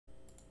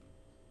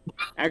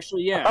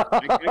Actually, yeah, I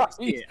can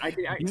see it.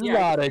 He's yeah,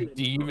 not I a can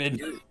see it.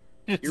 demon.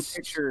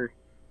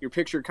 Your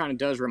picture kind of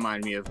does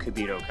remind me of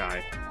Kibito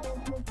Kai.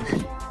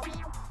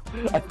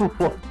 I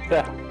love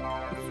that.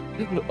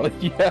 Oh,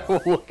 yeah,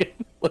 well, look at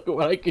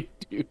what I could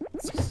do.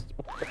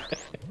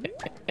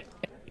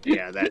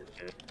 Yeah, that.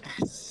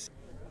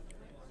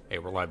 Hey,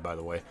 we're live, by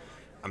the way.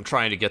 I'm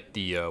trying to get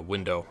the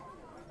window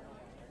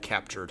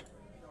captured.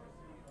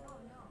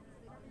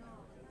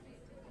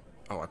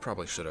 Oh, I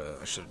probably should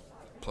have. I should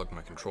plug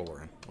my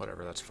controller in.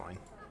 Whatever, that's fine.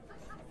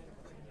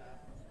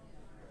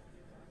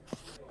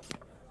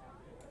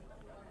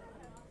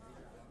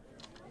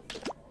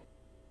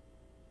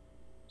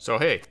 So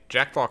hey,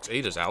 Jackbox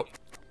 8 is out,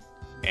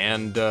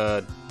 and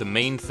the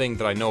main thing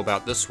that I know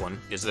about this one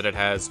is that it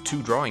has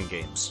 2 drawing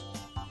games.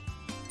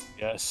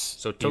 Yes.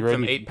 So it took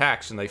them 8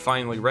 packs, and they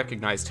finally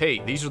recognized, hey,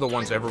 these are the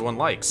ones everyone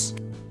likes.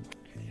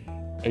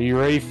 Are you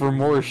ready for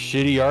more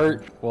shitty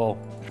art? Well,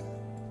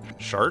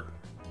 Shart?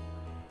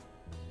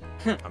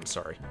 I'm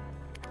sorry.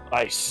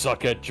 I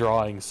suck at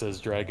drawing, says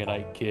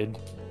DragoniteKid.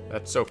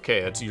 That's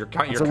okay. That's you're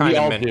kind we of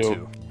all meant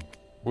do.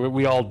 to.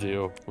 We all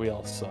do. We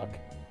all suck.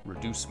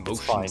 Reduce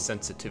motion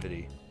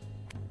sensitivity.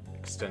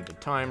 Extended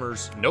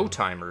timers. No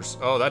timers.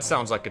 Oh, that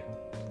sounds like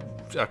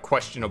a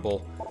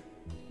questionable.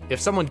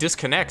 If someone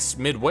disconnects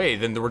midway,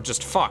 then we're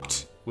just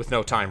fucked with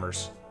no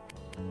timers.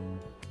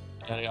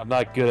 I'm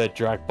not good at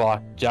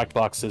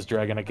Jackbox, says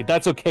DragoniteKid.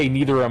 That's okay.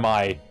 Neither am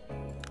I.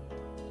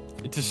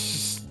 It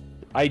just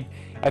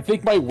I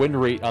think my win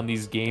rate on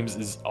these games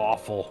is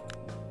awful.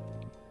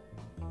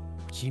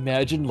 Can you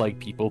imagine like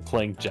people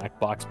playing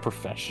Jackbox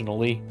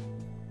professionally?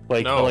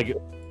 Like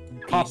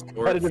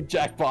competitive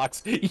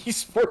Jackbox,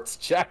 esports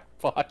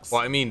Jackbox.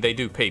 Well, I mean, they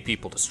do pay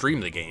people to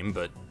stream the game,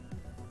 but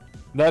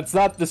that's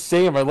not the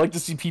same. I'd like to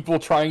see people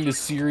trying to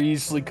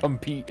seriously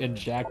compete in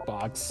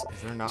Jackbox.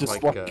 They're not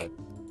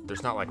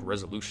there's not like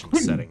resolution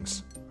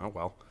settings. Oh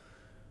well.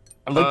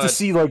 I'd like to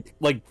see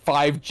like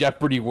 5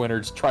 Jeopardy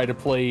winners try to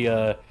play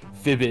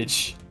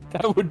Fibbage.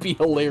 That would be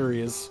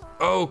hilarious.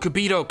 Oh,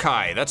 Kibito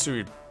Kai. That's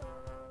who.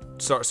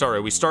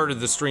 Sorry, we started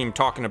the stream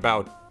talking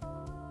about.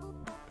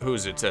 Who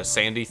is it?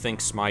 Sandy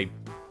thinks my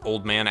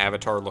old man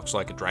avatar looks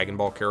like a Dragon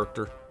Ball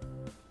character.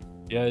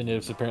 Yeah, and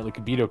it's apparently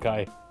Kibito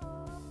Kai.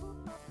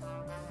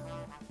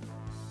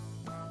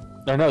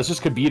 No, it's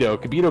just Kibito.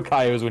 Kibito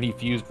Kai was when he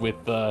fused with.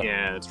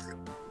 Yeah, that's true.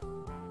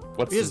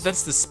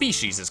 That's the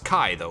species is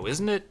Kai though,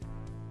 isn't it?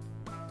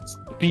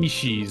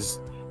 Species.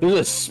 There's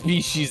a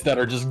species that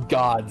are just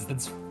gods.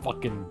 That's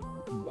fucking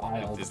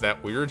wild. Is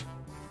that weird?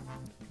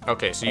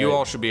 Okay, so you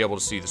all should be able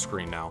to see the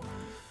screen now.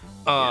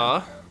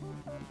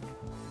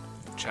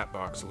 Chat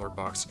box, alert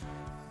box.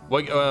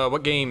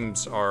 What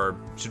games are?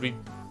 Should we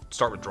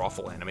start with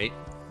Drawful Animate?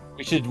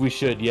 We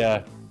should,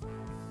 yeah.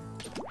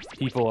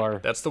 People are.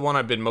 That's the one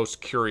I've been most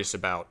curious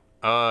about.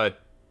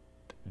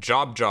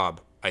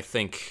 Job, I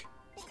think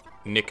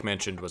Nick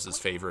mentioned was his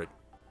favorite.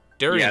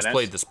 Darian's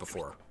played this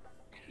before.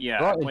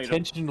 Yeah,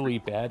 intentionally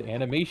bad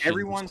animation.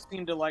 Everyone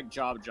seemed to like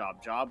Job.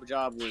 Job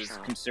was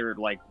considered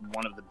like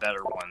one of the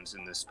better ones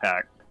in this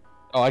pack.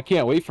 Oh, I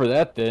can't wait for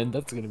that then.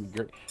 That's gonna be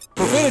great.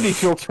 Profanity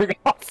filtering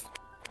off.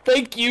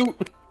 Thank you.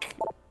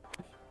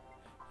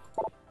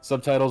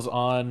 Subtitles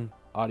on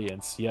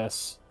audience.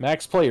 Yes.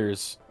 Max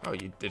players. Oh,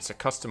 it's a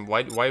custom.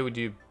 Why would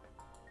you?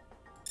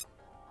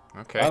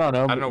 Okay. I don't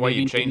know. I don't know why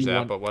you changed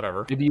that, but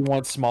whatever. Maybe you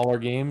want smaller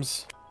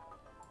games.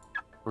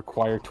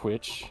 Require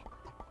Twitch.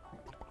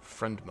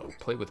 Friend mode.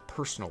 Play with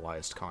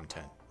personalized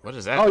content. What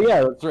is that? Oh,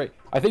 yeah, that's right.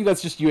 I think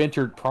that's just you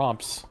entered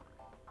prompts.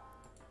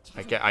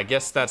 I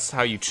guess that's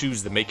how you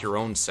choose to make your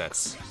own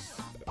sets.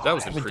 That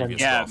was the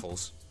previous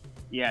Drawfuls.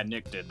 Yeah,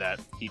 Nick did that.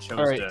 He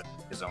chose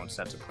his own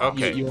sets of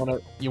prompts. Okay. You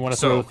wanna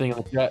throw the thing in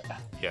the chat?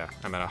 Yeah,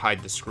 I'm gonna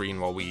hide the screen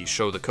while we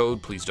show the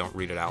code. Please don't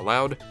read it out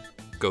loud.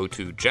 Go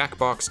to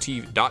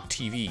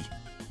jackbox.tv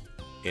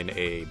in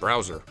a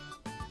browser.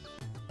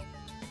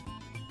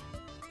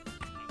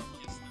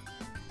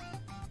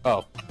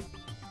 Oh.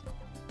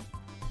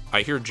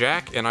 I hear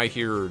Jack and I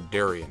hear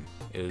Darian.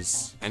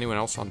 Is anyone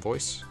else on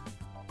voice?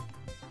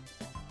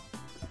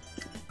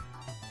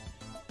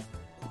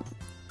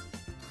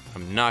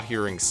 I'm not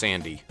hearing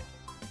Sandy.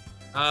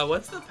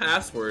 What's the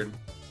password?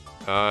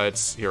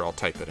 It's here. I'll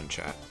type it in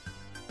chat.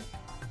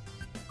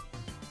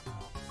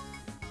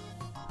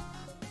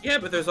 Yeah,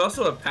 but there's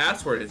also a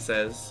password. It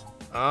says.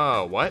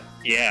 What?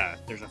 Yeah,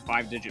 there's a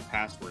 5-digit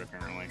password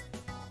apparently.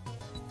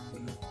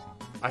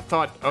 I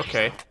thought.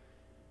 Okay.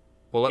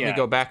 Well, let me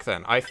go back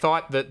then. I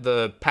thought that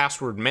the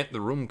password meant the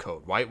room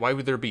code. Why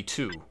would there be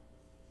 2?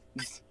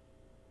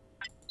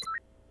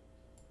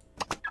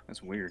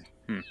 That's weird.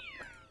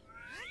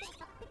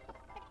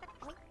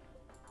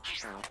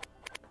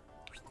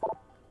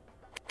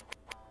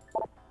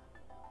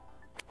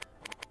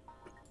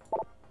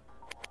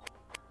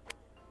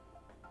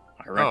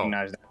 I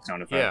recognize that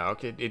sound effect. Yeah,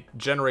 okay. It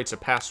generates a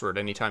password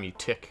anytime you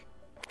tick.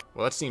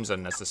 Well, that seems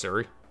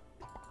unnecessary.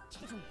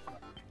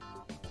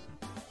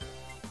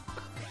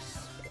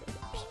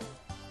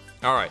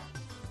 Alright.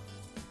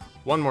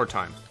 One more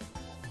time.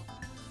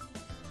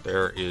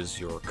 There is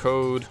your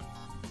code.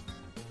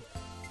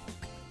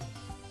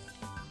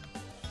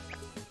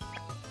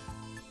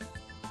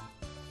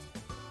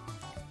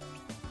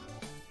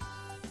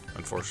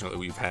 Unfortunately,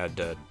 we've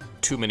had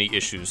too many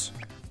issues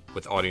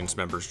with audience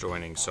members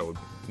joining, so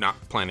not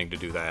planning to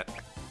do that.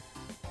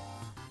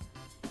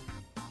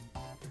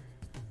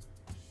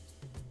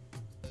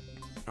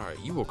 Alright,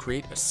 you will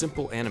create a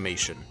simple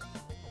animation.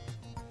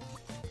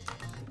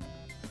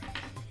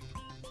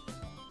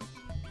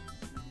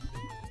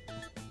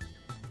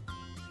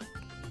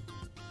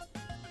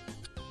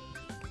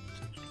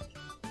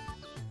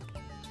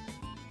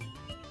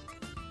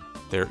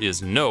 There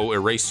is no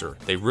eraser.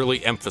 They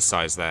really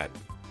emphasize that.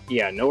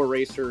 Yeah, no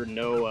eraser,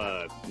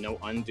 no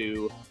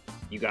undo.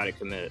 You gotta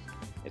commit.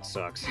 It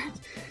sucks.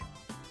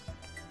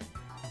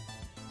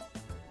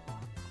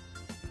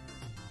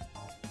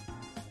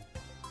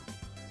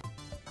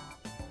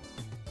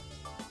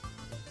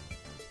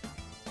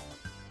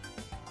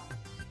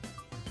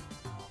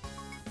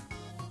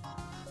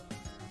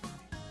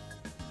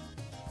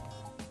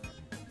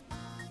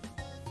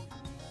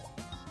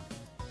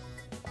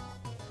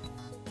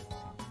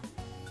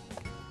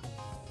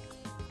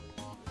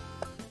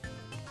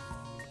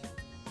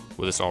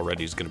 Well, this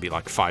already is going to be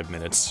like 5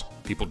 minutes.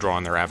 People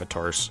drawing their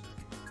avatars.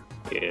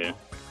 Yeah.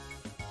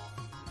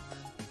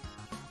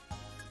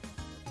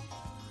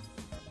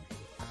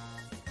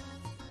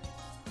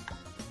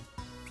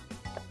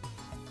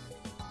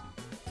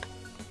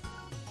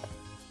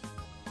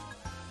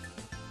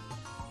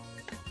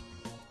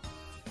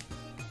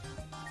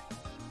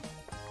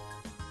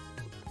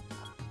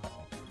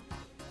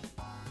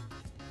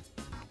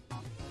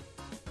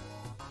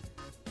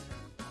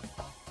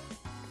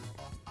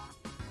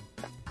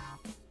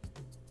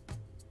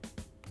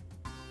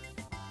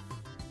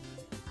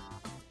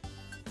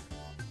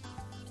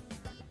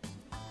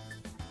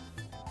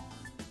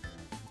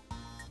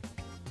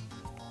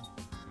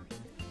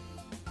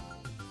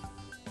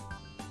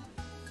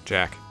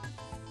 Jack,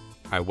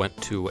 I went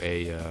to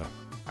a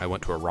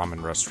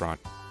ramen restaurant,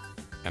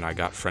 and I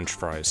got French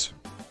fries.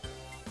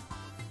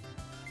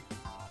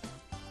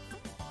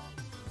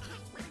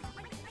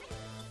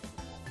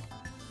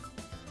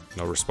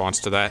 No response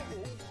to that?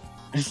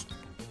 Is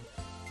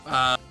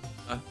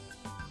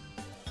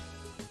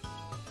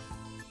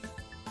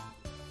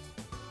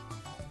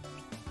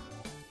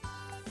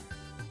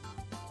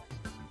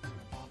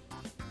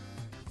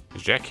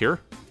Jack here?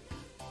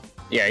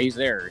 Yeah, he's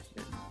there.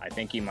 I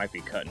think he might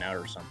be cutting out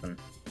or something.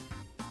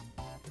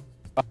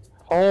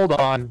 Hold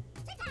on.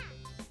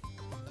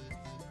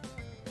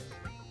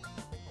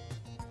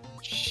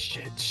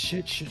 Shit.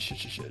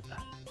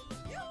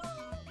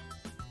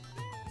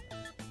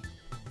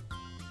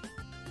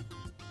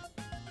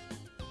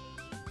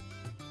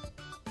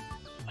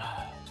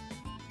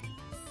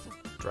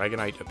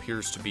 Dragonite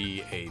appears to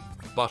be a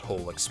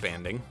butthole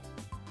expanding.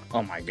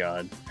 Oh my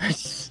god.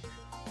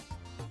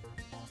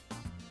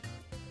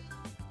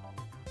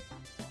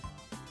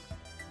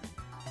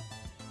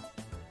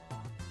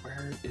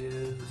 Where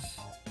is...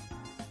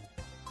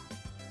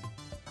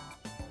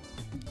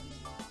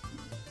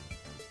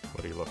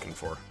 What are you looking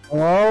for?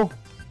 Hello?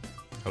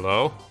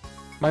 Hello?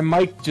 My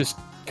mic just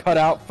cut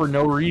out for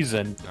no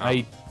reason. Oh.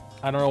 I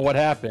don't know what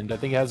happened. I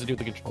think it has to do with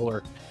the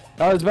controller.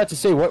 I was about to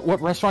say,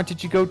 what restaurant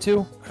did you go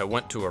to? I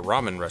went to a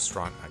ramen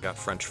restaurant. I got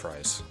French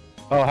fries.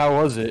 Oh,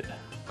 how was it?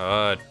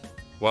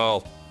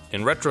 Well,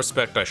 in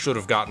retrospect, I should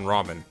have gotten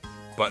ramen.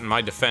 But in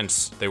my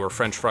defense, they were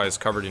French fries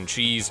covered in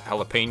cheese,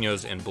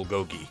 jalapenos, and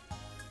bulgogi.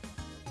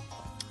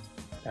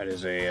 That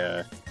is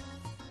a,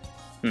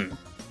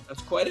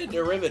 That's quite a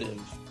derivative.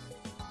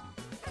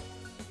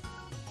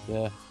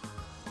 Yeah.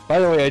 By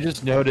the way, I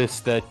just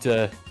noticed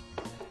that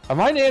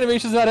my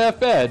animation's not half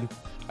bad.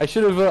 I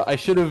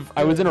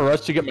was in a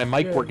rush to get my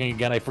mic working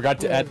again. I forgot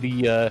to add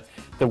the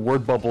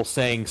word bubble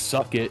saying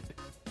 "suck it."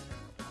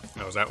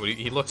 Oh, is that what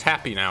he looks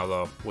happy now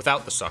though,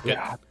 without the suck it.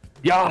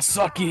 Yeah,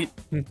 suck it.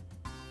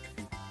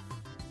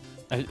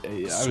 I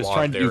was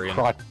trying to Darian.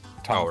 do crotch.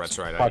 Oh, that's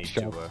right. I need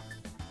to.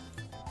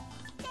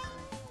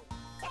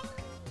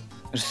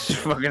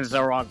 fucking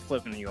Xelrog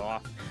flipping you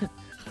off.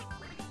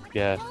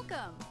 Yeah.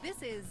 Welcome.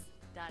 This is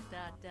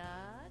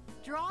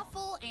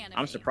Drawful Animate.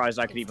 I'm surprised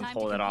I could It's even time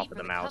pull to that off compete with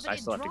for the mouse. I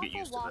still have to get coveted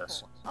used to Drawful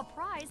this. Waffle, a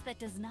prize that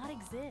does not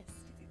exist.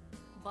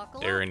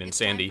 Buckle Darian up. and It's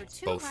time Sandy, for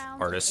 2 both rounds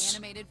of artists.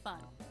 animated fun.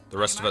 The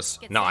rest of Timer, us,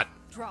 get not.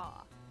 set, draw.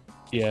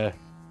 Yeah.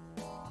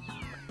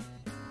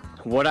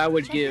 What I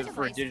would Check your give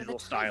for a device the digital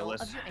title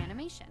stylus. of your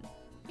animation.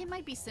 It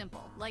might be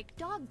simple, like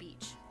Dog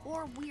Beach,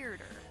 or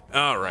weirder.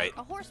 All right.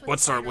 Like a horse with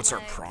What's a our spider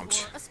legs,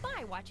 prompt? Or a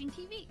spy watching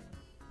TV.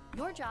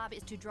 Your job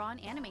is to draw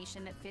an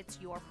animation that fits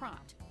your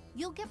prompt.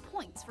 You'll get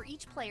points for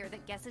each player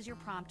that guesses your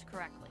prompt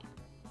correctly.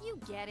 You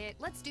get it.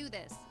 Let's do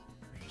this.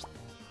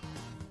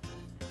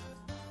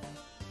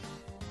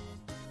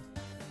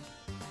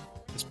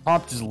 This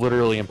prompt is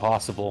literally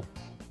impossible.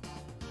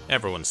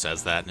 Everyone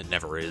says that, and it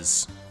never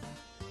is.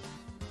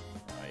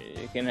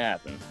 It can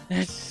happen.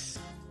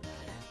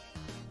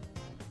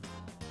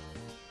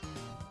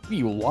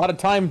 You a lot of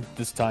time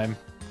this time.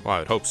 Well, I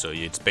would hope so.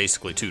 It's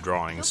basically 2 Don't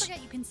drawings.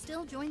 forget you can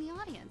still join the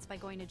audience by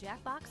going to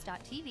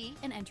jackbox.tv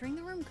and entering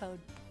the room code.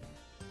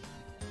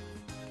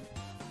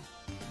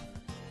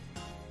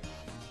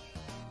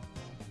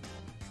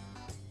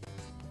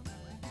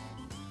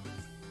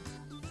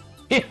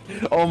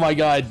 Oh my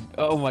god.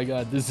 Oh my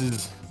god. This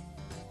is...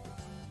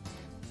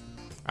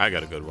 I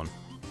got a good one.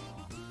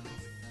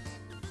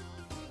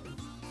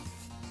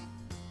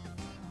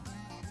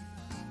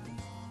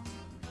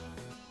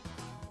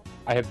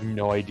 I have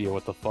no idea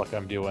what the fuck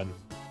I'm doing.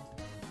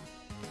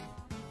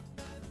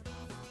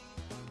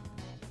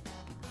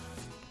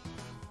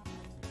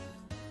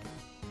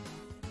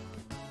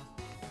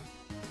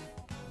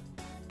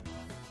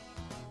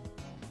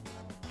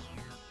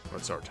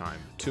 What's our time?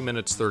 2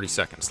 minutes, 30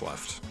 seconds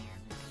left.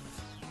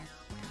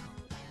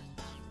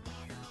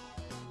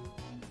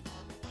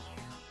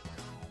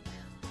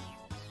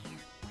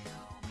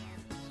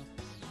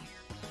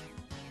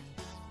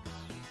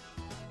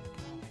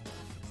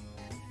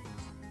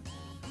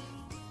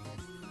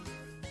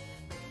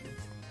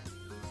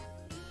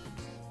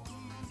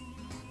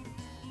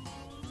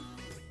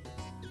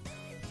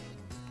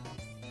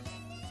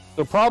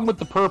 The problem with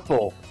the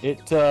purple,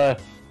 it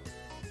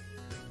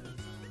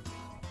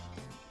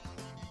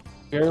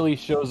barely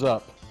shows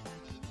up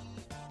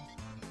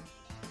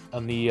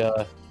on the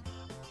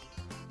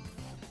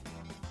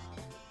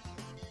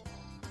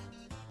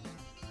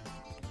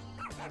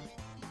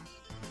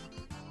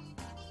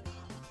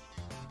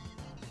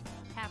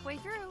Halfway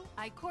through,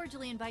 I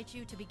cordially invite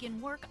you to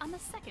begin work on the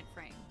second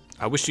frame.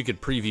 I wish you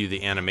could preview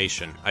the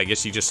animation. I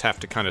guess you just have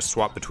to kind of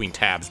swap between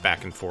tabs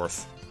back and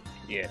forth.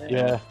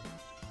 Yeah.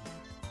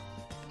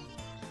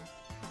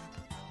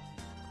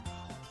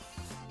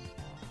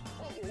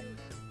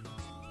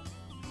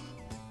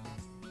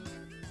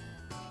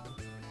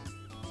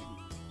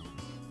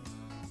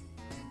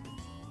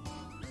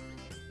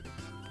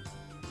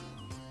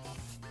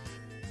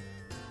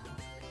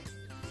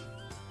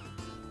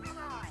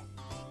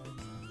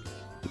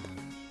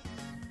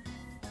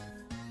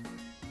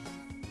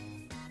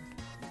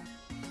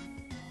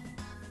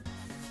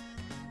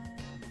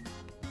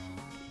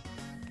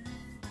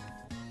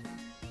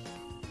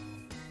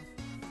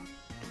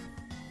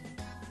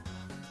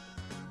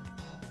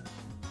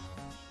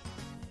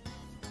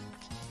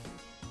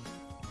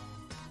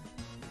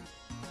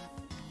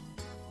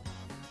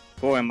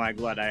 Boy, am I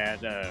glad I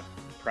had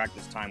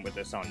practice time with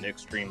this on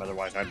Nick's stream,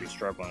 otherwise I'd be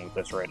struggling with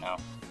this right now.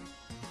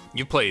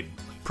 You played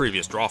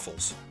previous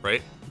Drawfuls,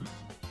 right?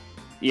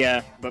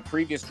 Yeah, but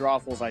previous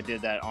Drawfuls I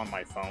did that on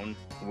my phone,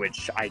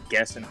 which I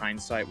guess in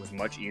hindsight was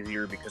much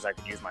easier because I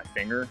could use my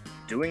finger.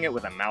 Doing it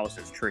with a mouse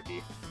is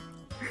tricky.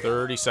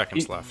 30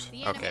 seconds left.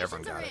 The Okay, animations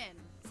everyone got are it.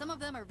 in. Some of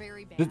them are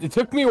very bad. It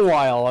took me a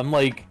while. I'm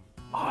like,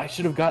 oh, I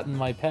should have gotten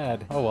my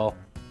pad. Oh well.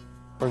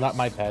 Or not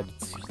my pad.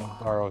 It's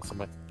borrow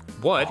somebody.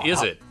 What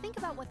is it? Think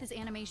about what this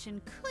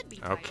animation could be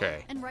titled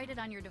Okay. and write it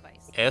on your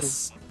device.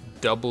 SWZY?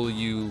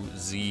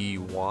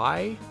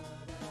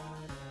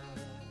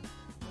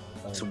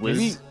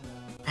 Swizz.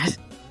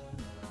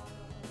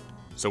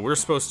 So we're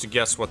supposed to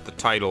guess what the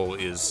title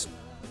is,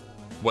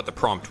 what the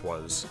prompt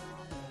was.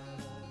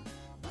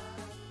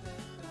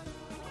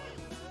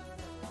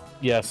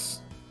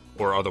 Yes.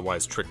 Or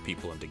otherwise trick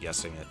people into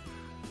guessing it.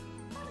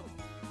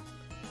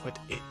 What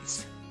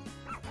is...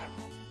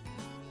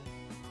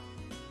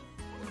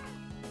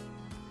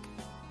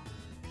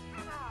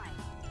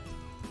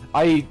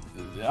 I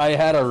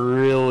had a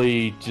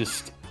really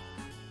just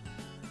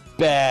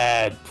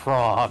bad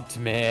prompt,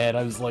 man.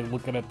 I was like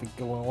looking at the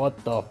going,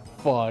 what the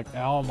fuck?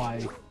 How am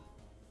I?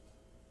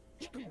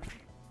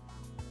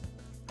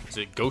 Is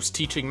it ghost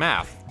teaching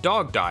math?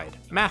 Dog died.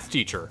 Math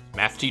teacher.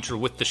 Math teacher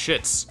with the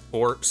shits.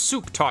 Or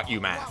soup taught you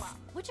math.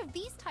 Which of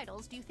these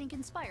titles do you think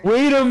inspired?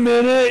 Wait a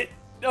minute!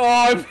 Oh,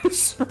 I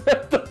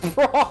misread the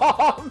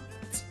prompt.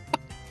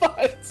 I thought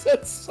it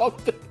said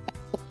something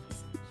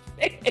else.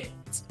 Shit.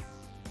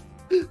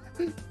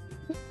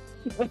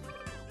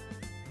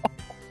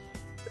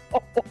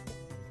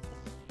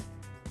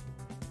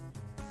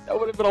 That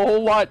would have been a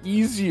whole lot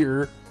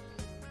easier.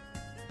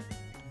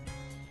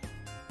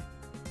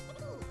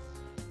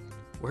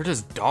 Where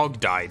does dog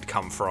died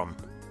come from?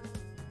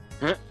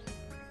 Here's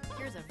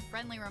a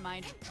friendly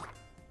reminder.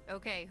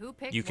 Okay, who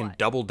picked You can what?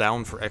 double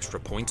down for extra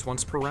points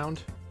once per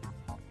round?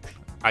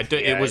 Yeah,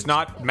 it was it's-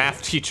 not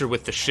math teacher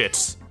with the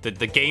shits. The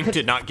game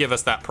did not give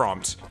us that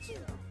prompt.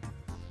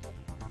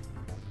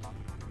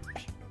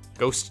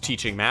 Ghost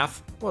teaching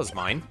math was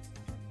mine.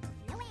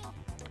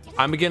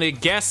 I'm gonna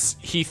guess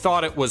he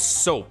thought it was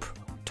soap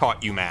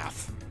taught you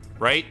math,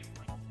 right?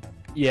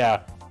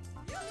 Yeah.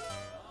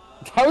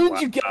 How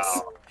did you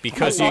guess?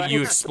 Because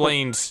you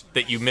explained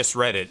that you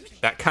misread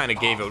it. That kind of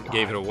gave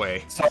it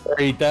away.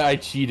 Sorry, that I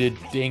cheated.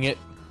 Dang it.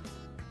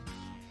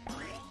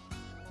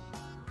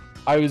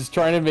 I was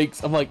trying to make.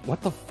 I'm like,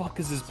 what the fuck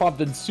is this prompt?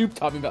 Then soup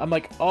taught me about. I'm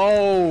like,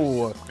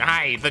 oh.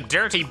 Aye, the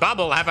dirty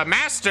bubble have a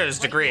master's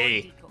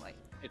degree.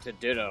 It's a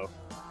ditto.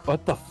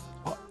 What the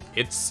fuck?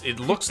 It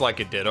looks like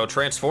a ditto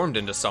transformed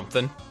into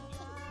something.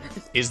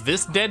 Is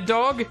this dead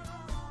dog?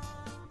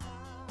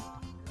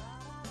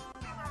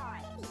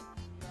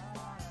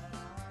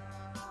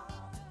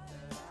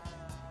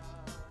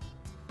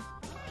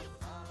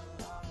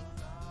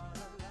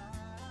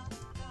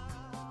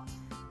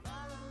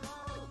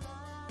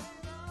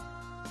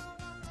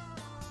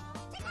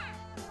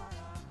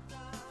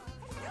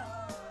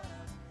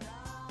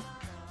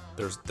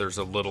 There's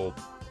a little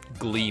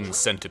gleam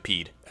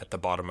centipede at the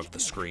bottom of the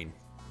screen.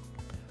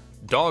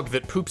 Dog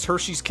that poops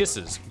Hershey's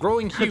Kisses,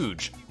 growing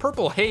huge,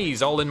 purple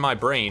haze all in my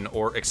brain,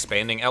 or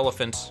expanding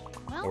elephant,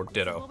 Well, or this is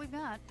ditto. what we've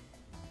got.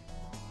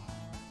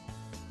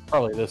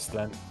 Probably this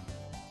then.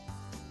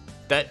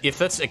 If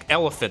that's an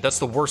elephant, that's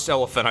the worst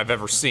elephant I've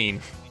ever seen.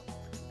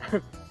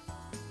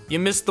 You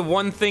missed the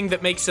one thing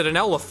that makes it an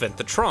elephant,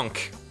 the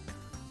trunk.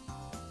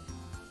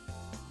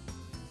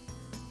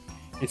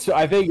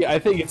 I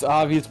think it's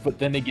obvious, but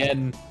then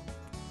again,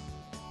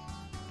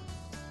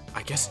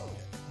 I guess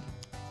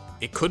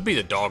it could be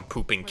the dog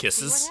pooping Let's see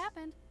kisses. what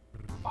happened.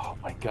 oh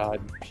my god.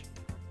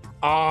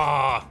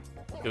 Ah,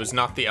 it was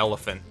not the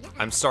elephant.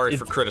 I'm sorry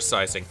for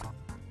criticizing.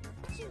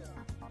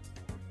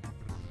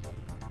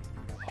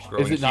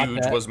 Growing it not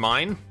huge that? was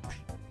mine.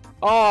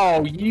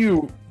 Oh,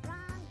 you.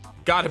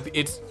 Gotta be.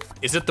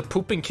 Is it the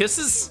pooping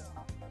kisses?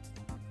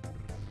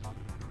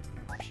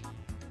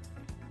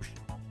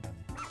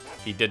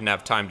 He didn't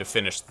have time to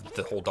finish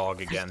the whole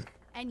dog again.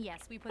 And yes,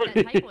 we put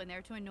that typo in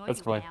there to annoy That's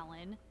you, fine.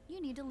 Alan.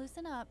 You need to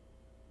loosen up.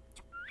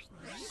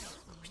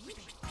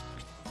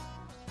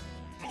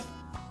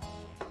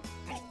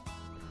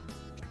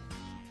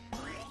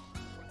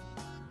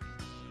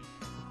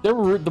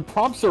 The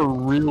prompts are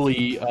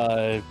really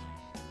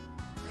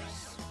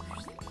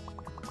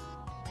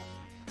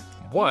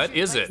What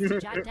is it?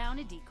 Jot down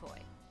a decoy.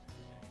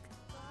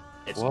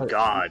 It's What?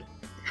 God.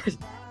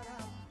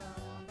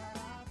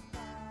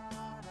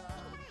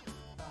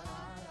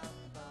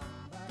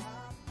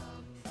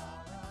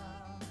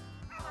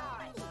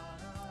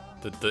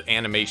 The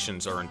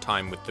animations are in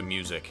time with the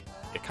music.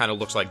 It kind of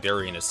looks like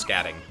Darian is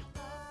scatting.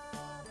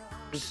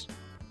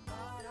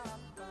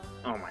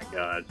 Oh my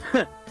god.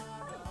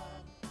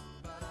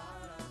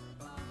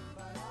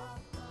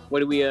 What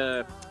do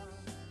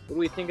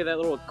we think of that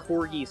little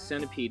corgi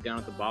centipede down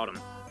at the bottom?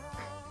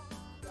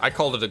 I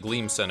called it a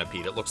gleam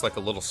centipede. It looks like a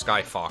little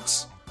sky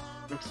fox.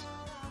 I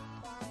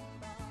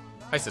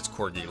guess it's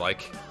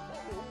corgi-like.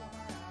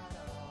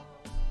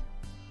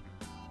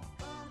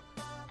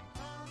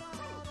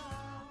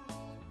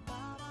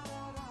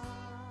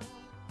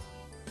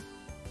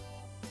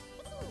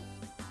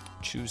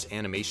 Choose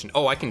animation.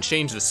 Oh, I can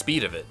change the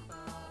speed of it.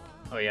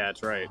 Oh yeah,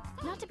 that's right.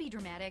 Not to be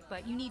dramatic,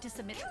 but you need to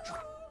submit.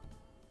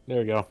 there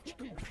we go.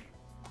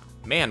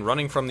 Man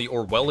running from the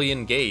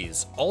Orwellian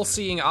gaze.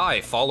 All-seeing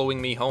eye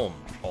following me home.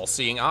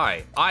 All-seeing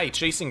eye. Eye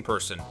chasing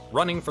person.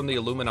 Running from the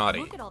Illuminati.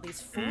 Look at all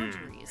these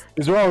forgeries.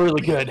 These are all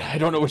really good. I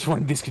don't know which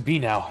one these could be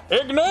now.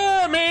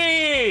 Ignore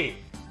me!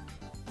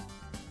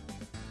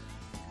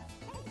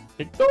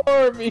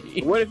 Ignore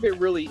me. What if it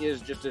really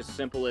is just as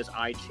simple as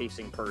eye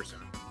chasing person?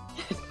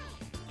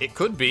 It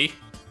could be.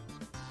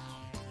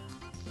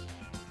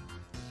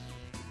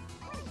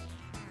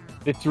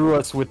 They threw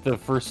us with the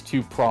first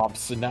two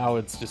prompts, and now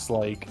it's just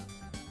like...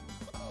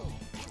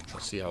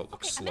 Let's see how it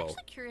looks I'm slow.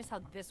 actually curious how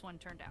this one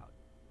turned out.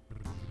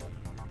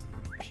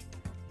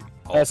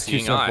 That's too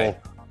All-seeing simple. eye.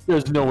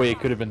 There's no way it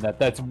could have been that.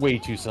 That's way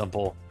too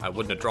simple. I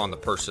wouldn't have drawn the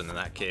person in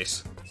that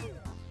case.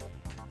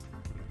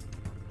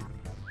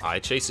 Eye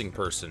chasing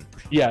person.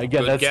 Yeah,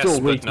 again, Good that's guess,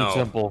 still way but too no.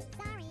 simple.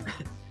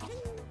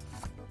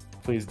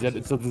 Please,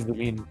 so does it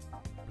mean...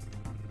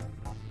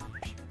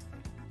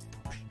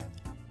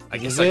 I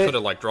guess Is I it? could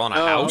have like drawn a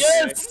Oh, house. okay.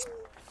 Yes!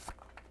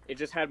 It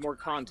just had more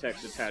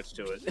context attached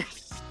to it.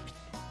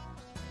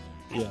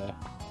 Yeah.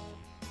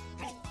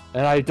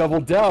 And I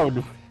doubled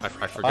down. I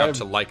forgot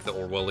to like the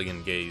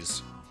Orwellian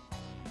gaze.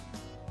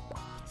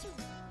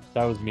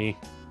 That was me.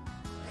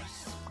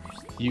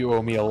 You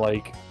owe me a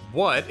like.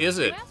 What is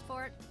You it? asked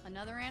for it.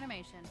 Another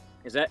animation.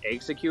 Is that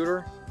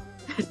Executor?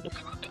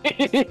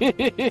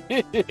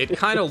 It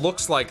kind of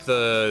looks like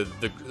the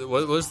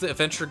what was the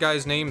adventure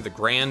guy's name? The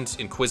Grand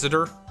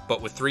Inquisitor,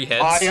 but with 3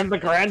 heads. I am the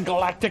Grand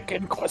Galactic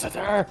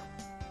Inquisitor.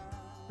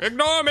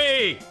 Ignore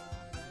me!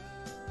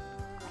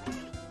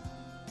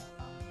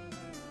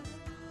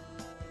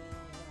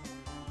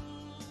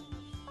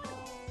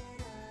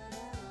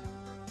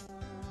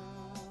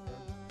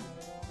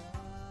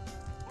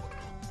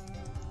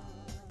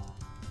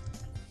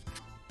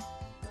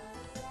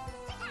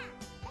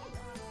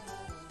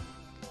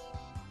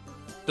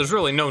 There's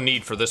really no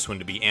need for this one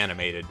to be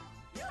animated,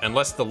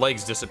 unless the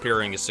legs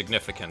disappearing is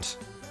significant.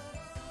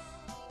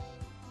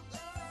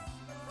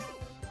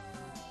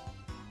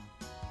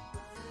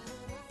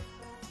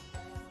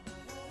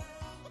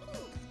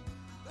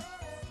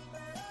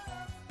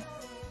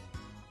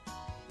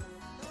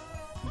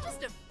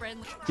 Just a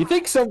friendly. Do you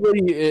think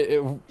somebody...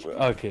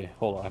 okay,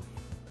 hold on.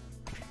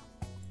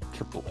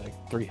 Triple egg.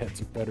 3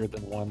 heads are better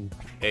than 1.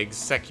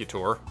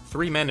 Executor,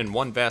 3 men in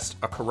 1 vest,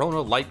 a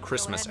Corona Light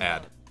Christmas Go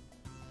ahead. ad.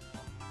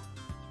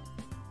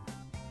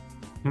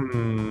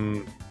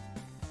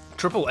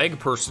 Triple egg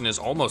person is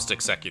almost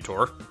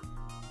Executor.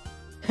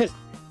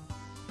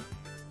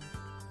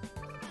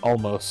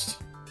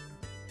 Almost.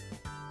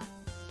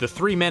 The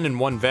 3 men in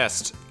 1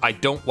 vest, I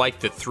don't like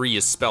that 3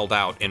 is spelled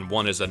out and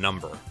 1 is a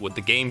number. Would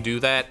the game do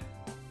that?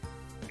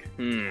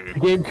 The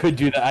game could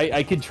do that.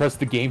 I can trust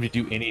the game to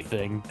do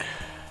anything.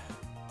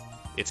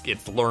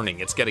 It's learning.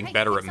 It's getting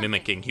better at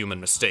mimicking human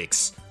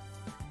mistakes.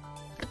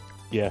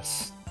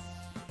 Yes.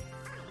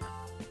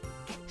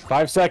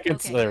 5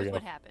 seconds. Okay, There we here's go.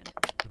 what happened.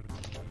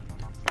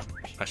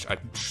 I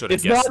should have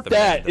It's guessed not the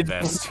that.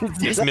 vest.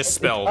 It's It's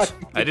misspelled.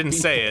 I didn't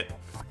say it.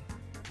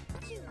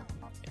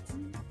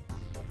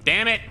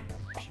 Damn it!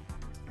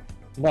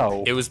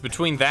 No. It was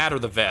between that or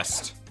the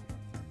vest.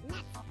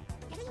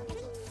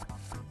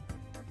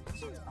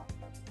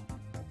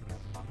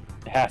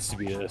 It has to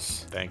be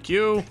this. Thank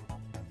you.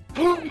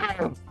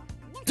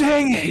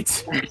 Dang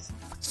it!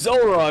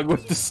 Xelrog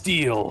with the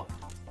steal.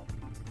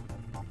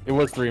 It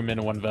was 3 men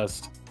in 1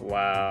 vest.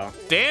 Wow.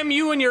 Damn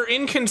you and your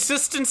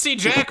inconsistency,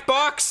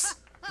 Jackbox!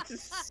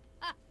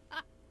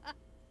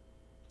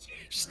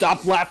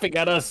 Stop laughing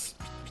at us!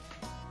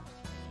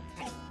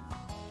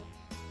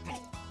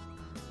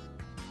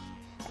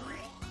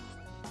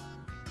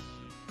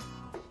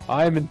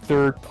 I'm in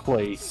 3rd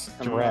place.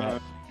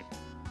 Drat.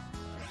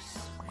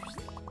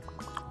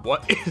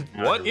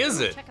 What is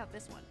it? Check out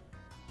this one.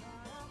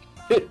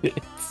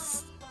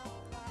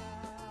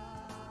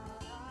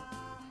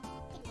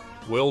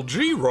 Well,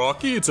 gee,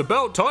 Rocky, it's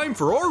about time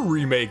for our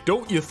remake,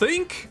 don't you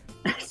think?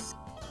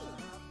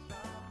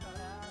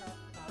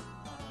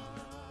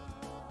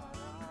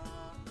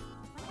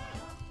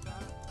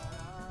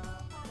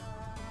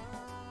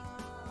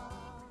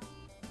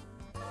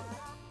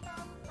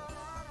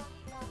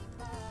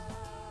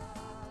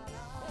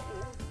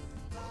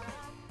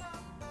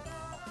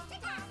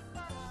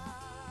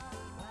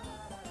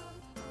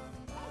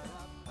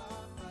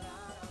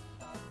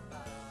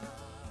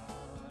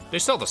 They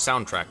sell the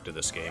soundtrack to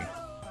this game.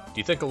 Do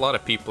you think a lot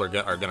of people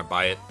are gonna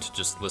buy it to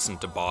just listen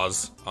to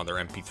Boz on their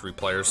MP3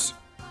 players?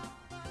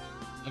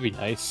 That'd be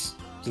nice.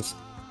 Just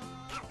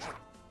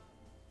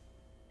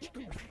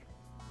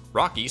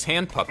Rocky's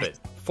Hand Puppet,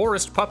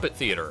 Forest Puppet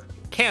Theater,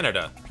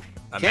 Canada.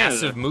 A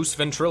massive moose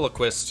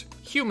ventriloquist,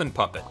 human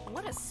puppet.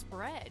 What a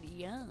spread.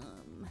 Yum.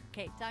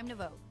 Okay, time to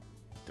vote.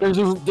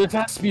 there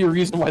has to be a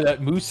reason why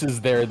that moose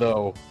is there,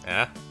 though.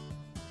 Yeah.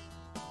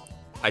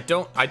 I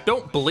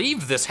don't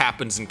believe this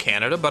happens in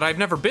Canada, but I've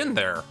never been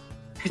there.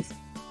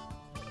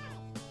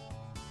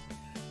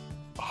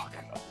 Oh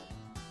god.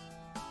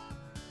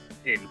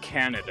 In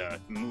Canada,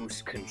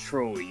 moose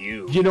control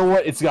you. You know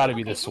what? It's got to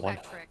be Okay, this who one.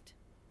 got tricked?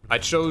 I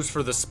chose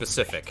for the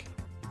specific.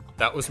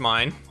 That was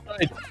mine.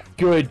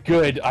 Good,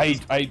 good.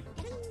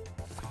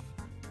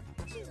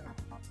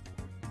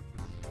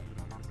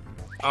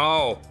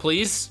 Oh,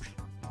 please?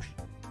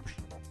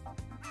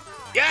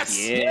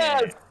 Yes!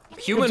 Yeah.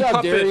 Human Good job,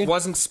 puppet Darian.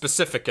 wasn't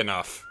specific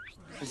enough.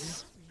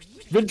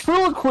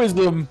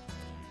 Ventriloquism.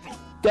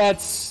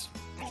 That's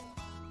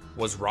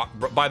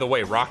By the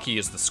way, Rocky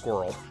is the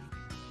squirrel.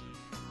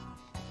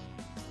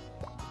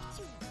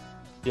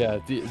 yeah.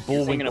 The You're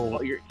Bullwinkle.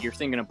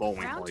 thinking of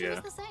Bullwinkle, Round 2 yeah.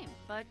 is the same,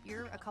 but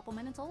you're a couple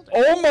minutes older.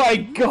 Oh my On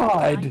your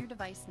god!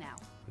 device now.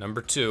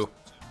 Number 2.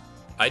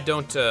 I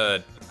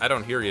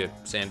don't hear you,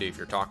 Sandy, if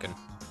you're talking.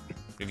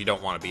 If you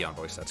don't want to be on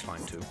voice, that's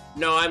fine too.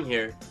 No, I'm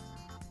here.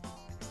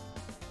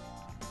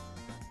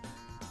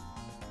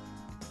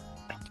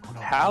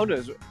 How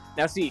does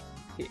now see?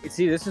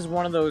 This is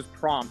one of those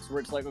prompts where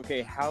it's like,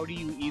 okay, how do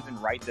you even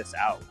write this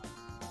out?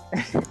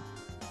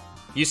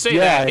 You say Yeah,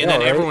 that, I and know, then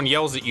right? everyone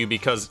yells at you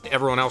because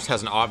everyone else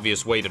has an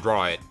obvious way to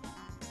draw it.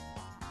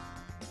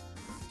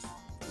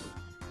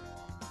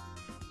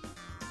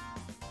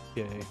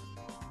 Okay.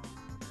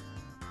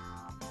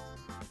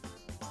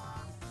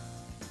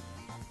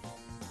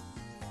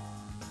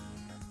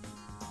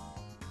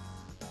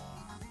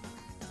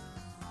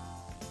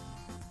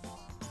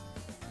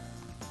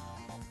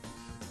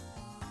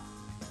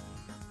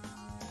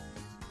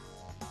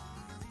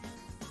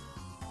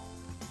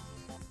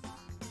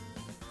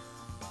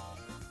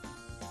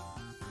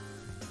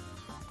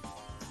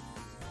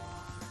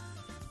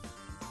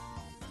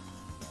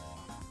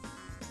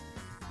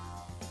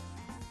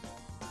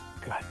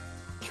 God,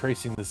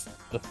 tracing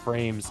the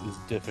frames is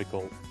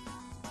difficult.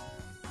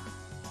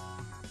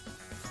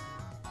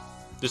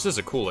 This is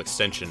a cool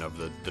extension of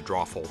the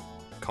Drawful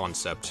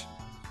concept.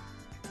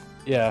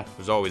 Yeah.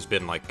 There's always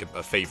been like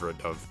a favorite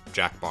of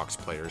Jackbox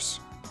players.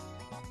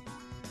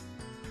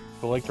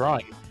 But like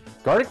drawing.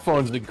 Gartic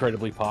Phone's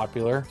incredibly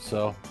popular,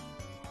 so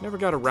Never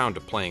got around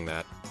to playing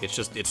that.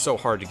 It's so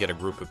hard to get a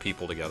group of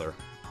people together.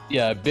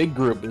 yeah, a big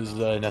group is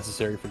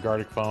necessary for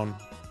Gartic Phone,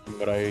 from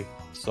what I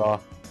saw.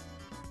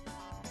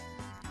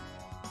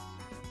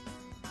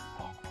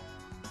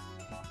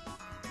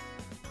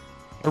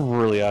 I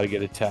really ought to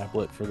get a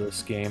tablet for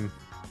this game.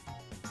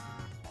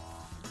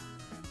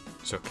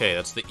 It's okay,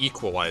 that's the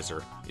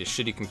equalizer, is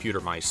shitty computer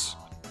mice.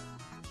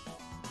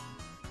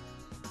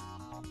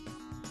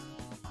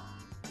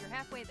 You're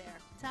halfway there.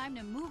 Time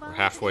to move on. We're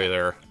halfway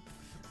there.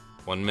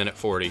 1 minute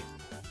 40.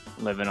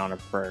 Living on a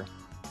prayer.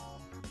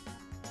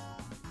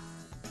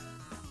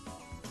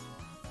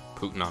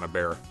 Putin on a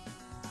bear.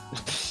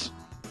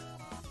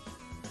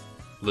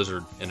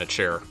 Lizard in a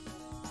chair.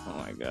 Oh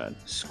my god.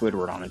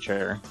 Squidward on a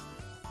chair.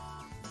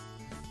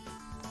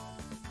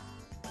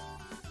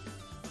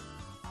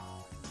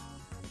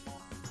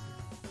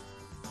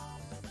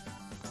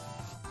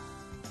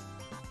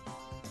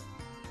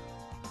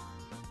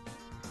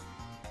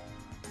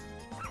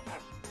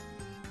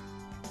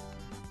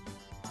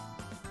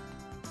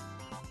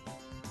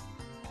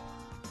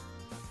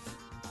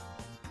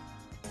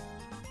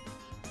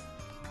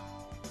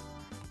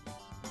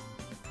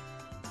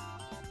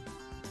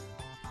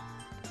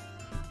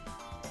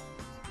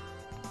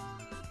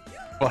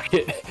 Fuck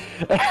it.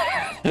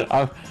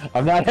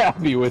 I'm not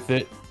happy with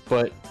it,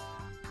 but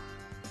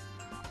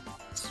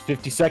it's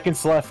 50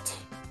 seconds left.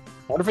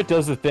 I wonder if it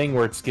does the thing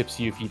where it skips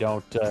you if you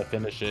don't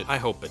finish it. I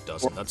hope it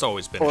doesn't. That's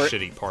always been a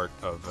shitty part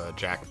of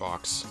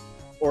Jackbox.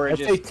 Or it I'd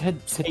say just 10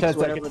 takes whatever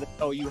seconds. the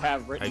hell you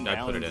have written I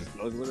down put it and in. just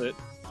goes with it.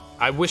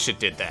 I wish it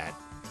did that.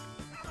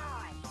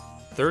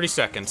 30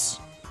 seconds.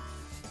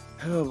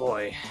 Oh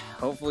boy.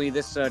 Hopefully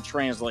this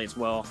translates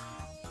well.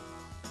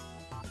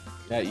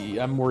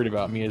 Yeah, I'm worried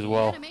about me as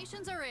well.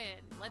 Animations are in.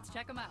 Let's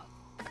check them out.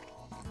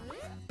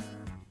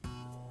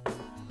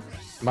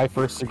 My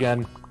first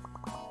again.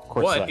 Of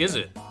course What second. is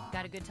it?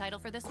 Got a good title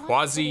for this one?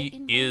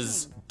 Quasi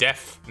is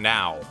deaf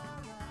now.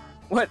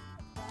 What?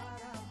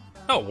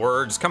 No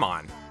words, come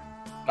on.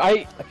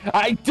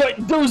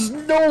 There's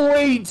no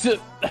way to.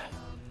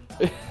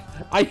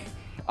 I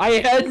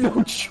had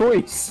no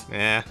choice.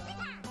 Yeah.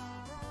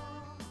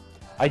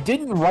 I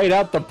didn't write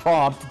out the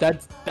prompt.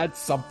 That's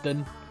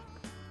something.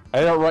 I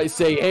don't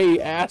say,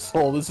 "Hey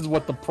asshole, this is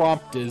what the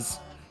prompt is."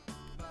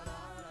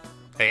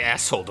 Hey,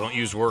 asshole, don't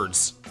use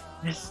words.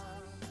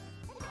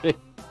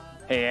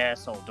 Hey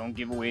asshole, don't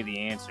give away the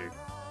answer.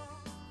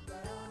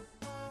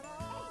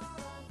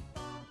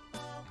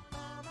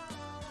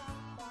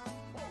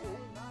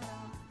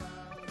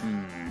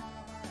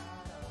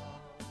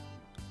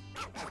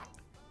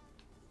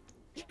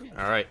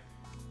 Alright.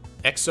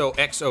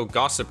 XOXO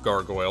Gossip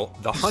Gargoyle,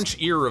 The Hunch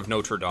Ear of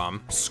Notre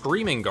Dame,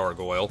 Screaming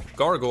Gargoyle,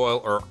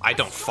 Gargoyle, or I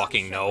don't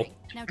fucking know.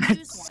 Now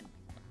choose one.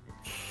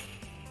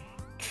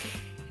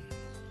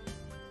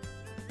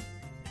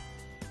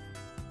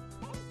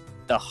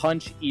 The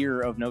hunch ear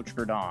of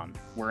Notre Dame,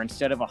 where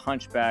instead of a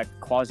hunchback,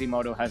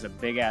 Quasimodo has a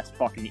big ass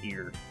fucking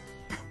ear.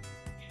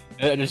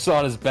 I just saw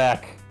on his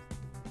back.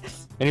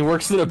 And he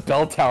works at a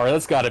bell tower.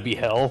 That's gotta be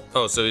hell.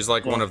 Oh, so he's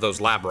like one of those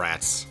lab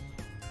rats.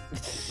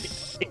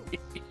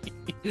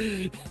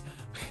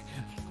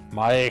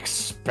 My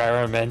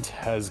experiment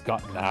has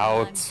gotten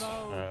out.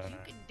 Vote.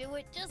 You can do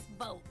it, just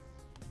vote.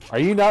 Are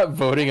you not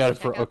voting out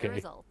for? Check out the Okay.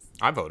 results.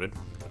 I voted.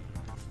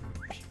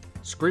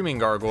 Screaming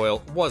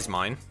Gargoyle was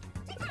mine.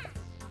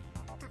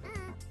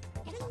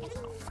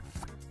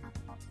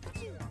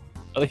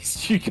 At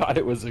least you got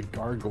it was a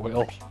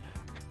gargoyle.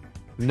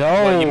 No.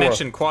 Well, you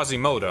mentioned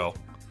Quasimodo.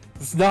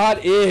 It's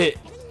not it.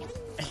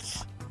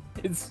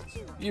 It's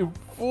you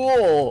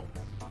fool.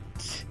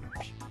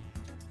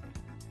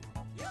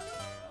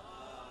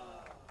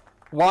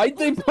 Why'd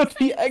they put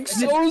the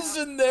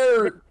XOs in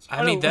there?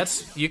 I mean,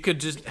 that's, you could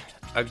just,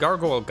 a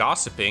gargoyle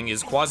gossiping,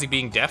 is Quasi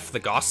being deaf the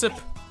gossip?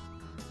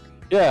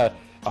 Yeah,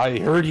 I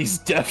heard he's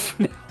deaf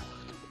now.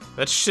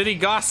 That's shitty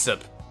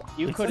gossip.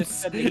 You could have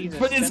said that he's a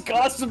But it's simp-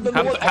 gossip.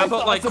 How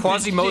about, like,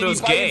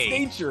 Quasimodo's gay?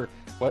 Nature.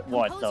 What?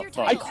 What Compose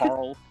the your fuck?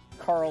 title.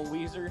 Carl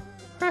Weezer?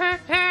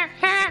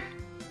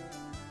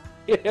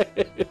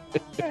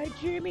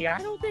 Jimmy,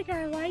 I don't think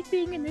I like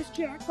being in this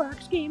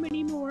Jackbox game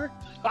anymore.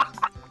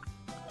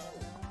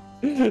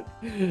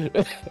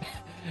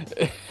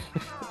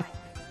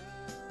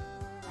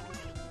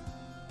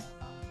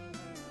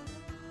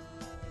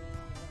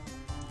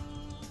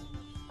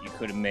 You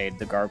could have made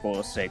the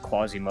gargoyle say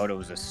Quasimodo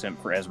was a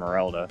simp for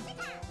Esmeralda.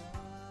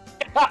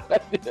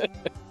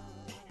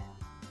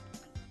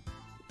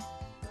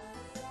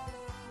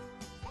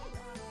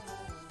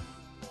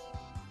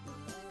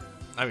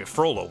 I mean,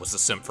 Frollo was a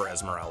simp for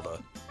Esmeralda.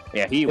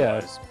 Yeah, he Yeah.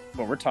 was.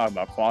 But we're talking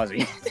about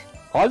Quasi.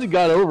 Quasi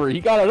got over. He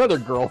got another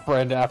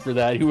girlfriend after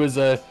that. Who was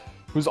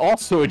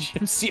also a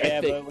gypsy.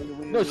 I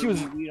think. No, she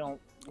was.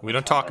 We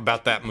don't talk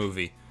about that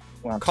movie.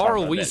 Well, I'm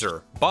Carl talking about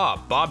Weezer,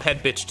 Bob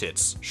had bitch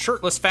tits,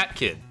 shirtless fat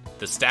kid,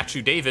 the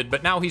statue David,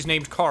 but now he's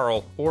named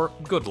Carl, or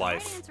Good The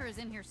Life. answer is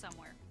in here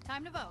somewhere.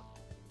 Time to vote.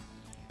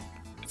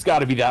 It's got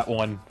to be that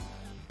one.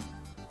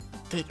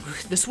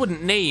 This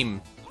wouldn't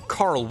name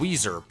Carl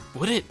Weezer,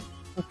 would it?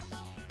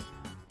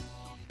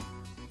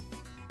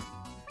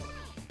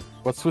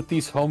 What's with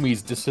these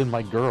homies dissing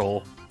my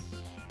girl?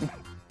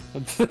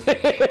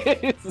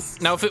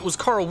 Now, if it was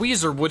Carl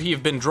Weezer, would he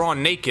have been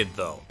drawn naked,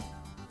 though?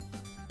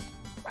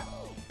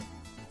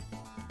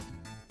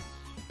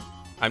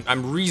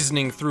 I'm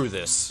reasoning through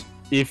this.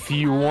 If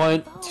you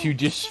want to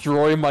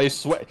destroy my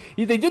sweat,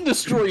 they did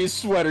destroy his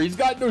sweater. He's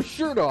got no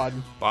shirt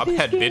on. Bob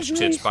had bitch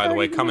tits, by the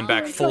way, coming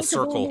back full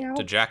circle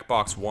to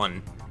Jackbox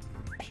 1.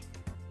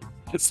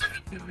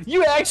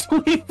 You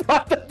actually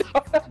thought that?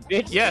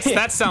 Yes,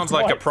 that sounds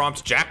like a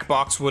prompt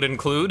Jackbox would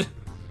include.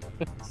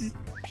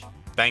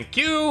 Thank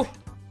you!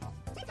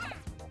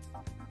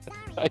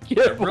 I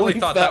I really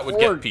thought that would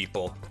get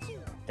people.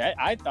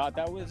 I thought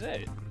that was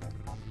it.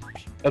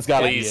 That's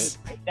gotta Please.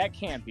 be it. That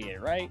can't be it,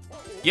 right?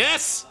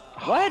 Yes!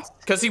 What?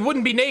 Because he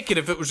wouldn't be naked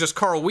if it was just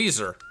Carl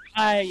Weezer.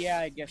 Yeah,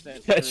 I guess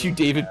that's That's true. you,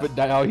 David, Yeah, but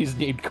now he's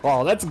named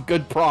Carl. That's a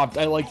good prompt.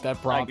 I like that I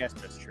prompt. guess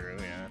that's true,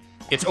 yeah.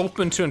 It's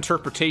open to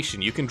interpretation.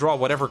 You can draw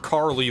whatever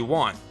Carl you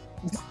want.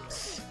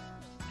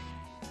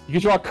 You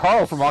can draw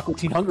Carl from Aqua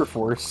Teen Hunger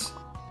Force.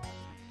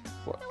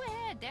 Go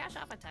ahead, dash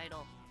off a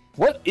title.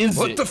 What is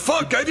What it? the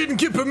fuck? I didn't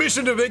get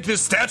permission to make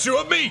this statue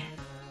of me!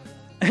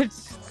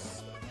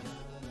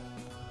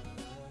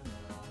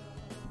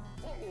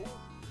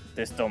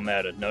 This don't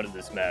matter. None of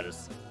this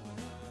matters.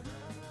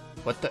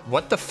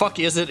 What the fuck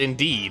is it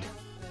indeed?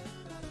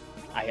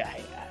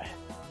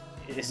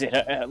 Is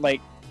it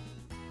like?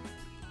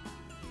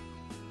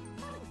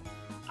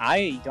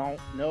 I don't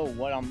know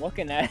what I'm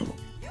looking at.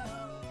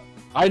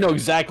 I know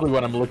exactly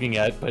what I'm looking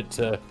at,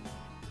 but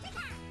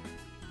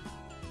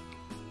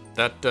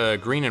that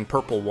green and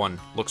purple one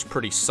looks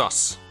pretty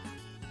sus.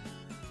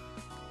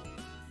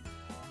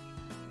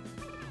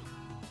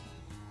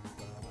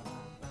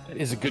 that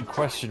is a good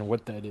question.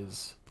 What that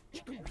is?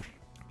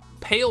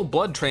 Pale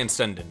blood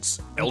transcendence,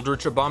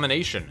 eldritch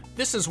abomination.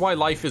 This is why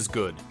life is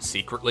good.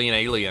 Secretly an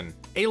alien.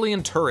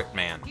 Alien turret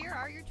man. Here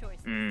are your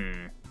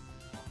choices.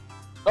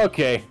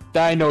 Okay,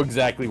 I know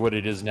exactly what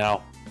it is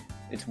now.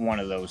 It's one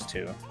of those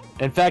two.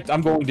 In fact,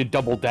 I'm going to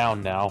double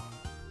down now.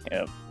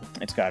 Yep,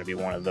 it's got to be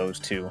one of those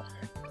two.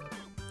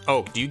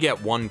 Oh, do you get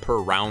one per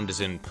round,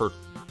 as in per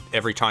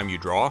every time you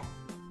draw?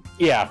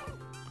 Yeah.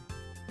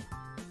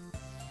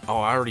 Oh,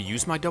 I already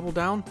used my double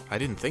down? I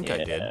didn't think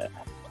I did.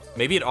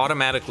 Maybe it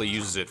automatically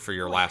uses it for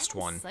your last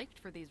one. Psyched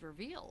for these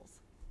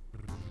reveals.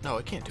 No,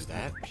 it can't do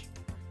that.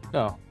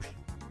 No.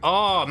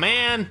 Oh,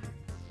 man!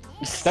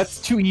 That's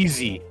too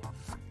easy.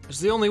 It's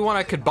the only one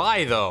I could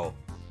buy, though.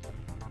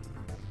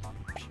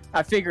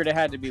 I figured it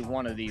had to be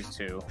one of these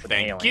two.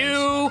 Thank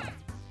you!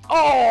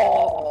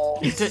 Oh!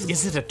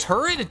 Is it a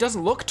turret? It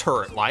doesn't look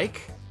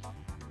turret-like.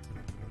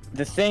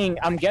 The thing,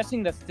 I'm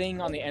guessing the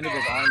thing on the end of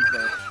his arms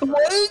there.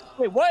 What?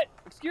 Wait, what?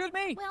 Excuse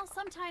me? Well,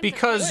 sometimes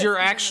Because you're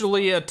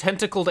actually a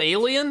tentacled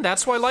alien?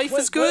 That's why life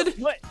is good?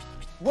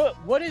 What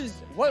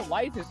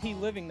life is he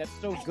living that's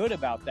so good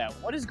about that?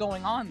 What is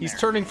going on there? He's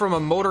turning from a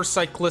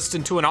motorcyclist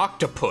into an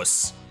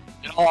octopus.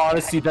 Oh,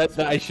 honestly, that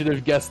I should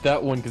have guessed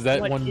that one, because that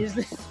What one is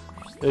this?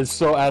 is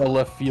so out of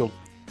left field.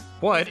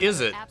 What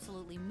is it?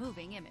 absolutely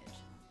moving image.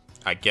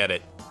 I get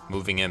it.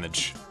 Moving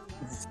image.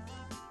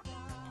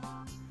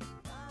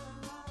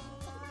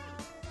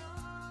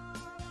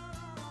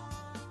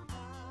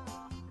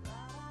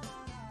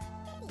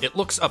 It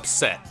looks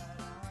upset.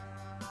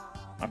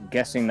 I'm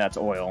guessing that's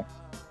oil.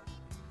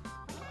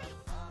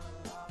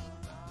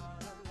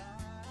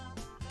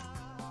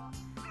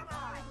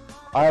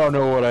 I don't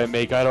know what I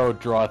make. I don't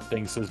draw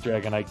things, says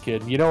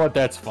DragoniteKid. You know what?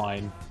 That's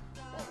fine.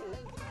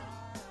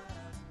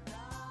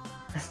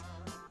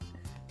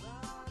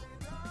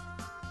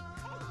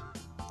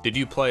 Did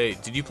you play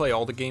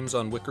all the games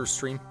on Wicker's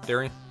stream,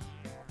 Darian?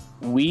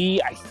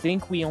 I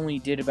think we only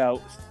did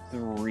about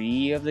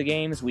 3 of the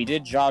games. We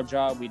did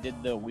Job, we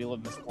did the Wheel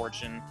of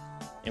Misfortune,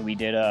 and we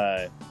did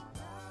the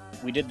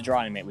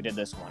Draw Animate. We did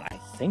this one. I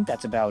think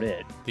that's about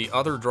it. The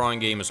other drawing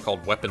game is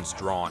called Weapons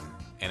Drawn,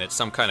 and it's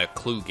some kind of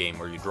clue game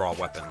where you draw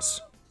weapons.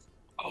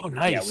 Oh,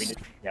 nice.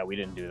 Yeah, we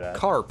didn't do that.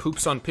 Car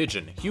poops on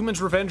pigeon.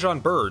 Humans revenge on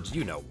birds.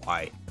 You know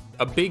why.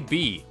 A big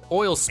bee.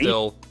 Oil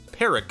spill.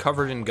 Parrot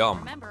covered in gum.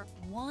 Remember,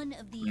 one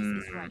of these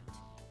is right.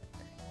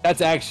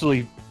 That's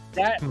actually...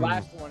 That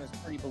last one is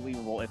pretty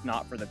believable, if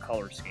not for the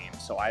color scheme.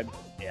 So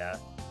yeah.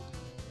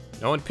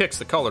 No one picks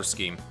the color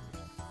scheme.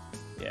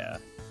 Yeah.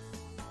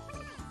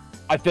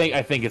 I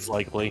think it's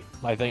likely.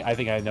 I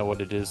think I know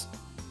what it is.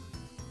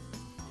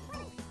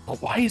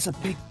 But why is a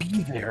big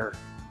bee there?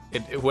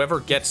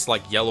 Whoever gets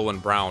like yellow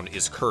and brown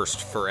is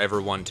cursed for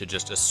everyone to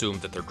just assume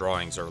that their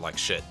drawings are like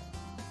shit.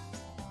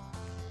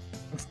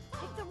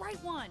 Pick the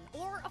right one,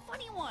 or a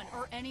funny one,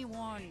 or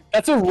anyone.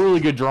 That's a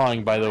really good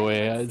drawing, by the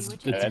way. It's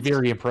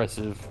very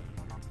impressive.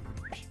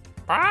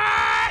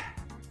 Ah!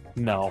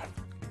 No.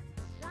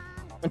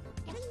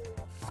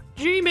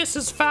 Gee,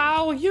 Mrs.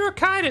 Fowl, you're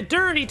kind of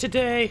dirty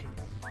today.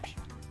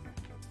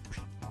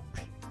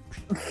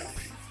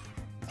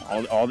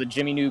 All the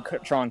Jimmy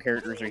Neutron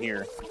characters are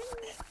here.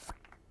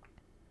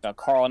 Got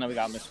Carl, and then we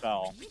got Miss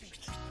Fowl.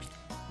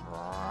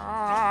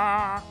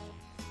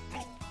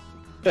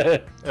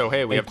 Oh,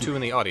 hey, we have 2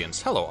 in the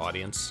audience. Hello,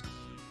 audience.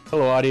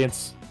 Hello,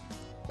 audience.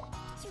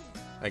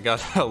 I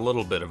got a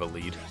little bit of a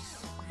lead.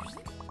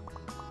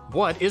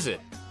 What is it?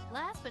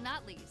 Last but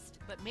not least,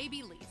 but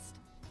maybe least.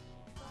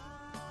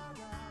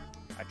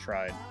 I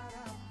tried.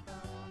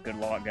 Good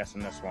luck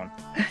guessing this one.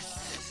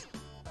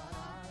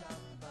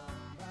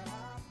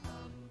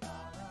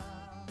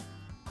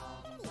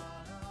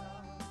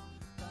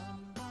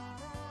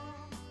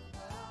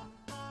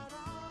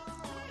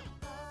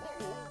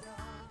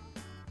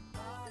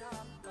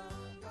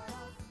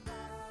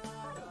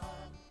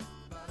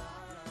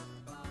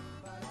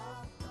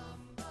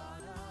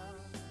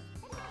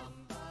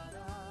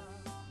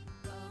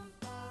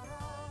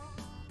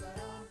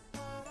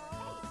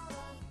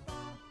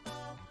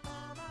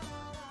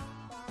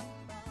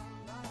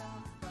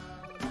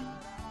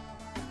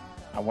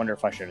 I wonder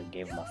if I should have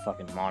gave him a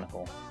fucking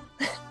monocle.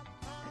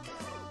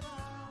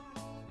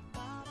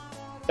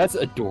 That's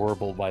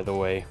adorable, by the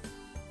way.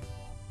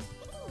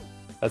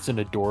 That's an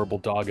adorable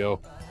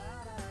doggo.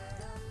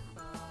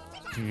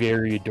 It's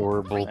very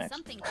adorable.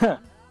 Something fun.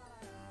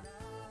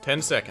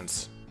 10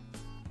 seconds.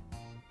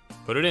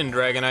 Put it in,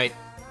 Dragonite.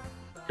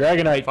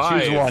 Dragonite,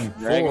 5, choose one.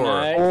 4,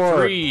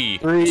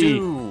 Dragonite.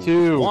 3,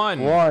 2,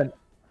 1.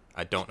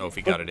 I don't know if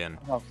he got it in.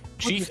 Oh,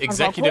 Chief SpongeBob,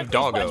 Executive quick,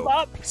 Doggo.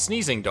 SpongeBob.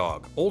 Sneezing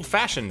Dog.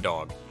 Old-fashioned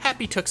Dog.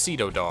 Happy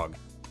Tuxedo Dog.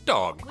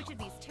 Dog. Which of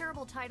these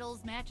terrible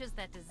titles matches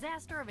that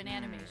disaster of an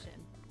animation?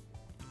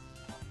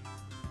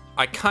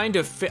 I kind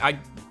of... I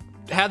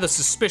had the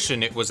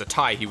suspicion it was a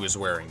tie he was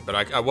wearing, but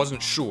I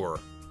wasn't sure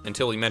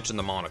until he mentioned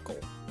the monocle.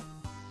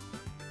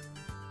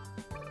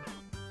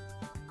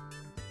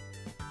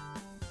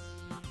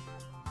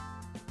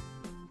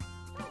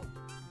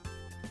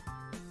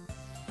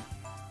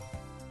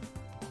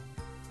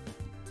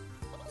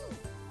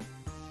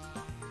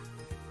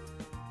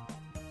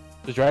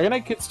 Is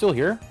DragoniteKid still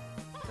here?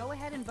 Go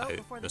ahead and vote I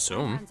before the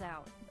assume. time runs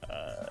out.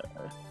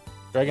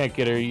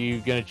 DragoniteKid, are you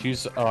gonna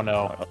choose? Oh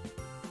no.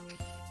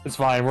 It's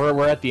fine.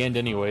 We're at the end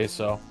anyway,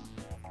 so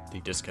Did he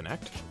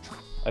disconnect?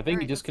 I think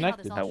he Alright, let's see how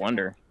disconnected. this all I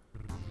wonder.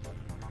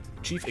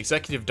 Chief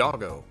Executive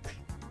Doggo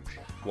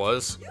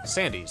was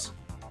Sandy's.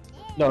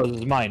 No, this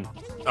is mine.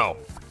 Oh.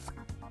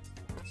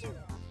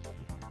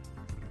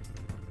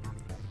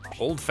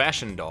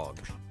 Old-fashioned Dog.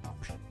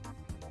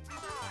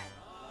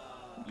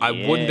 I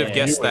wouldn't have Yeah.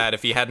 guessed that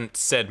if he hadn't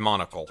said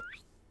monocle.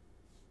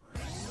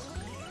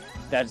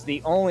 That's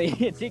the only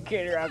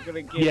indicator I'm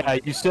gonna get. Yeah,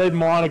 you said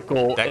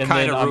monocle. That and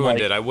kind then of I'm ruined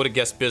like, it. I would have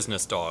guessed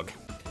business dog.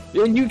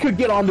 And you could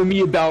get on to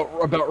me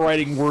about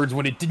writing words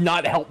when it did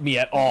not help me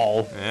at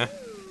all. Eh?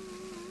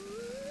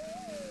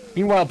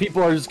 Meanwhile,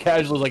 people are just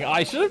casually like,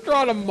 I should have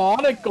drawn a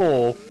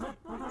monocle.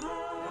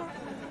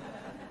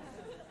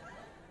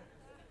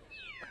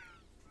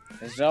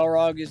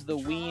 Xelrog is the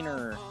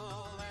wiener.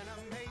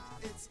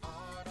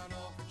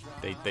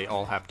 They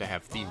all have to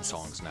have theme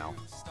songs now.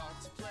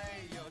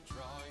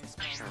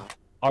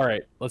 All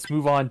right, let's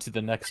move on to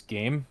the next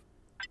game.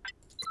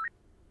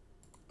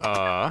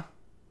 What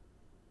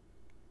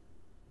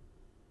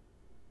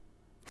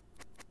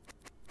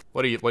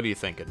are you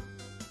thinking?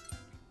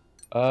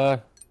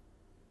 Wheel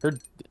of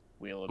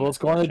Well, let's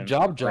go on to Misfortune.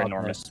 Job Job.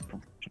 Enormous.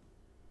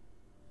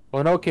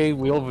 Well, okay,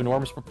 wheel of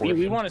enormous proportion.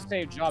 We want to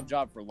save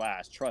Job for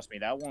last. Trust me,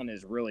 that one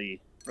is really,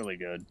 really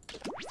good.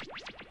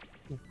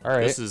 All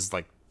right. This is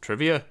like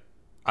trivia.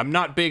 I'm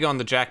not big on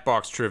the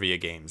Jackbox trivia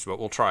games, but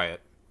we'll try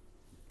it.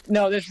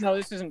 No, this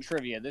isn't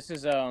trivia. This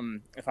is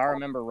if I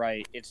remember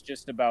right, it's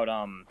just about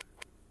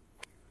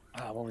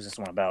what was this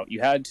one about?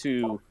 You had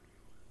to.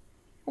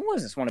 What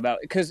was this one about?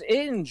 Because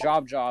it and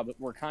Job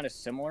were kind of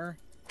similar,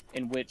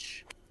 in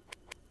which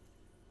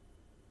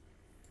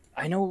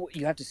I know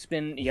you have to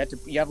spin. You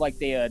have like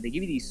they give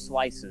you these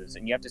slices,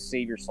 and you have to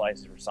save your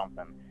slices or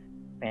something.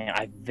 Man,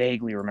 I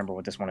vaguely remember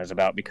what this one is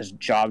about because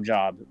Job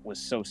was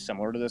so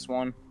similar to this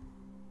one.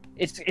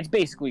 It's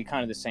basically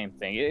kind of the same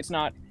thing. It's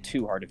not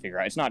too hard to figure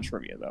out. It's not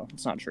trivia though.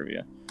 It's not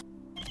trivia.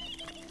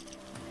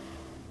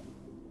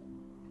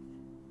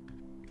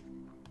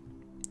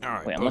 All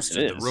right, Wait, unless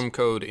posted it the is. room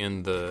code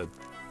in the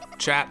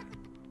chat.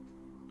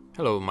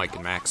 Hello, Mike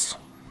and Max.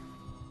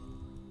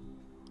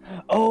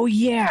 Oh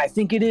yeah, I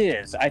think it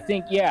is. I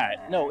think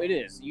no, it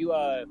is. You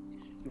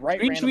write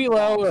Should random we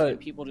allow, prompts and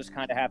people just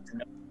kind of have to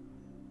know.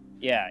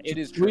 Yeah, it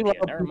is Do we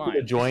trivia. allow Never people to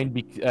mind. join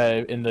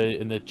in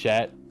the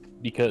chat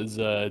because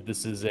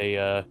this is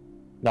a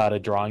not a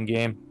drawing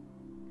game.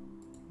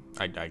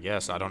 I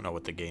guess I don't know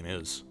what the game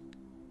is.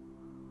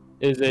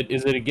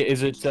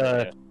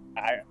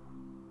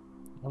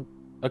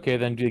 Okay,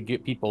 then to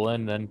get people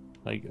in, then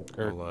like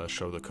I'll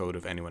show the code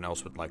if anyone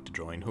else would like to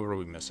join. Who are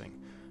we missing?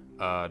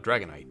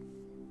 Dragonite.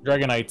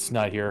 Dragonite's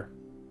not here.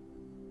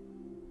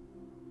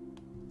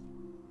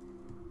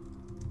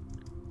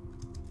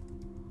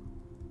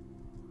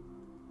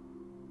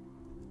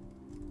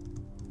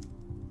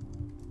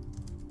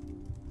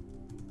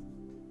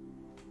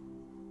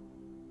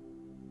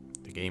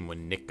 The game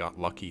when Nick got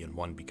lucky and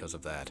won because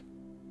of that.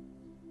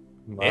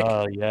 Nick?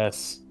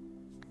 Yes.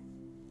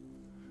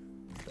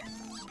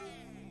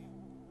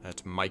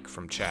 That's Mike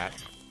from chat.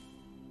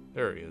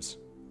 There he is.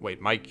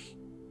 Wait, Mike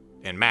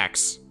and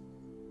Max.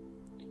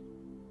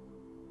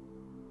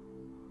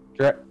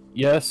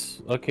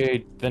 Yes.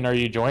 Okay, then are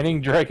you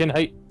joining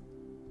Dragonite?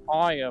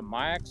 I am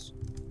Max.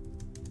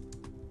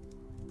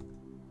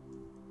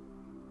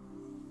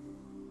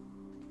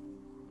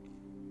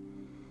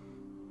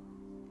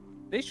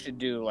 They should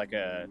do like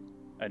a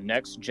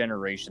next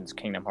generation's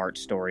Kingdom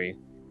Hearts story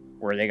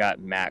where they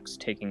got Max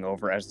taking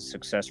over as the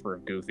successor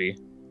of Goofy.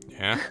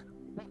 Yeah.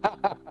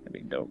 That'd be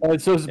dope.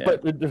 But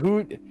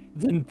who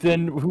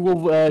then who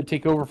will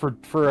take over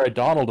for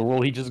Donald, or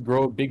will he just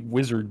grow a big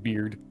wizard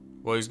beard?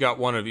 Well, he's got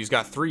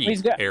three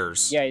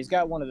heirs. Yeah, he's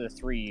got one of the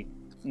three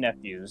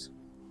nephews.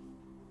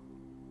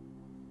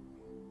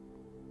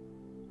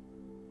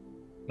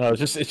 No,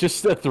 it's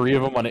just the three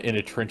of them in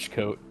a trench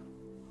coat.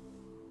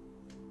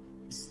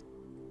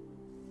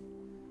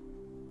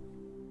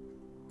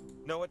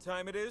 Know what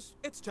time it is?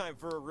 It's time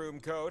for a room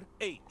code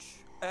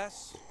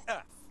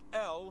HSFL.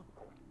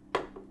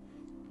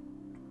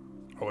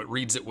 Oh, it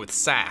reads it with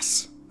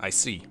sass. I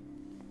see.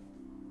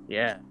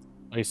 Yeah.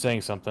 He's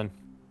saying something.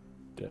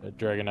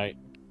 Dragonite.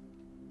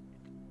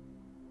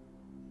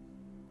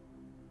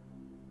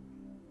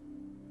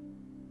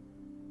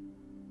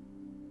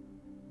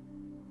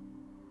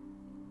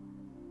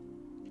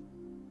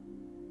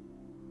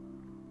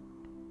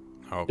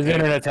 Okay. His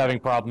internet's having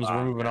problems.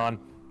 We're moving on.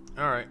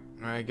 All right.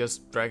 I guess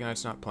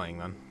Dragonite's not playing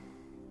then.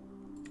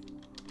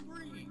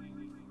 3,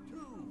 2,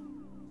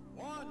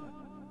 1.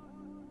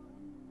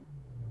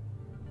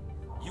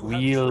 You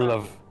Wheel have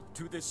of... traveled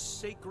to this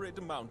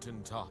sacred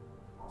mountaintop.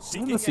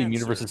 Isn't the same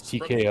universe as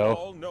TKO?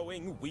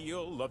 All-knowing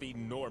wheel of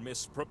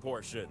enormous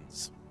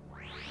proportions.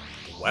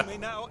 What? You may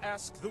now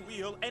ask the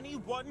wheel any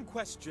one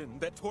question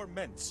that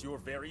torments your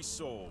very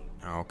soul.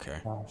 Okay.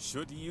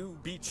 Should you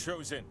be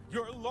chosen,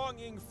 your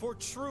longing for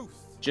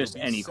truth Just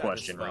will be any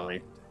question, satisfied,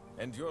 really.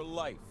 and your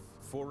life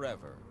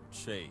forever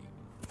changed.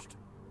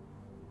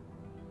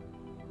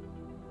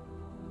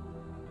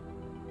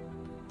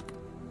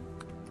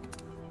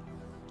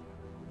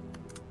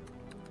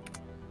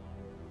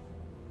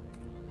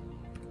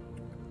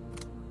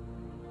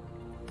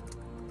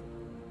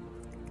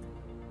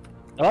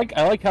 I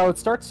like how it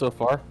starts so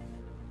far.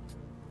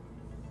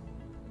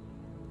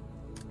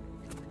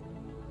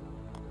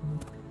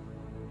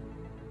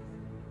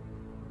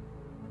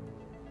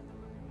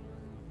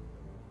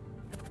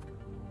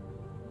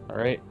 All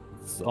right,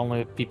 the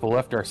only people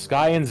left are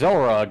Sky and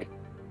Xelrog.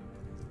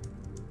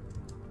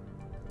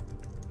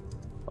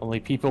 Only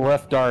people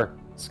left are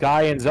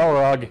Sky and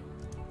Xelrog.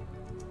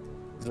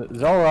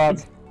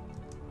 Xelrog.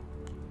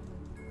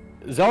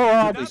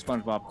 Xelrog. Quickly,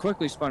 SpongeBob.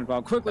 Quickly,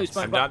 SpongeBob. Quickly,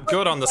 SpongeBob. I'm not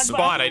good on the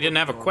spot. I didn't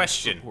have a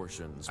question.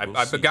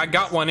 I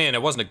got one in.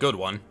 It wasn't a good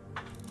one.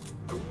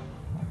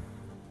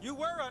 You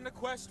were on a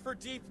quest for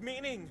deep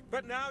meaning,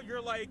 but now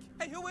you're like,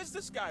 hey, who is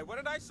this guy? What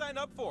did I sign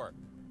up for?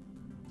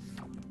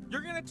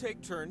 You're gonna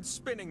take turns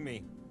spinning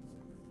me.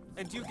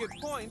 And you get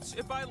points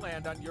if I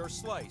land on your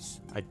slice.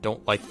 I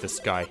don't like this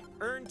guy.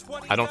 Earn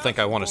 20 I don't think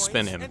I want to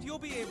spin him. And you'll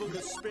be able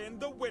to spin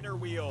the winner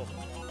wheel.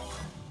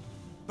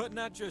 But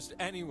not just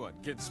anyone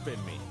can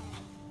spin me.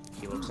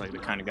 He looks like the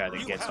kind of guy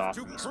that gets off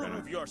You me have to spinning.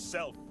 prove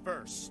yourself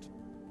first.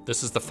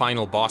 This is the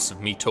final boss of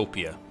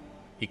Metopia.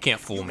 He can't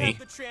fool You me. have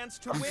the chance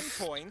to win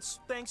points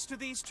thanks to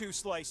these 2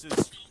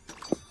 slices.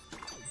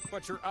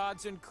 But your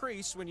odds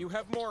increase when you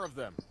have more of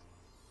them.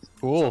 So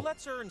Cool.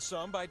 let's earn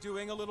some by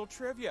doing a little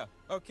trivia,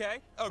 okay?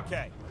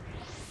 Okay.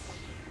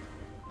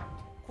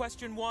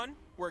 Question 1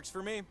 works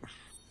for me.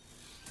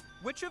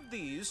 Which of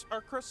these are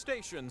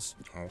crustaceans?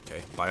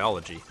 Okay,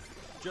 biology.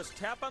 Just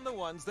tap on the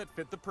ones that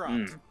fit the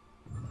prompt.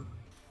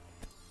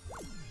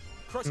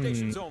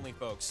 Crustaceans only,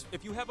 folks.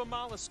 If you have a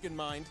mollusk in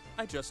mind,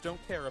 I just don't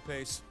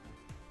carapace.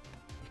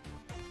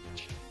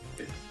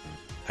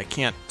 I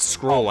can't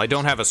scroll. I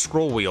don't have a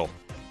scroll wheel.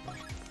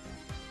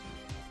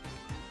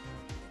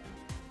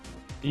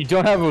 You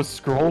don't have a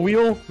scroll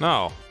wheel?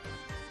 No.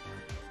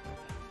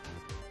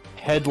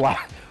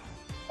 Headlock.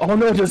 Oh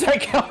no, does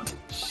that count?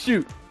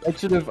 Shoot. I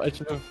should have.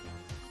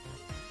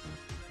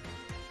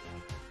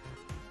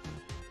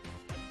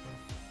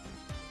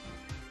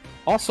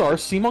 Also, are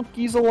sea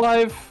monkeys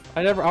alive?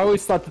 I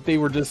always thought that they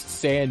were just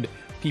sand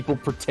people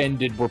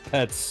pretended were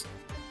pets.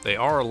 They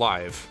are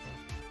alive.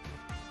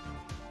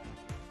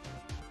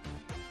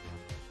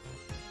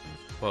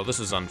 Well, this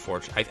is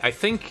unfortunate. I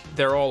think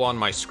they're all on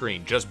my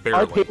screen, just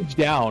Our barely. page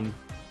down.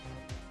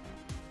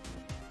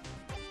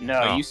 No,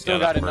 Oh, you still yeah,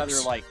 got that another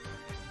works. like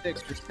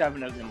 6 or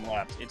 7 of them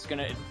left. It's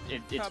gonna How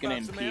gonna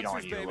about some impede on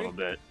answers, you a baby? little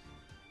bit.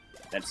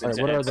 That's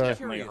Alright, what are it's the-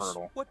 definitely a Curious,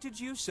 hurdle. what did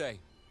you say?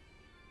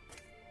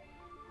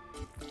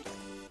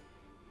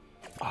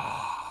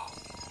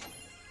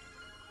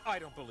 I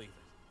don't believe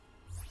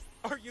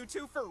it. Are you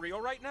two for real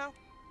right now?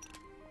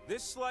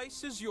 This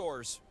slice is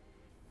yours.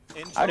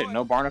 Enjoy. I didn't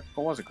know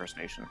barnacle was a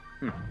crustacean.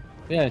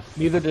 Yeah,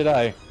 neither did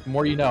I. The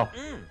more you know.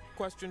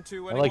 Question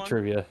 2, I anyone? like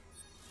trivia.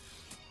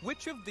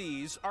 Which of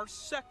these are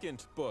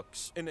second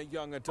books in a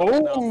young adult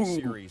novel Oh!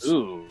 series?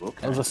 Ooh,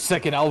 okay. That was the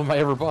second album I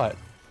ever bought.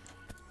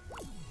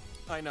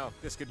 I know,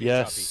 this could be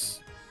Yes.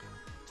 choppy.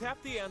 Tap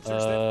the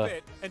answers that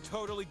fit and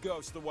totally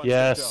ghost the ones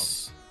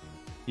Yes.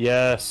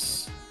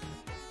 Yes.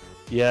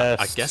 Yes.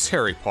 I guess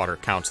Harry Potter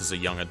counts as a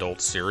young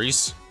adult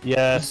series.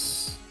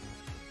 Yes.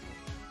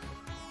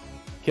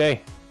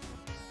 Okay.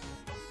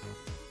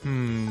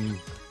 I'm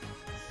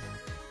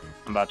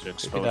about to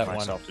expose that one.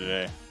 myself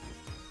today.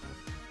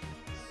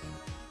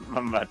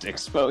 I'm about to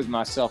expose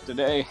myself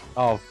today.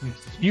 Oh,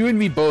 you and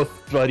me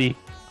both, buddy.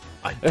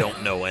 I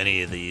don't know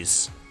any of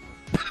these.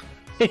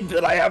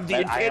 That I have the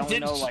But I only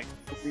advantage. know like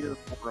 3 or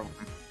 4 of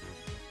them.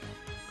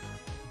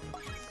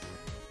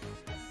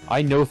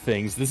 I know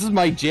things. This is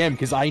my jam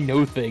because I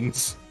know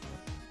things.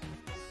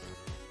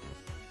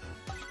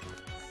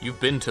 You've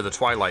been to the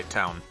Twilight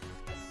Town.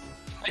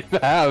 I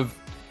have.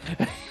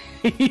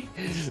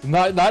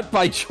 not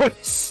by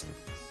choice.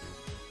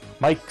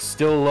 Mike's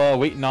still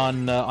waiting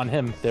on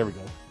him. There we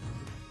go.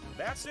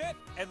 That's it,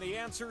 and the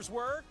answers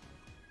were...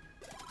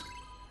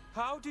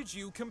 How did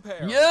you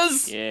compare?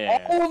 Yes. Yeah.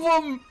 All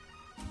of them.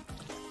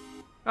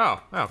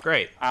 Oh,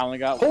 great. I only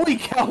got one. Holy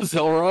cow,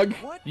 Xelrog!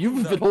 What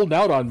You've the- been holding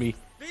out on me.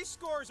 These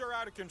scores are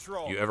out of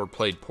control. You ever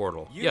played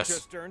Portal? You Yes.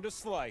 just earned a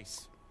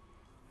slice.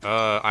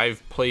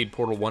 I've played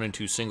Portal 1 and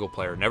 2 single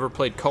player. Never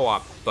played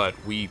co-op, but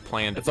we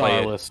plan to It's on play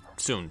our it list.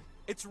 soon.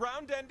 It's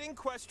round-ending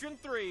question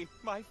 3,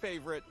 my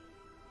favorite.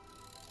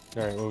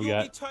 All right, what we You'll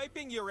got? be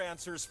typing your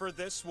answers for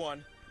this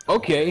one.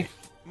 Okay.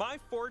 My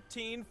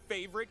 14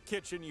 favorite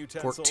kitchen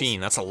utensils. 14,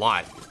 that's a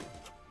lot.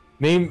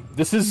 Name.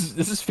 This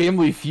is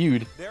Family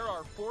Feud. There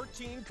are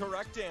 14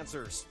 correct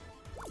answers.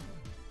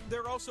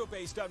 They're also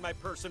based on my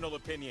personal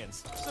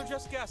opinions, so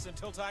just guess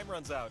until time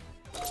runs out.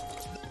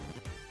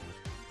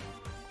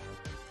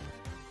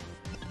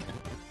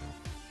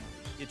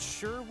 It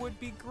sure would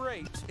be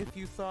great if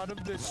you thought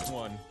of this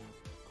one.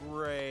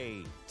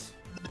 Great.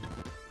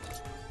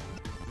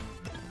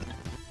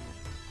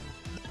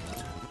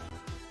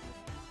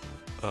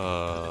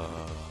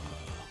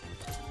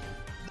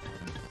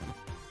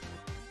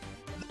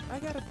 I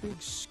got a big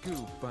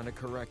scoop on a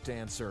correct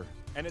answer,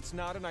 and it's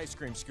not an ice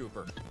cream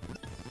scooper.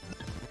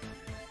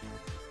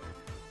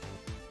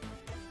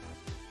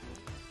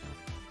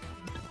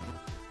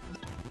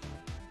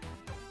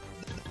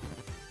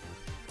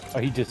 Oh,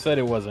 he just said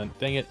it wasn't.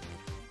 Dang it.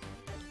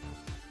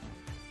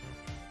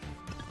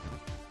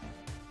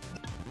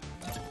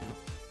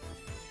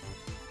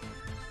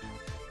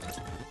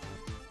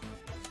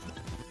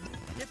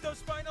 Get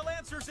those final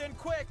answers in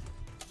quick!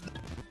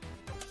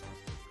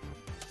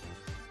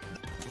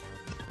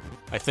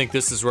 I think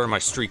this is where my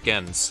streak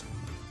ends.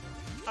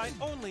 I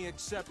only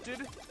accepted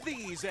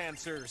these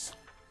answers.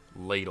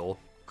 Ladle,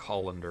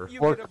 colander, You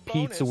Fork, get a bonus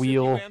pizza if you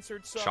wheel,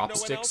 answered some no one else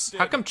chopsticks. did.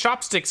 How come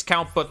chopsticks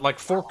count but like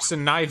forks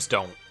and knives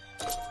don't?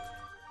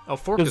 Oh,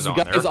 fork Because is the on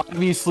guy's there.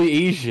 obviously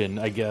Asian,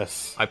 I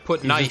guess. I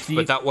put He's knife, just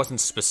but that wasn't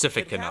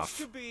specific It has enough.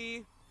 to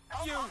be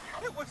you.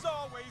 It was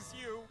always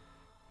you.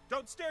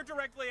 Don't stare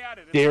directly at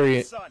it. It's Darian,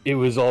 the sun. it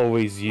was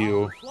always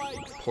you.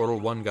 Portal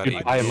 1 got a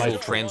Goodbye, my Google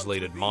friend.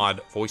 translated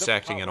mod, voice The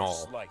acting and power all.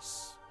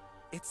 slice.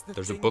 It's the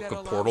There's a thing book that of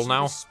allows Portal you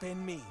now? to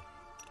spin me.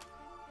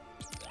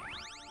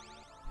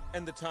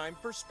 And the time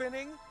for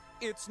spinning,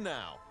 it's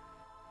now.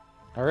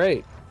 All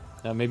right.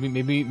 Now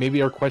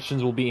maybe our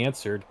questions will be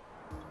answered.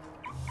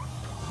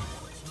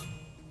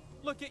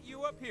 Look at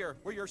you up here,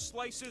 where your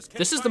slices can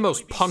This is the finally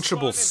most be punchable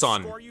spun and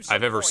sun score you some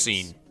I've ever points.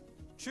 seen.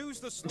 Choose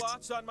the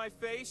slots on my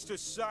face to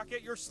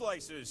socket your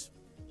slices.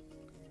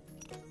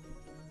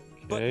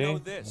 But Okay, know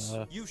this,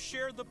 uh, you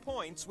share the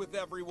points with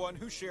everyone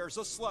who shares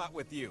a slot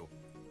with you.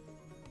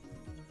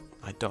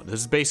 I don't. This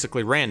is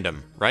basically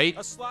random, right?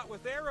 A slot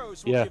with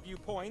arrows will Yeah. give you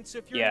points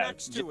if you're Yeah,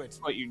 next to it.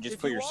 just put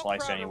If your you all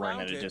slice crowd anywhere and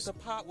around then it just the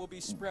pot will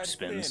be spread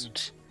spins. thin.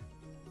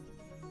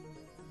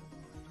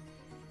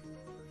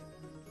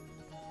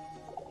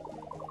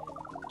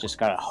 Just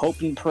gotta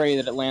hope and pray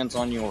that it lands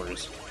on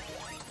yours.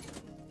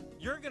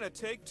 You're gonna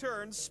take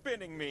turns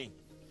spinning me.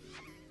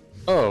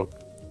 Oh,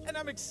 And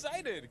I'm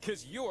excited,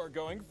 because you're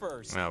going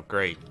first. Oh,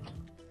 great.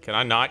 Can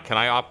I not? Can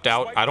I opt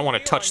out? Swipe I don't want the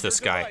to wheel touch on your this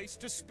guy. device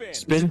to spin.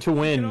 spin to You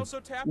can win. also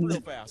tap real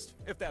fast,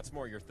 if that's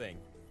more your thing.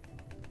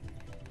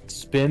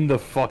 Spin the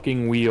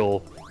fucking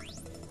wheel.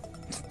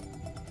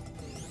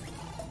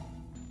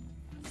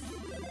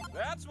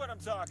 That's what I'm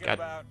talking God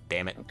about.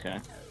 damn it. Okay.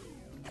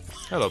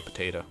 Hello,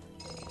 potato.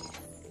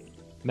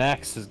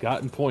 Max has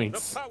gotten The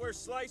points. power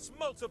slice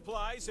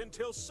multiplies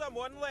until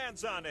someone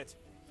lands on it.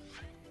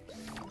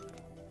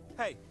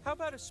 Hey, how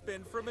about a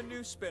spin from a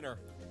new spinner?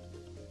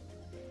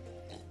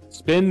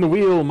 Spin the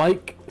wheel,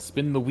 Mike.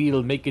 Spin the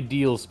wheel, make a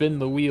deal. Spin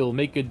the wheel,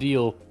 make a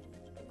deal.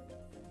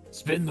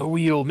 Spin the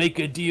wheel, make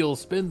a deal.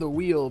 Spin the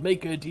wheel,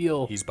 make a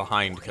deal. He's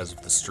behind because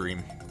of the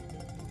stream.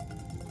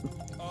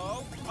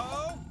 Oh,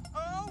 oh,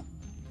 oh!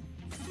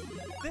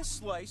 This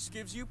slice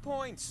gives you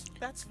points.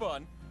 That's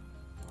fun.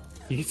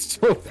 He's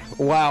so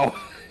wow.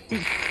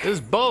 This is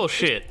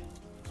bullshit.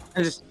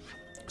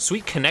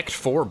 Sweet Connect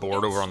 4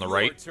 board over on the It's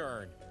right. your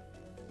turn.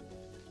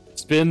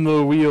 Spin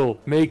the wheel,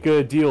 make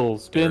a deal.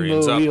 Spin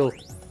Darian's the up. wheel.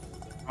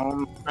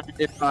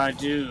 If I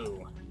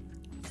do.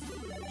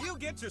 You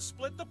get to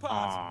split the pot.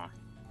 Aw.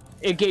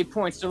 It gave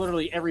points to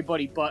literally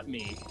everybody but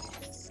me.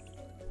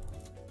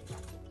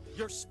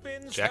 Your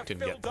spins Jack have didn't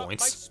filled get up my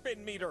points.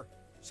 spin meter.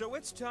 So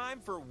it's time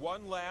for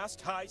one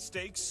last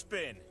high-stakes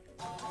spin.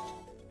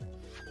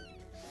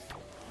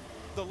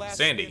 The last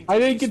Sandy. spin I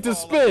didn't keeps get to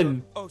fall on spin.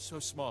 your oh so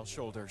small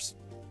shoulders.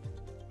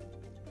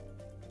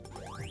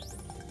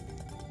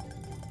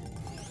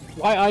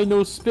 Why I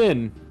no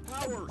spin?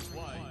 Power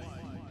slice.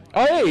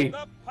 Hey!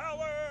 The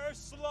power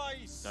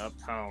slice. The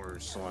power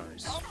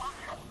slice.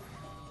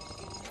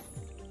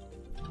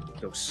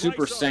 Go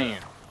Super Slice on.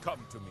 Saiyan.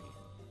 Come to me.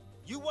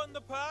 You won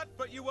the pot,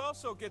 but you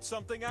also get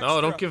something extra. No,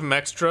 don't give him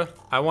extra.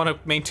 I want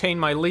to maintain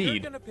my You're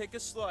lead. gonna pick a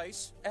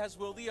slice, as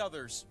will the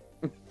others.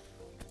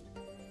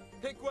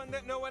 Pick one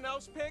that no one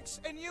else picks,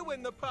 and you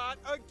win the pot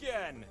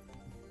again.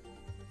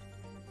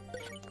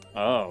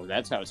 Oh,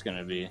 that's how it's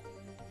gonna be.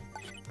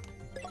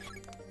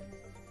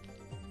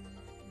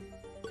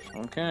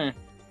 Okay.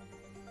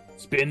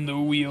 Spin the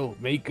wheel,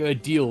 make a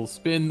deal.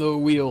 Spin the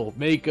wheel,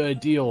 make a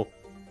deal.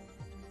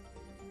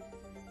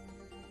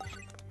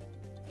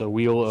 The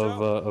wheel So,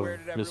 of where did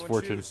everyone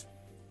misfortune. choose?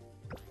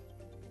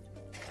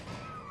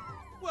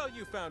 Well,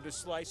 you found a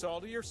slice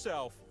all to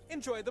yourself.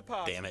 Enjoy the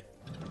pot. Damn it.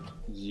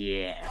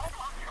 Yeah.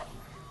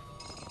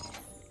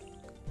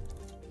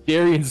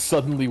 Darian's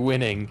suddenly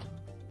winning.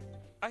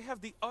 I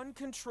have the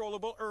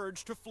uncontrollable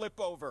urge to flip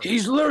over.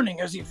 He's learning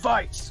as he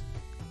fights.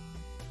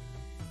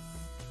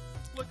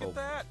 Look at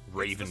that.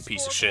 Raven It's the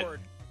piece of shit. scoreboard.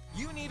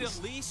 You need at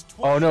least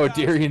Oh no,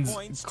 20,000 Darian's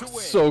points to win.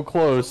 so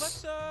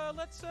close. So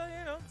let's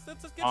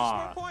get you some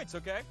more points,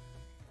 okay?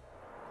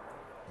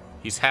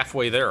 He's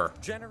halfway there.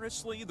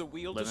 Generously, the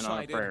wheel Living on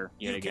a decided prayer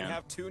yet you again. can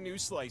have 2 new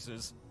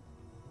slices.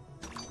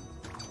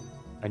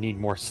 I need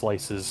more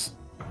slices.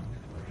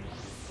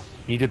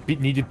 Need to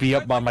be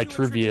up I'd on my like to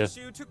trivia. introduce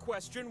you to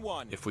question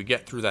 1. If we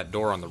get through that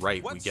door on the right,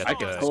 we What get song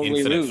totally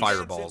infinite lose.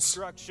 fireballs.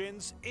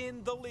 Instructions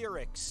in the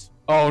lyrics.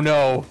 Oh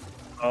no.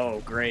 Oh,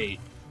 great.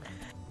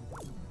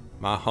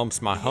 My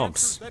humps, my The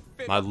humps. answers that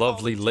fit My are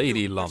lovely called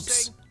lady to.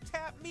 lumps. Saying,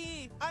 tap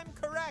me, I'm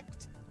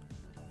correct.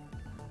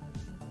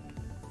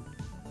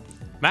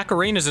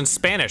 Macarena's in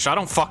Spanish. I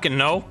don't fucking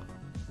know.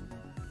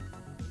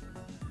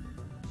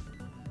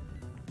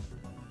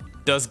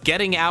 Does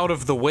getting out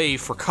of the way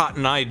for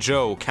Cotton Eye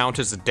Joe count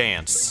as a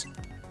dance?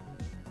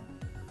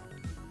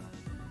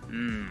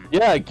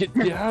 Yeah, get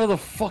out of the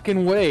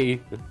fucking way.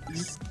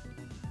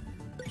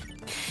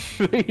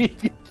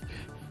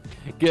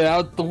 Get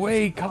out the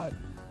way, Cotton.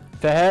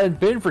 If it hadn't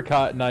been for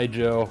Cotton Eye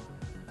Joe.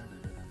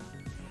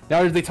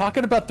 Now, are they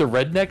talking about the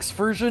Rednecks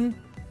version?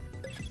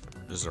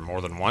 Is there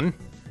more than one?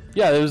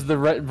 Yeah, there's the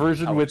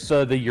version with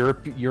the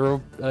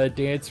Euro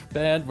dance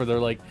band where they're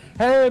like,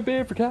 "Hey,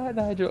 been for Cotton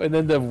Eye Joe," and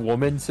then the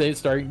woman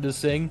starting to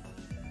sing.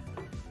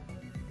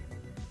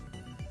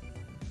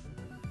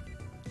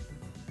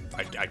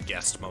 I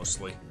guessed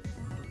mostly.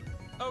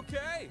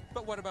 Okay,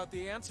 but what about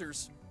the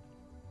answers?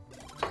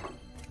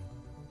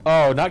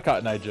 Oh, not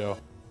Cotton Eye Joe.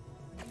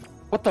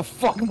 What the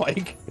fuck,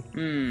 Mike?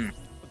 But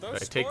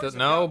those I take scores that? have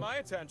No. got my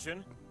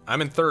attention.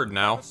 I'm in third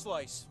now. A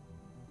slice.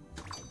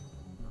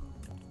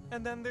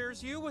 And then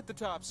there's you with the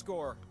top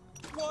score.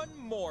 1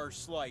 more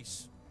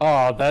slice.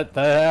 Oh, that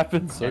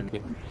happens.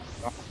 Okay.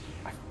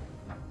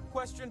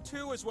 Question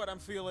 2 is what I'm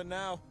feeling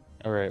now.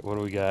 All right, what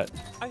do we got?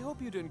 I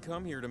hope you didn't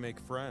come here to make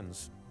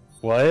friends.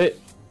 What?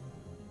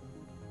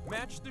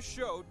 Match the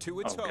show to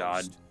its Oh, host.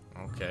 God.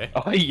 Okay.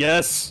 Oh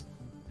yes.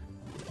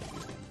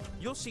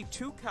 You'll see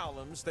 2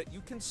 columns that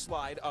you can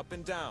slide up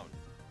and down.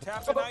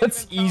 Tap Oh, an item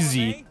that's in column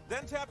easy. A,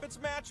 then tap its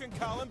match in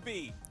column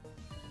B.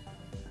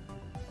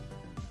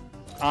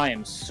 I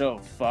am so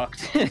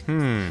fucked.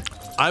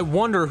 I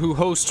wonder who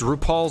hosts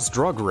RuPaul's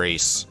Drug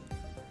Race.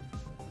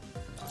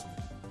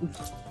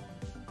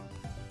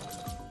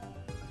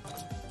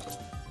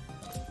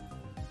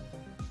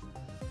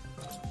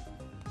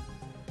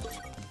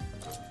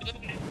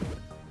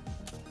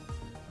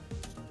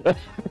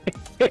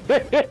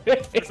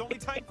 There's only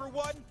time for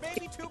 1,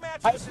 maybe 2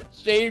 matches.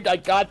 Ashamed I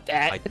got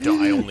that. I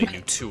only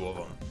knew 2 of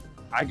them.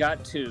 I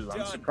got 2. I'm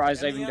Done.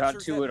 surprised I And even the got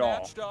answers 2 that at all.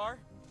 matched are-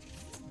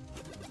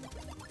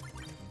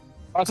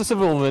 Process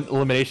of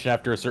elimination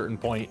after a certain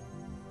point.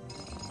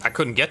 I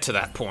couldn't get to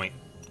that point.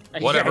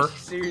 Whatever. Yeah,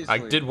 seriously. I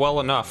did well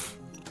enough.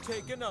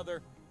 Take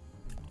another.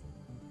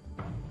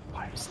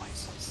 5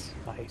 slices.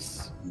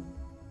 Nice.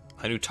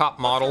 I knew Top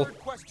Model. Third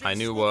question I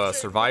knew swoops in with the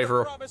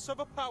Survivor. promise of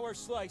a power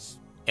slice.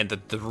 And the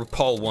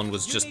RuPaul one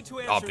was You just need to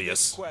answer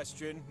obvious. this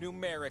question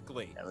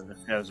numerically. That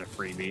was a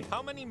freebie.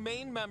 How many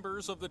main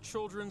members of the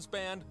children's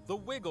band The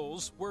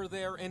Wiggles were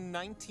there in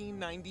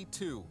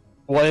 1992?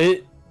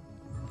 What?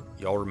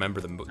 Y'all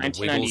remember the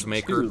Wiggles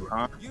maker? 1992,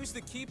 huh? Use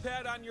the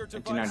keypad on your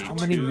device. 1992. to How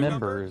many enter the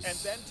number members? And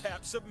then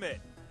tap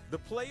submit. The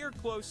player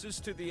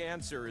closest to the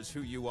answer is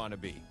who you want to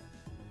be.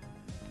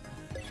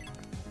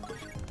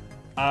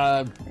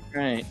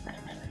 Right.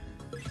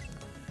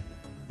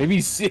 Maybe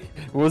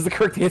was the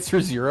correct answer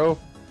 0?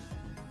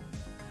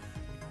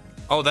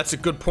 Oh, that's a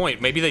good point.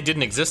 Maybe they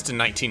didn't exist in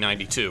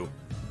 1992.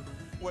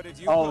 What did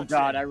you Oh punch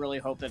god, in? I really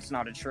hope that's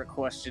not a trick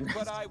question.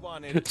 But I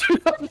wanted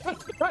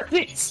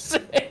 36.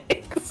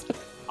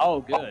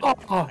 Oh, good. Oh,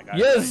 I got it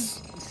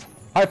yes.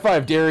 High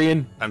five,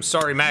 Darian. I'm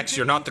sorry, Max,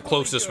 you're not the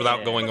closest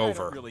without going But I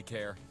over. don't really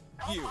care.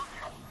 You.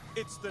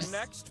 It's the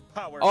next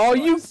power Oh,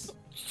 you slice.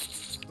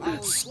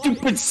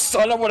 stupid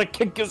son! I want to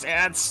kick his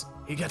ass.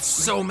 He gets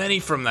so many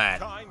from that.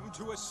 Time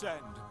to ascend.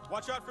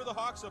 Watch out for the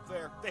hawks up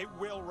there. They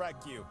will wreck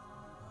you.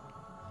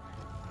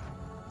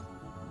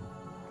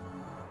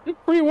 Did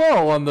pretty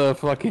well on the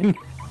fucking.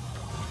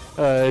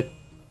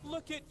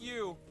 Look at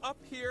you, up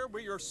here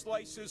where your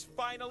slices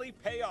finally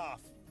pay off.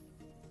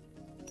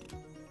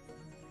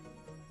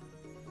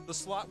 The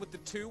slot with the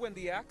 2 and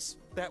the X,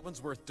 that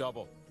one's worth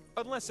double.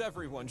 Unless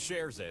everyone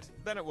shares it,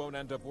 then it won't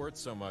end up worth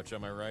so much,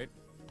 am I right?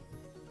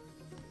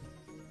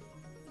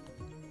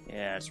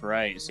 Yeah, that's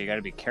right. So you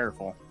gotta be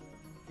careful.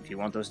 If you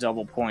want those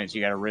double points,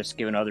 you gotta risk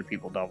giving other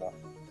people double.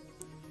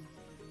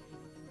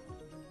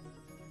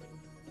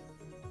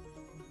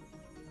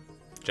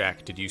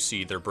 Jack, did you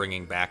see they're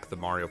bringing back the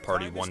Mario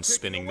Party Time is 1 ticking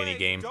spinning away.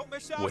 minigame Don't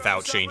miss out on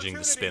without this changing the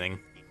opportunity. spinning?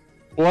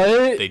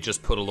 What? They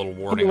just put a little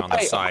warning on the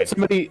Why? side.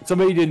 Somebody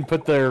didn't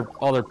put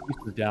all their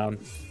pieces down.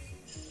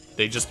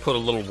 They just put a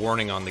little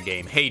warning on the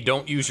game. Hey,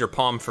 don't use your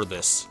palm for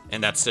this.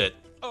 And that's it.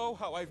 Oh,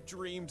 how I've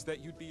dreamed that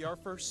you'd be our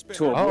first To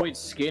spinner. avoid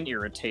skin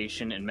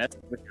irritation and mess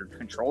with your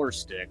controller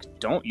stick,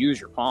 don't use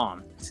your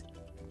palm.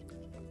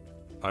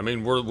 I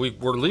mean, we're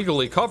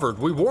legally covered.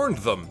 We warned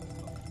them.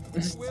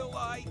 Will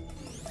I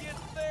get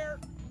there?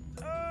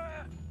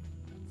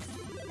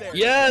 There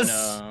Yes!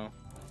 No.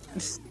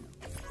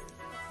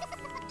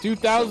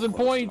 2,000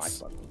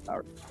 points!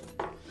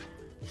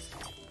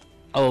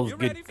 Oh, You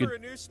good, ready for a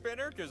new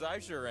spinner? Because I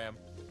sure am.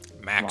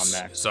 Max, Come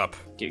on, Max. is up.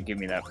 Give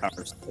me that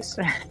power space.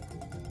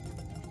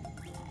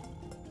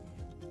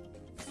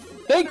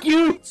 Thank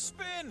you!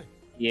 Spin!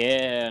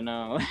 Yeah,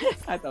 no.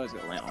 I thought I was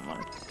gonna land on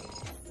mine.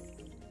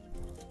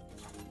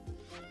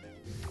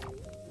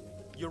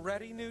 You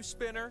ready, new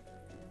spinner?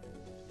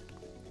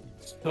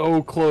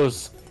 So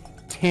close.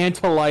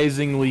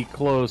 Tantalizingly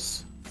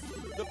close.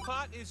 The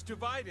pot is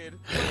divided,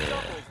 but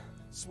doubled.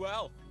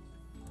 Swell.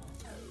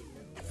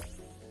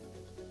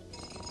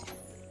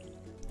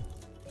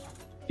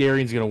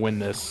 Darian's gonna win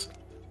this.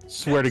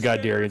 Swear to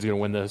God, Darian's gonna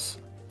win this.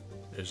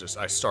 It's just,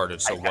 I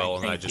started so well,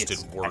 and I just did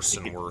worse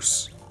and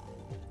worse.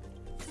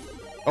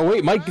 Oh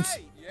wait, Mike gets...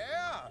 Hey,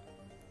 yeah.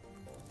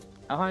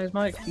 How high is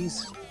Mike?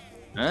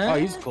 Oh,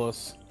 he's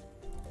close.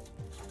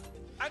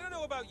 I don't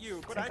know about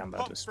you, but I think I'm I'm about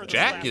pumped to for the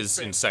Jack last is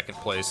spin. in second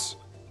place.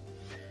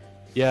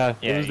 Yeah,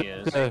 Yeah, it was he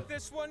is. Make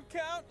this one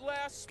count,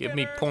 last Give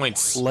me spinner.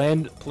 points,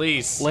 land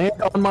please.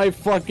 on my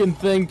fucking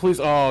thing, please.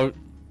 Oh,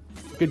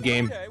 good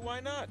game. Okay, why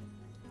not?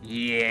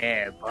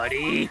 Yeah,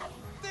 buddy.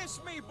 This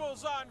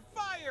meeple's on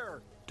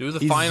fire! Do the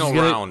He's final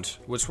gonna- round,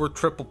 which were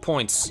triple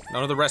points.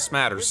 None of the rest With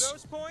matters.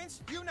 those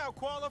points, you now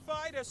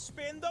qualify to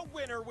spin the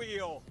winner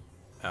wheel.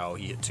 Oh,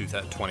 he hit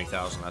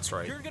 20,000. That's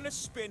right. You're gonna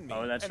spin me.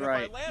 Oh, that's and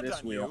right, If I land this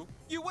on wheel.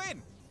 you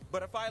win.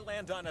 But if I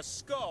land on a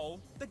skull,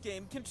 the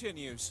game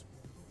continues.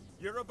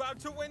 You're about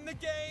to win the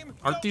game.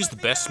 Aren't Don't these let the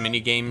me best down. mini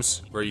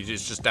games where you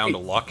just down to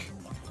luck?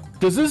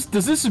 Does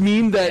this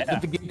mean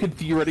that the game could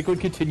theoretically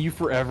continue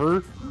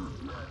forever?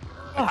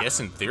 I guess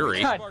in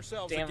theory. God Give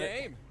ourselves damn a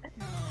it. game.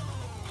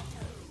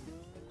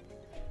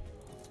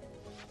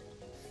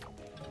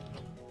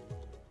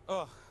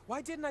 Ugh,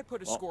 why didn't I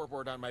put a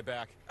scoreboard on my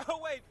back? Oh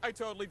wait, I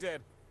totally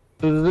did.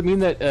 So does it mean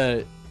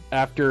that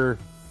after...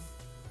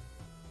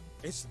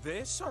 Is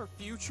this our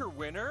future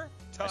winner?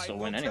 I still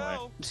win anyway.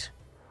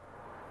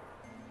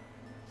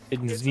 It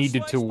It's is a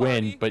needed to slice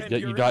win, party, but and you're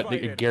you're not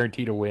invited.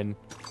 guaranteed to win.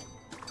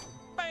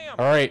 Bam!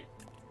 All right.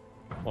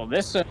 Well,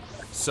 this So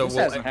this will,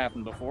 hasn't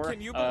happened before.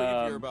 Can you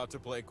believe you're about to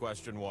play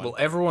question one? will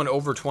everyone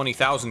over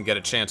 20,000 get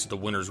a chance at the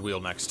winner's wheel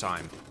next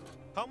time?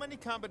 How many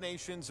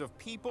combinations of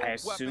people, I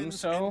assume weapons,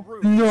 so. and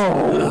routes No.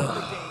 are in the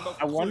game of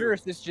I wonder Clue?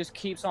 if this just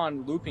keeps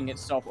on looping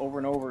itself over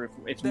and over if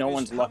That no is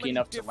one's how lucky many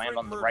enough to land different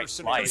on the murder right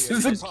slide. scenarios It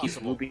is just possible.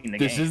 keeps looping the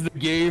This game. is the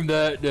game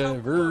that How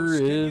never close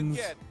can you ends.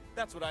 get?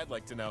 That's what I'd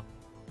like to know.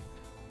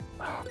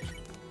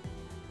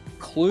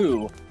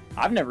 Clue.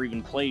 I've never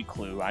even played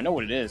Clue. I know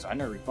what it is. I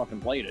never fucking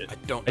played it. I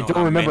don't I know don't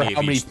how remember many how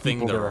of many each thing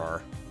people there there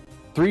are.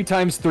 3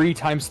 times 3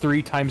 times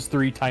 3 times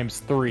 3 times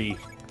 3.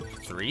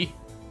 3?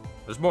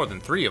 There's more than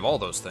 3 of all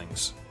those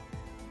things.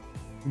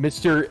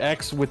 Mr.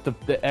 X with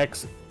the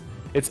X.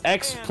 It's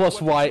X And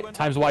plus what Y did you end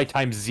times up Y with?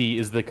 times Z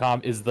is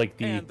like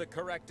the... And the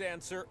correct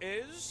answer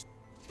is...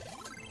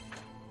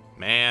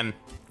 Man.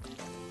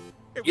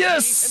 It was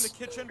Yes! me in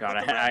the kitchen God,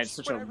 with the I had wrench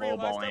such when a I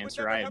realized lowball I would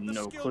answer. never I have have the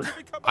no skill clue. to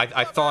become a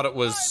I thought it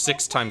was survivor.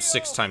 6 times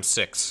 6 times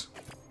 6.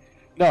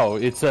 No,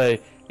 it's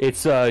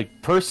a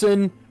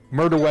person,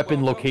 murder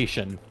weapon,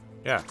 location.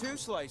 Yeah. 2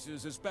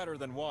 slices is better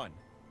than 1.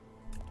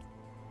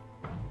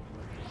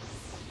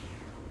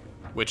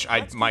 Which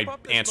Let's my keep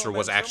up this answer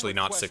was momentum actually with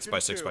not 6 by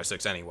question 6 by two.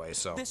 6 anyway,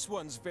 so. This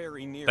one's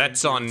very near.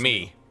 That's and dear on to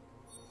me.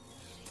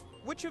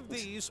 Which of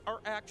these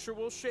are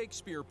actual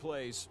Shakespeare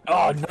plays?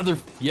 Oh, another...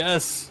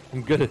 Yes!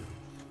 I'm good at...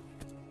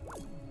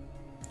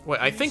 Wait,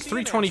 I When you think see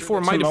an 324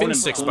 answer might have Timon been and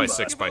 6 by Pumbaa.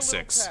 6 Give by it a little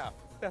 6. tap.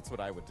 That's what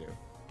I would do.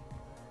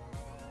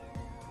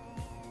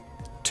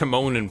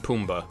 Timon and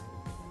Pumbaa.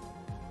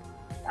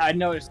 I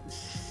noticed.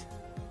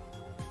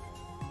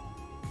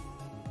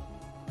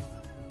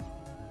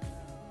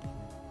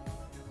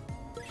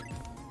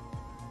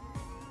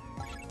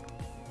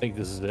 I think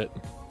this is it.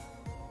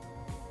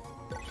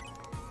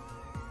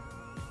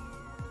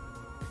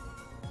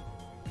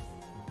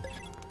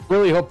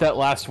 Really hope that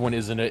last one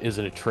isn't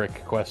a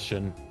trick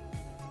question.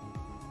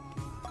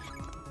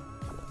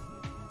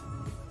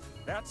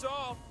 That's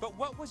all. But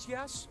what was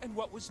yes and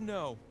what was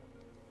no?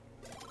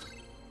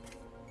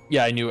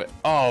 Yeah, I knew it.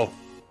 Oh,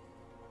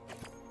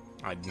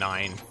 I had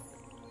 9. Your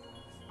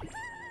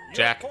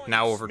Jack, points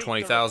now over meet the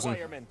 20,000.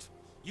 requirement.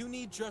 You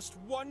need just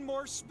one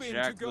more spin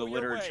Jack to the go your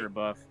literature way.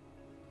 buff.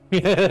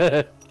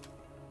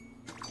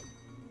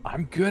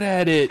 I'm good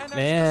at it, And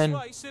man. extra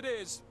slice it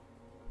is.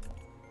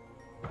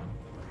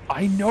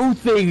 I know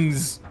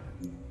things.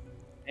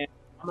 I'm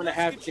gonna Let's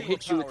have get to a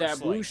hit you with power that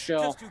blue slice.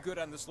 shell. Just do good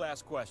on this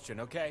last question,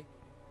 okay?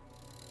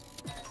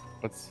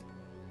 What's...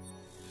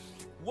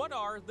 What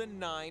are the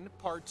 9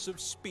 parts of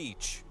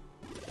speech?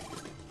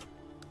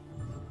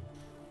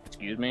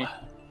 Excuse me.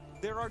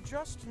 There are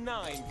just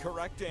 9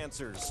 correct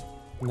answers.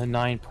 The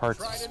 9 parts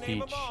Try of to name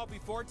them speech. all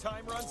before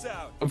time runs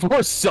out. Of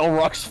course,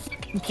 Xelrog's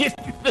fucking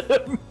getting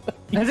them.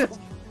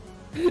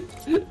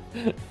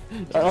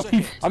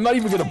 I'm not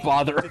even gonna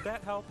bother. Did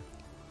that help?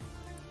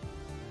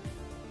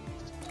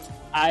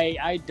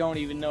 I don't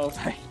even know if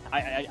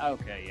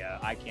okay, yeah,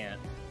 I can't.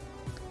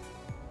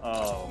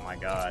 Oh my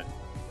god.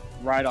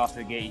 Right off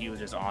the gate, he was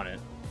just on it.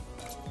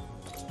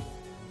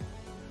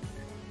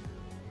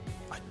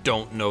 I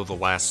don't know the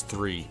last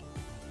 3.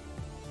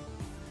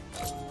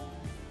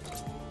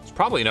 It's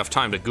probably enough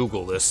time to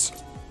Google this.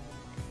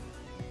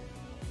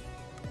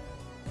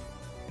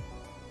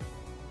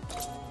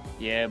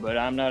 Yeah, but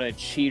I'm not a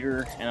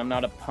cheater, and I'm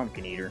not a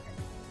pumpkin eater.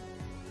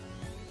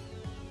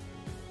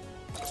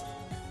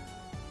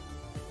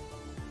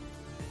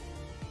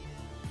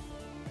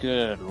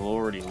 Good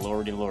lordy,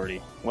 lordy,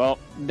 lordy. Well,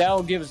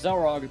 that'll give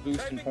Xelrog a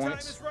boost in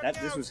points.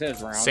 This was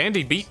his round.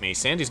 Sandy beat me.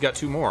 Sandy's got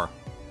 2 more.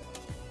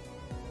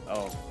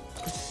 Oh.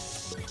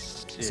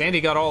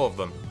 Sandy got all of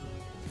them.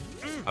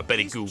 I bet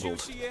he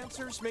Googled. Juicy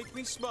answers make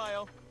me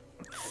smile.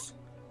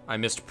 I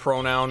missed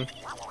pronoun.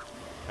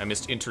 I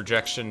missed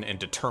interjection and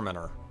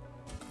determiner.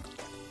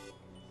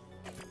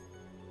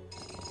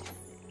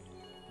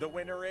 The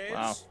winner is...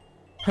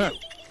 Wow.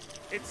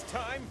 It's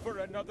time for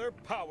another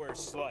power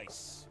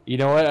slice. You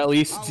know what? At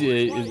least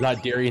it's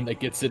not Darian that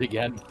gets it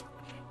again.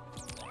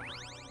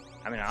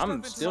 I mean,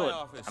 I'm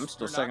still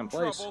second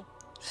place.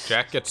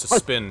 Jack gets a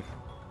spin.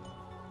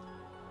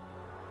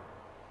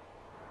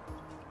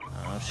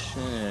 Oh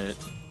shit.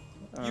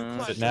 You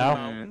Is it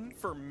now?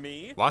 For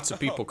me? Lots of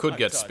people could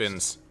get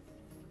spins.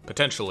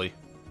 Potentially.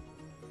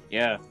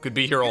 Yeah. Could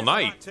be here all Here's a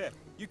hot night. tip.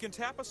 You can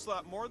tap a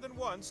slot more than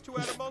once to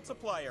add a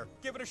multiplier.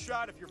 Give it a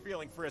shot if you're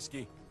feeling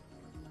frisky.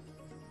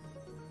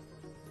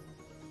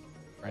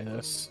 Try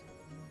this.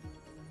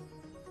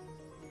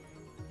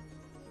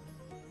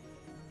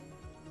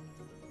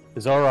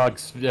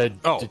 Xelrog's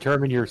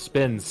determine your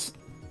spins.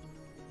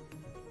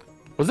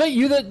 Was that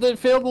you that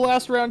failed the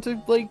last round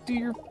to like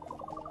do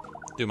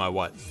my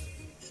what?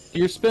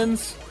 Your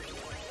spins?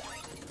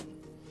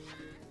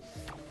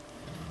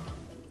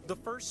 The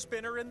first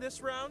spinner in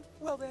this round?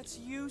 Well, that's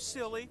you,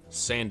 silly.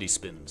 Sandy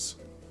spins.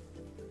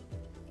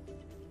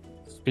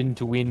 Spin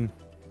to win.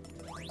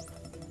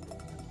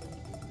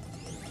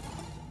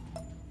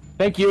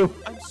 Thank you.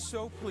 I'm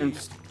so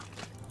pleased.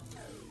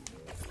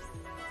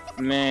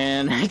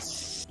 Man,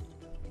 it's...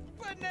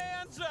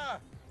 Bonanza!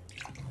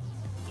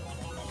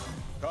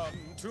 Come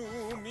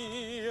to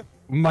me.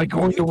 Am I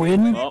going to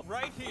win? Oh.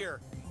 Right here.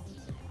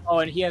 Oh,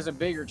 and he has a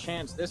bigger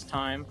chance this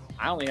time.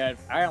 I only had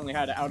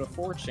an out of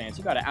 4 chance.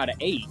 You got an out of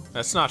 8.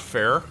 That's not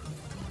fair.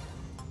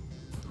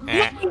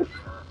 Eh.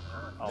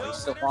 Oh, he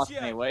still lost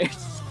anyway.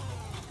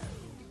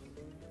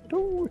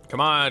 Come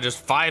on, just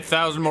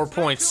 5,000 more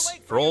points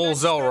for old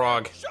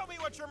Xelrog. Show me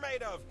what you're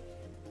made of.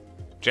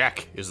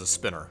 Jack is the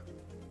spinner.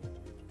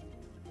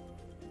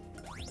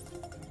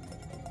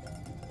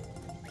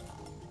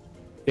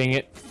 Dang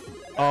it.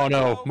 Oh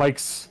no,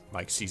 Mike's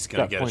He's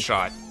gonna get a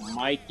shot.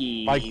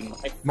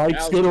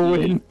 Mike's gonna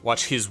win.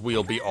 Watch his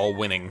wheel be all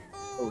winning.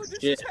 Oh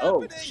shit.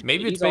 Oh,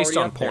 maybe it's he's based already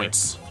on up there.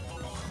 points.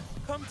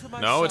 Come to my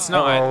No, it's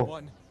side.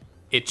 not.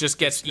 It just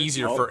gets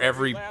easier for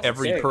every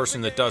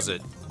person that does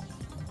it.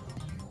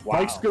 Wow.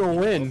 Mike's gonna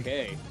win.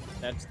 Okay,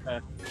 that's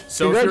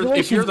So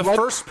if you're the Mike.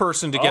 first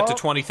person to get to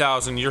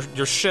 20,000,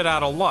 you're shit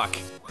out of luck.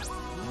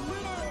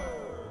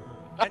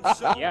 And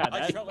so Yeah, I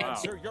that's- shall wow.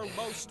 answer your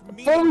most was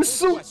meaningful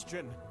so-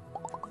 question.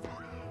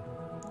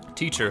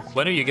 Teacher,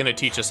 when are you gonna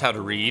teach us how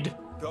to read?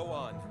 Go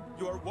on.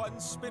 You're one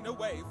spin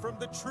away from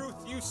the truth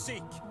you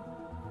seek.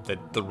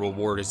 That the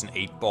reward is an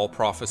 8-ball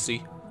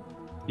prophecy.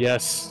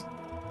 Yes.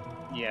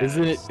 yeah.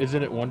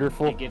 Isn't it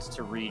wonderful? It gets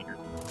to read your...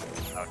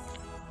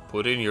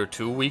 Put in your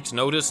 2 weeks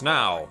notice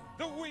now.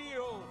 The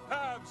wheel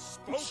have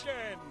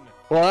spoken.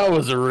 Well, that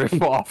was a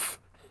rip off.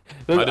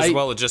 Might as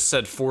well have just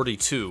said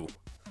 42.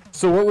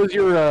 So what was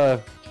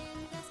your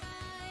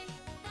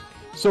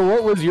So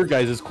what was your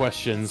guys'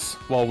 questions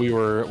while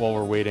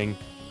we're waiting?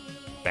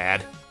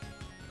 Bad.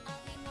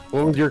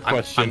 What was your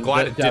question? I'm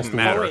glad it didn't Oh,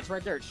 matter. wait, it's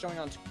right there. It's showing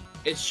on.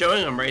 It's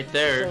showing them right It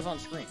there. shows on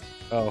screen.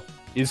 Oh,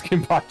 he's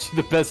Kenpachi,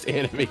 the best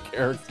anime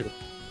character.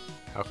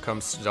 How come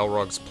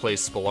Xelrog's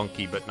plays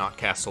Spelunky but not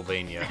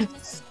Castlevania?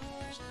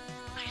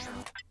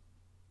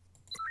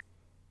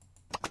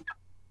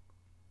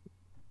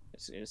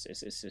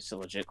 It's a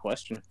legit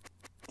question.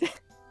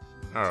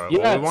 Alright,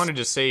 Yes. well, we wanted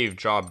to save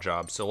Job,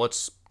 so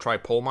let's try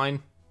Pole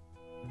Mine.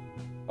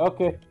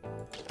 Okay.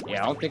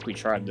 Yeah, I don't think we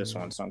tried this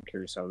one, so I'm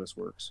curious how this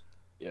works.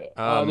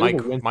 Yeah.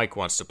 Mike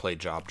wants to play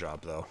Job,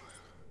 though.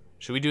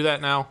 Should we do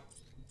that now?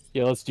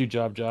 Yeah, let's do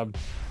job.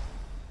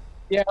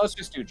 Yeah, let's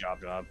just do job.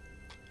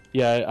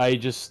 Yeah, I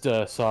just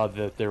saw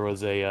that there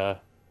was a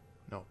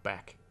No,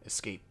 back.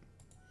 Escape.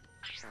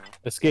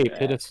 escape.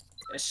 Hit us.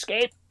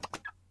 Escape.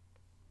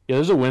 Yeah,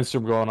 there's a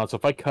windstorm going on, so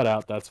if I cut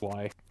out, that's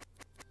why.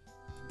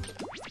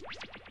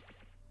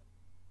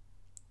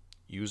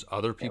 Use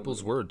other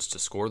people's words to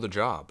score the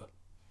job.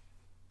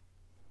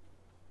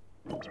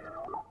 I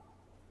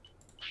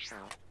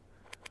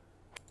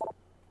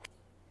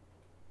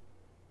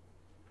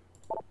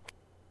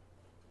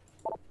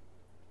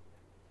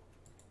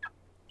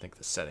think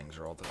the settings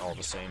are all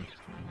the same.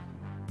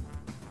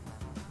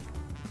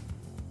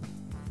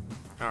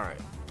 All right.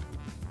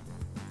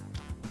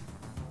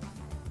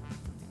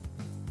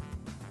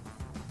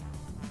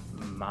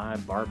 my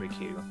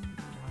barbecue.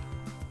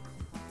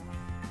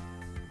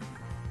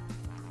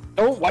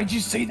 Oh, why'd you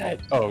say that?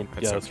 Oh,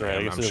 yeah, that's okay, right.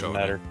 I guess I'm it doesn't showing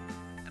matter.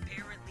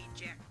 Apparently,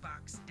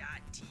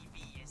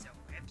 Jackbox.tv is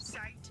a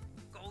website.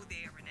 Go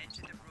there and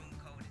enter the room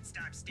code and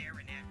stop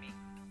staring at me.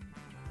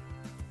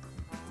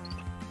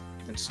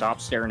 And stop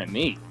staring at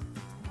me.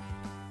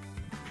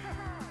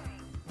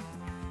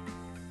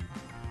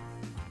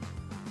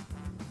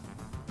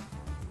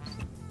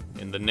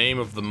 In the name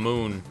of the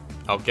moon,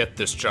 I'll get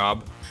this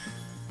job.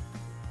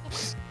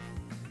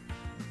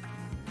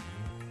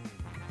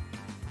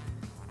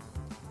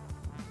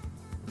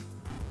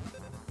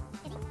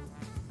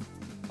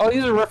 Oh,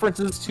 these are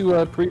references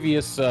to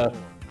previous Keep your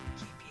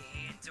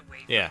hands away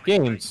from Yeah. my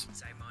Games.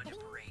 buttons. I'm on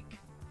a break.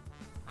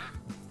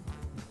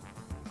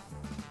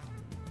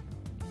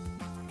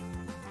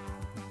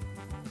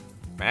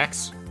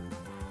 Max?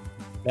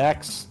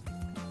 Max.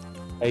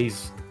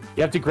 He's.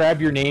 You have to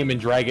grab your name and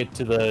drag it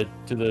to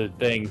the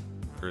thing.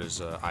 Or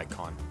his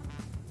icon.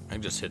 I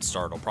can just hit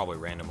start. I'll probably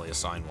randomly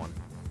assign one.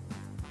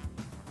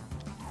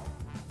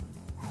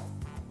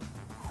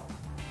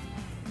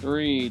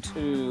 3,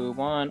 2,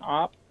 1,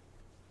 op.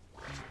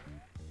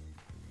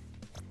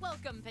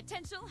 Welcome,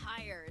 potential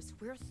hires.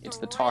 We're It's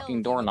the thrilled talking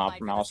you doorknob applied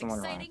from for Alice this in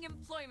Wonderland. exciting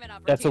employment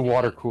That's a opportunity.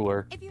 water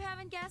cooler. If you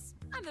haven't guessed,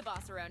 I'm the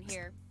boss around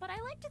here, but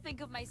I like to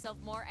think of myself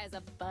more as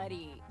a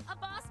buddy. A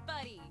boss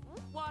buddy.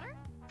 Water?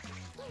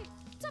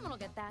 Someone will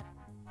get that.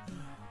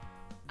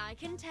 I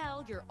can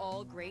tell you're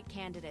all great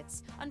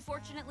candidates.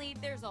 Unfortunately,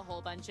 there's a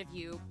whole bunch of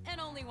you,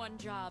 and only one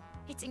job.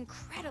 It's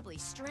incredibly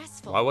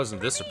stressful. Why wasn't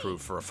for this me.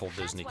 approved for a full That's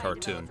Disney why I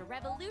cartoon? developed a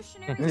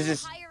revolutionary This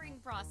is- hiring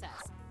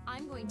process.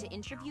 I'm going to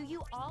interview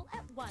you all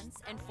at once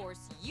and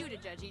force you to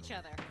judge each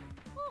other.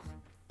 Whew,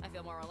 I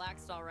feel more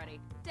relaxed already.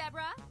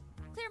 Deborah,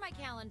 clear my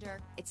calendar.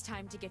 It's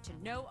time to get to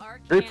know our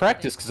Great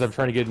practice, candidates. because I'm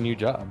trying to get a new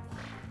job.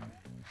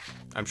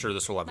 I'm sure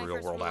this will have My real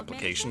first world rule of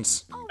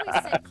applications. management,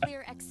 always set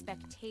clear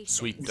expectations.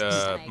 Sweet, And I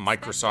expect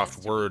Microsoft us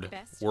to be Word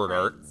best word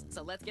art. friends.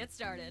 So let's get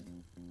started.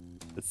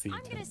 Let's see.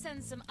 I'm gonna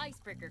send some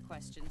icebreaker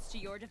questions to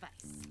your device.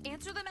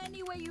 Answer them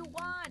any way you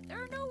want.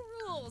 There are no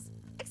rules.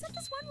 Except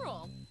this one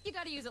rule. You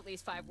gotta use at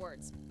least 5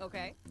 words,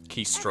 okay?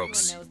 Keystrokes.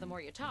 Everyone knows the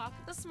more you talk,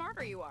 the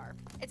smarter you are.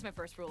 It's my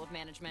first rule of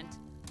management.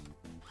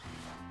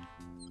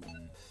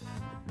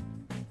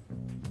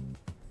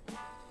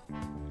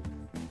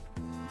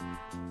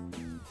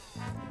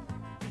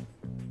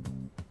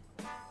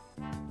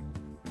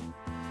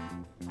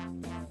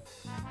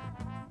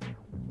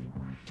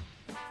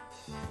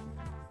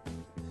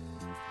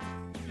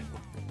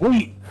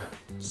 Wait!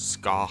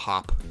 Ska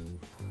hop.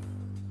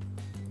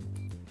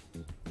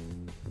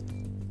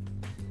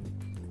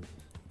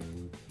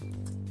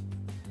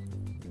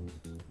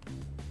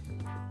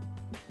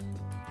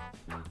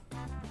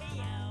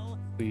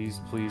 Please,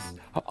 please.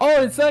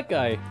 Oh, it's that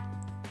guy!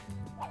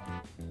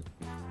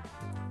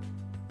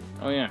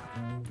 Oh, yeah.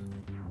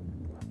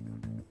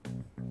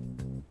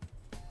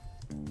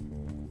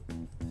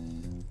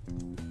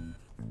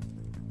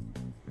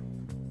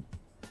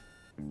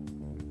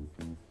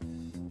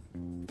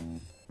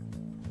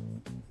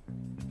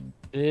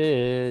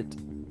 It.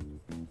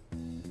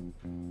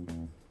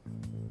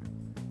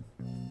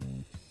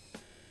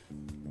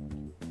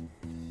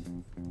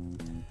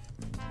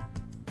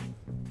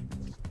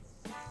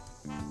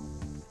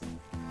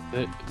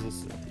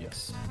 Is this,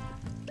 yes.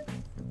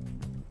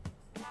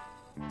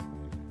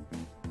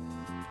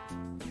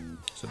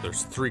 So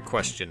there's 3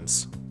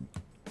 questions.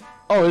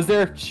 Oh, is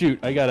there? Shoot,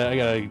 I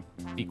gotta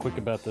be quick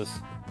about this.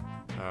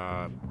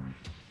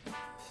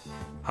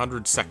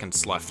 100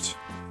 seconds left.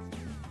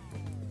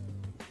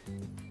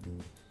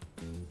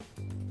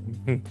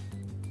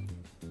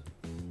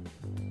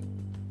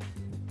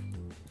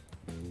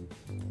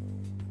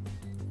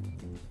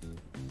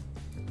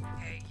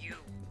 Hey,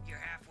 you're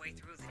halfway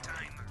through the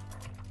timer.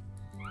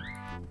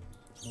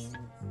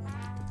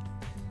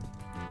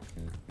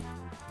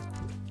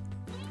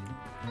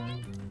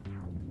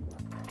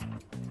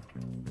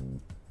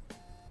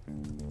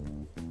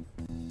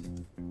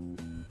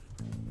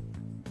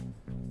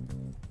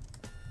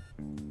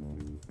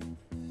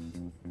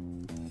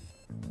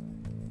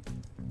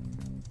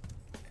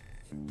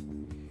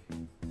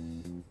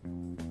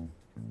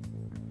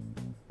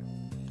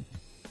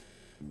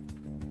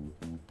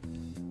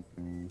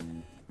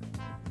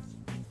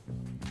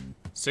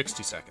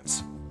 $60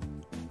 seconds.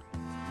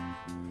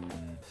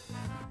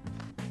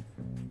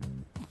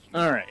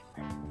 Alright.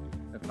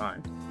 That's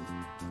fine.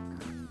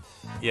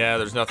 Yeah,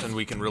 there's nothing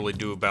we can really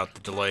do about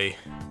the delay,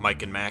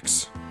 Mike and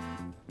Max.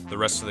 The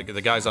rest of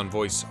the guys on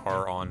voice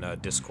are on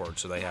Discord,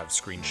 so they have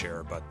screen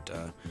share, but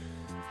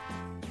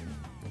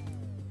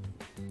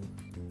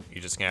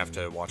you're just gonna have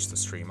to watch the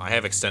stream. I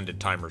have extended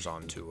timers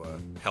on to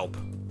help.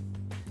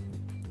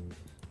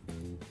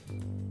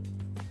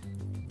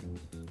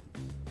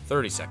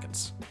 30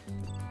 seconds.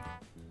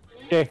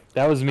 Okay,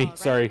 that was me. All right,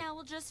 Sorry. Now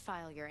we'll just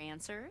file your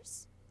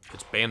answers.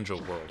 It's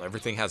Banjo World.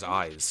 Everything has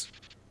eyes.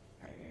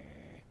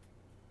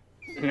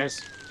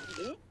 Yes.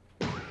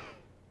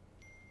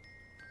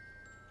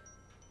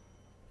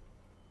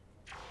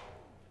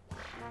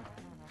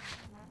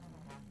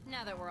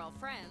 Now that we're all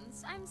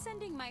friends, I'm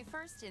sending my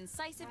first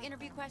incisive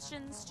interview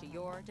questions to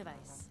your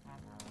device.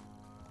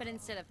 But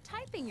instead of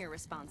typing your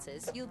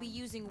responses, you'll be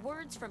using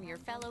words from your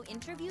fellow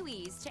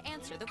interviewees to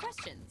answer the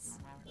questions.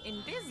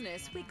 In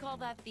business, we call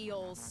that the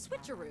old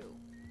switcheroo.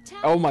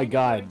 Tap Oh my any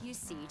God. word you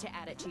see to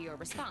add it to your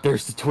response.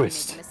 There's the If you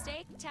twist. make a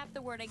mistake, tap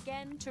the word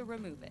again to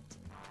remove it.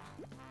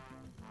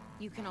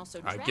 You can also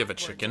I drag give a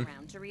words chicken.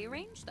 around to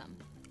rearrange them.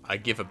 I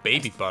give a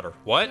baby butter.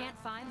 What? Can't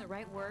find the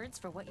right words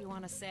for what you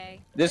want to say?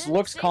 This Then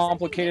looks say something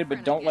complicated, but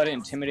different, don't let I it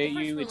guess. intimidate The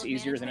first you. rule It's of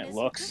easier than it management is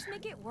looks. Just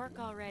make it work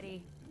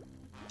already.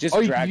 Just Oh,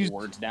 you drag use-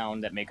 words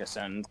down that make a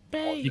sentence.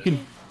 You can.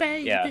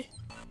 Yeah.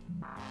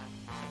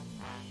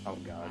 Oh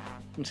god.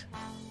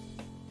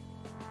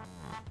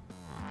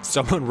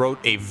 Someone wrote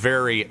a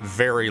very,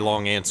 very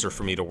long answer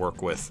for me to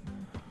work with.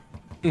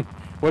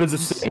 What does it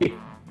say?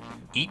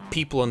 Eat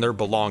people and their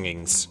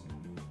belongings.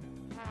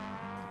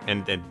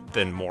 And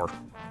then more.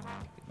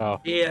 Oh.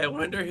 Yeah, I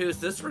wonder whose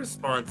this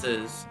response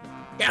is.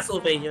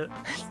 Castlevania.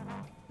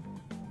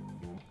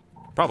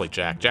 Probably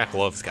Jack. Jack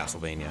loves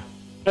Castlevania.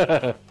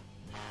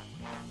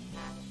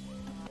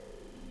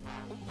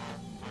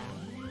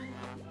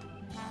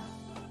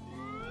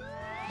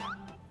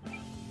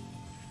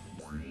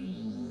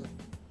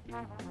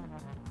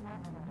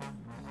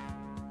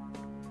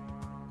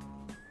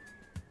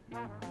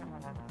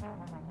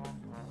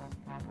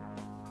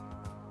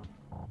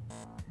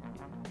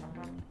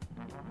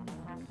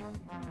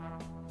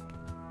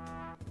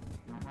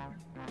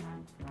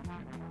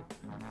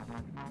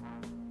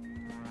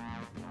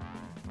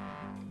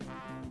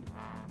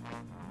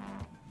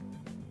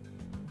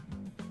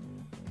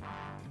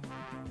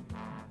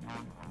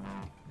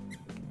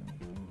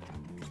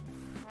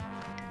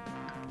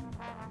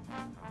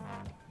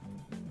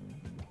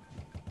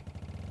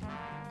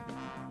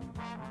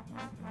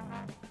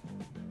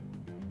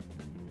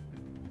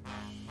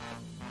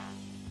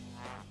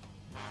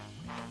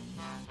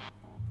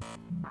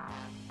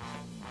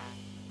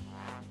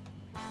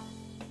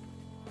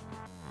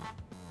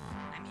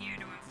 I'm here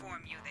to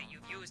inform you that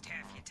you've used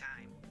half your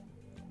time.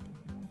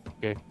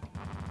 Okay.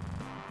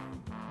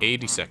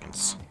 80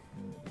 seconds.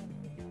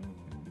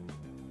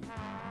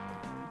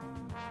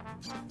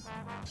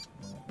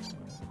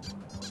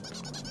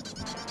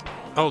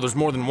 Oh, there's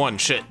more than one.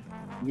 Shit.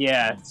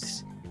 Yeah.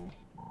 It's...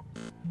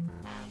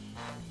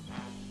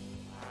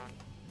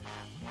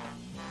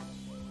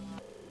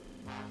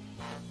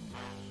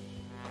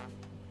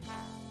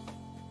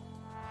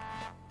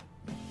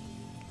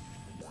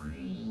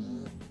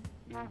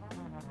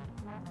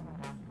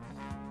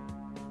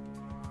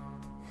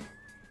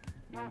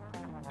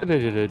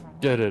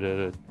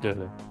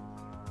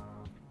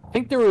 I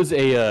think there was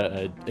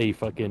a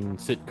fucking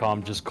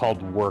sitcom just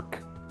called Work.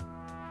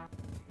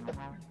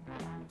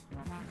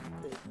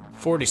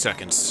 40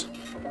 seconds.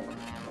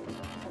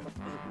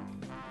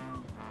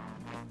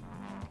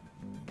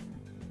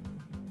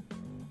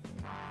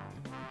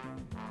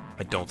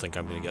 I don't think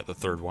I'm gonna get the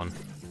third one.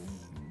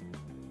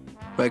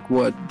 Like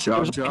what?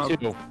 There's Job? only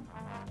two.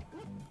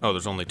 Oh,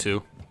 there's only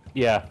two?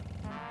 Yeah.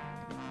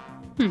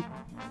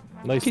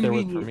 Nice there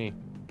was for Convenient. me.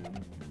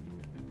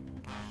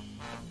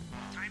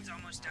 Time's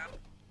almost up.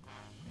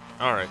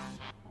 Alright.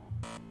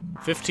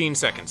 15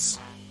 seconds.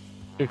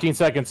 15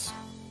 seconds.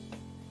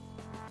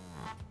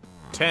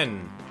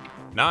 10,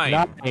 9,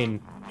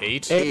 9,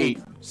 8, 8,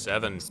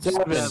 7,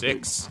 7,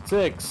 6.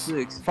 6,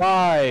 Six.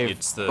 5.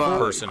 It's the Five.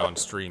 person on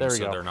stream, There we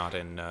so go. they're not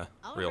in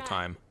real Alright,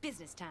 time.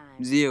 Business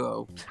time.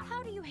 0.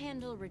 How do you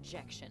handle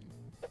rejection?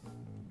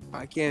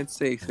 I can't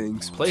say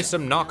things. Play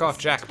some knockoff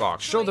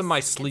Jackbox. Show them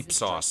my sleep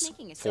sauce.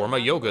 Form a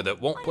yoga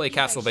that won't play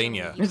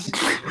Castlevania.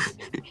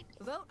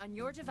 Vote on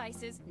your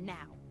devices now.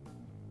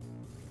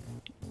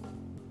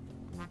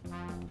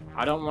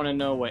 I don't want to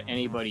know what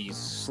anybody's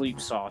sleep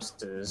sauce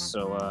is,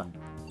 so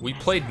We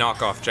played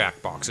knockoff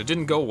Jackbox. It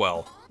didn't go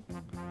well.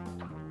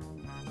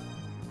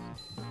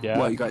 Yeah.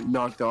 What, you got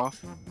knocked off?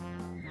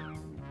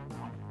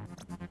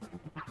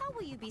 How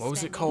will you be What was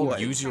it spending called?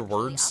 your Use your contractually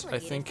words, I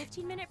obligated think?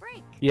 15-minute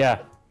break? Yeah.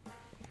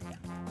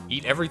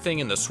 Eat everything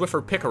in the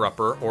Swiffer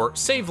Picker-Upper, or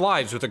save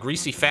lives with a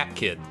greasy fat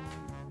kid.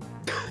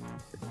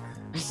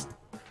 that's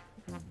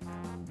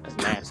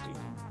nasty.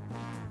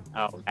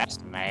 Oh, that's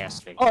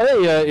nasty.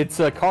 Oh, hey, it's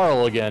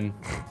Carl again.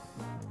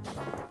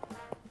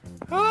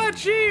 Ah,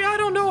 gee, I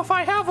don't know if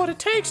I have what it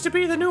takes to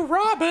be the new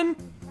Robin.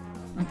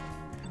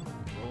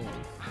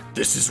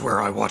 This is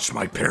where I watched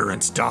my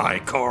parents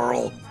die,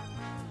 Carl.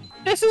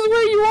 This is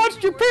where you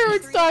watched your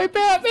parents die,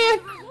 Batman!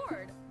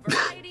 Lord,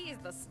 variety is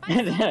the spice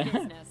of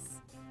business.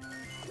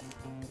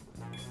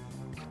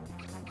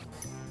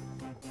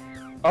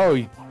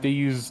 Oh, they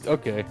used...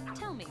 Okay.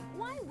 Tell me,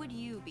 why would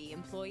you be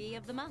Employee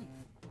of the Month?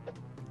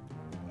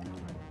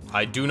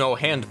 I do no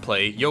hand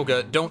play.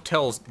 Yoga, don't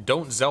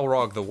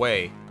Xelrog the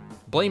way.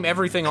 Blame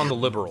everything on the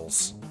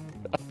liberals.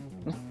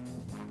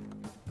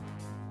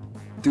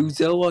 Do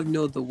Xelrog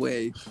know the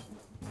way?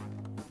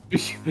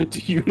 Do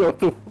you know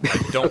the...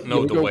 I don't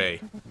know the way.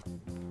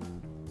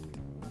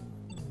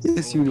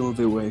 Yes, you know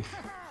the way.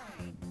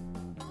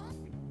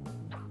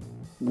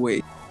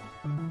 Wait.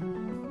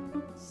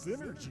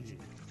 Synergy.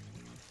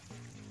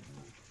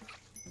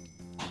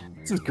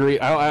 This is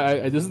great.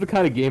 This is the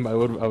kind of game I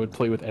would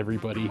play with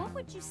everybody. What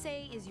would you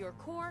say is your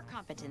core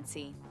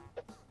competency?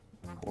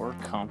 Core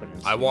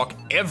competency. I walk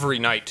every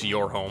night to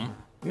your home.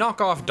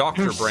 Knock off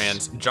Dr.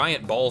 Brand's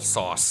giant ball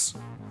sauce.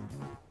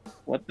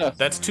 What the?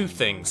 That's 2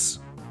 things.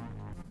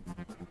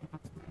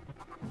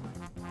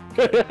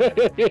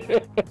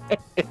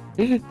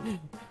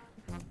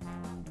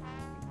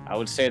 I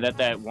would say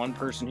that one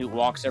person who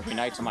walks every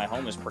night to my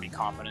home is pretty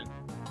competent.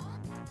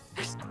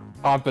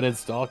 Competent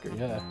stalker,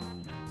 yeah.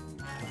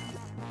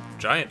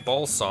 Giant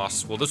ball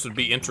sauce. Well, this would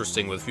be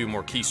interesting with a few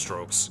more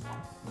keystrokes.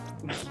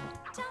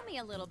 Tell me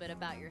a little bit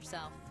about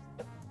yourself.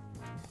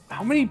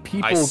 How many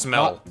people... I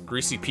smell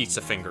greasy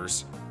pizza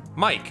fingers.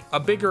 Mike, a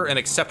bigger and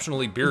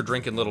exceptionally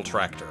beer-drinking little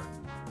tractor.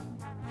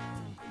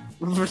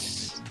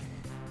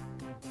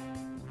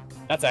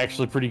 That's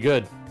actually pretty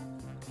good.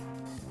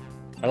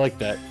 I like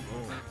that.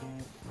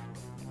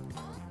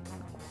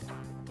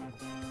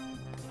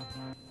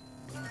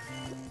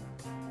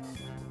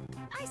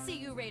 I see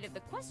you rated the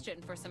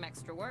question for some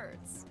extra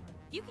words.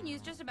 You can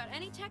use just about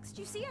any text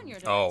you see on your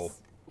device. Oh.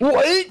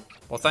 What?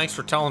 Well, thanks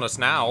for telling us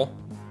now.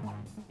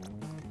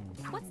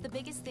 What's the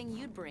biggest thing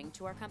you'd bring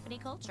to our company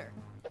culture?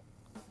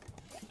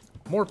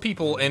 More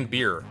people and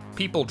beer.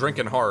 People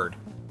drinking hard.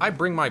 I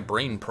bring my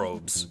brain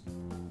probes.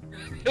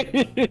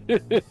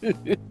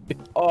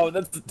 Oh,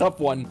 that's a tough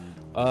one.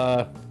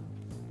 I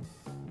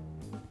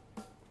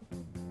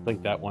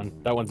think that one.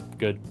 That one's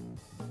good.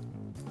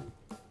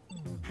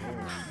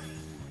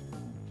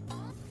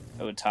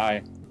 That would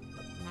tie.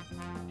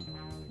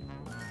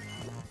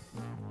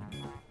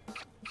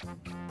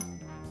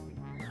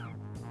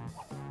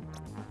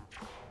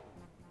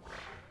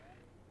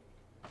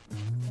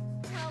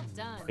 Well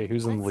done. Okay,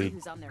 who's in the Let's see lead?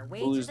 Who's on their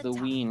way Who's to the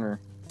top. wiener?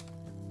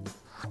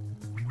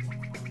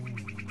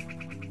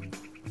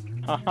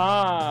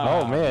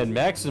 Haha! Oh man,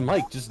 Max and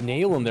Mike just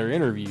nailing their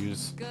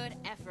interviews. Good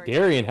effort.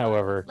 Darian,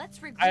 however, Let's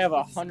regroup I have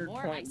a with some more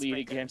 100-point lead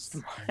icebreakers. against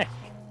Mike.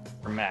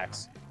 For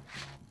Max.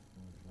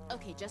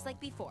 Okay, just like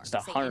before. Just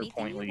a Say 100-point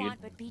anything you lead.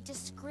 want, but be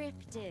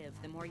descriptive.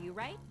 The more you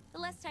write, the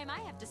less time I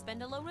have to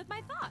spend alone with my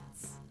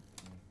thoughts.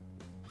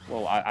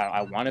 Well,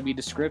 I want to be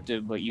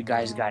descriptive, but you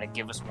guys got to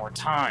give us more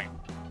time.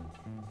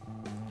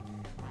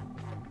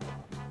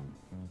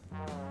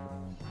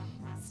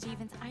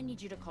 Stevens, I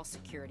need you to call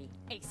security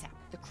ASAP.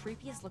 The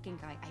creepiest looking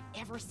guy I've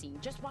ever seen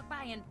just walked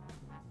by and...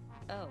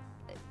 Oh,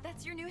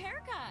 that's your new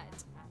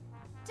haircut.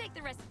 Take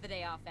the rest of the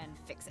day off and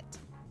fix it.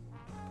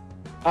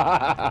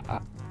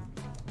 Haha!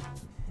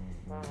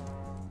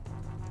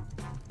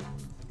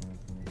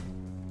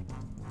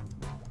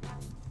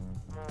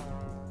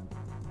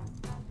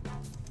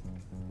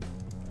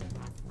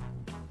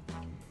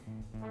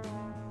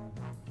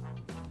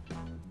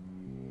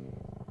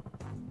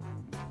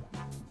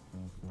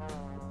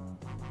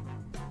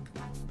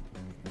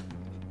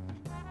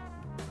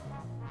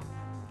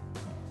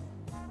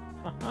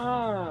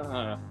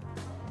 Oh,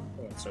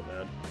 that's so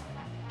bad.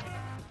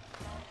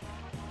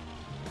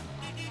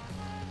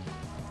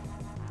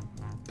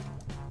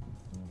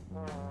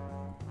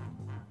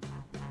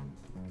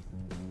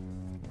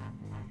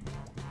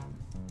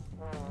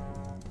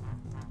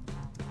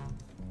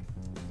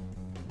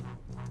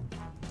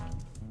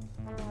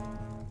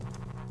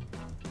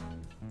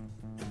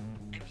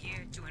 I'm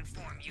here to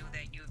inform you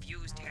that you've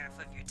used half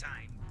of your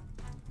time.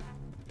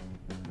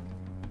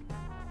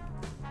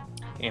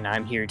 And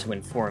I'm here to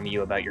inform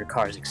you about your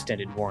car's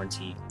extended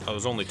warranty. Oh,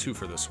 there's only 2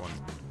 for this one.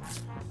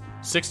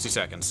 60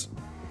 seconds.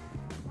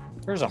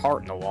 There's a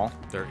heart in the wall.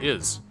 There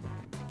is.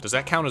 Does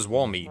that count as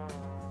wall meat?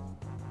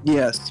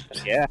 Yes.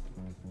 Yeah.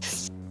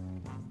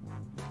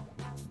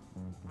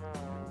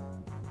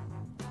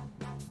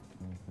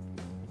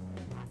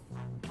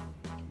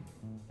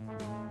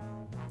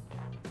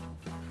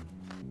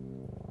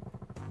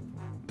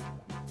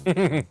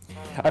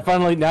 I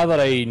finally, now that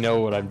I know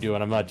what I'm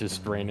doing, I'm not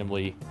just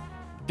randomly...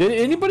 Did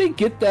anybody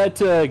get that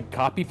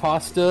copy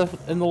pasta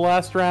in the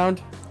last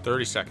round?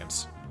 30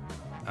 seconds.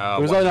 It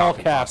was what on all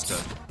copy caps.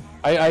 pasta?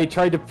 I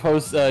tried to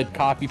post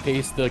copy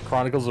paste the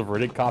Chronicles of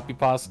Riddick copy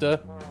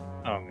pasta.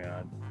 Oh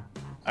god.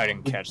 I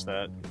didn't catch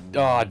that.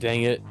 Oh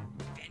dang it!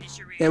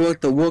 And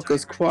with the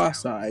Wilkes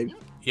cross-eyed.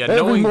 Yeah, Every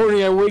knowing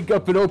morning I wake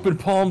up and open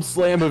palm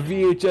slam a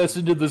VHS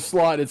into the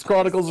slot. It's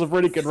Chronicles of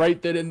Riddick, and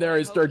right then and there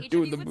I start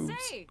doing the moves.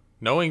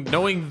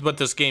 knowing what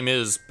this game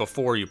is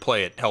before you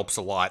play it helps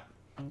a lot.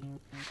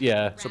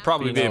 Yeah. So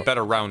probably be a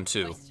better round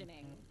 2.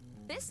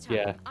 This time,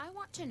 Yeah. I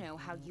want to know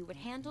how you would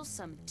handle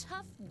some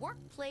tough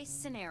workplace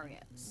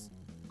scenarios.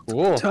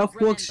 Cool. Tough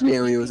work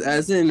scenarios,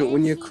 as in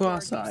when you're Any word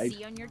cross-eyed. you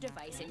see on your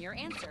device in your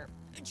answer.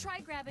 Try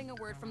grabbing a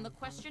word from the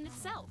question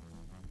itself.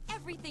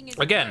 Everything is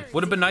Again, words.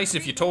 would have been nice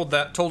if you told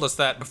us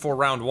that before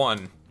round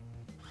 1.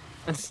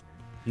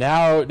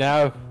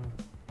 Now.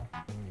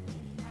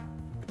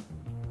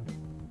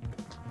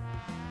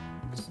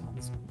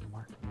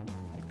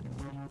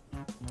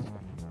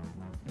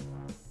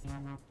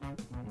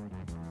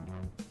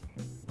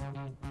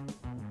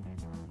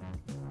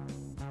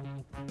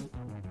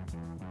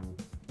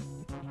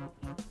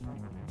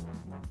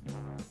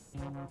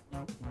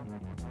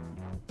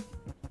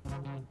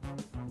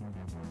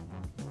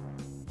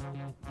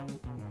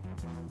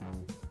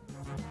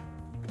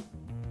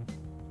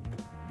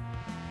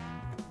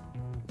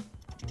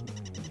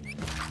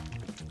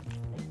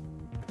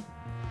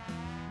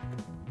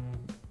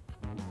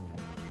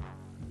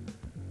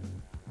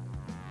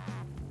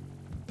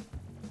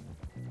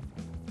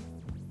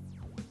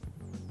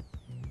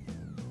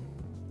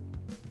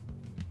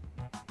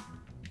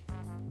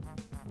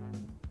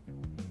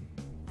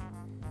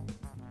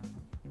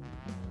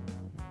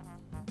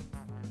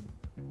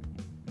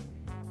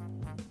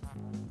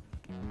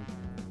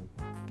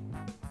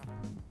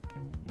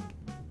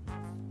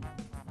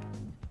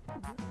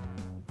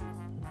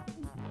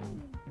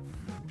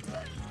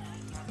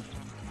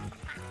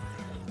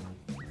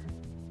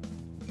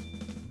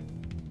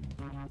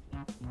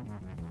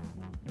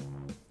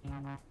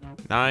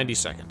 90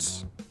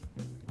 seconds.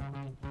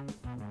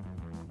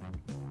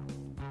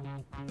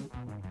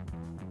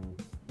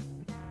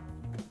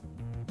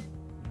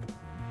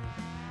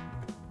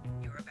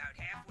 You're about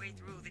halfway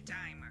through the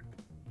timer.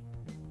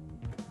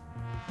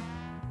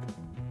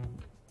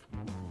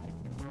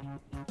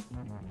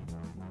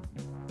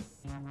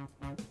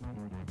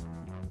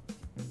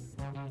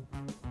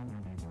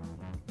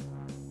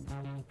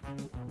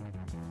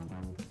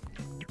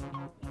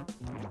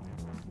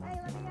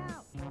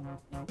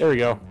 There we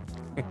go.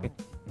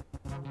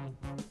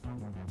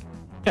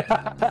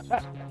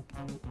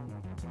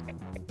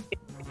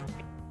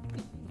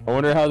 I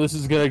wonder how this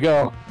is gonna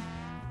go.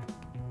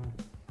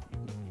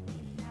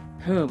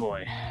 Oh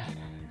boy.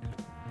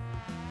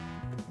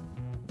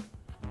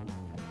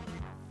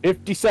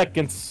 50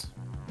 seconds.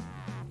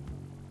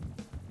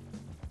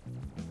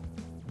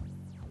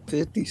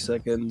 50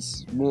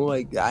 seconds. More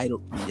like I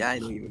don't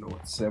even know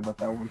what to say about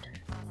that one.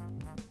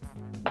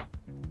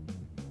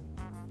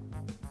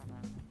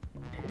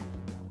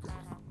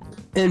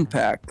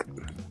 Impact.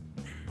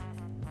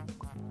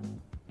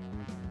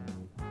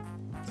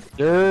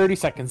 30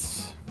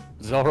 seconds.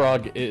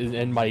 Xelrog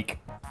and Mike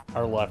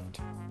are left.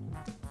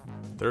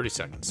 30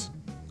 seconds.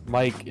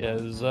 Mike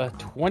is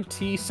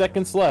 20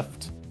 seconds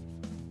left.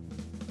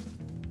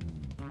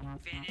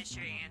 Finish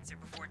your answer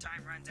before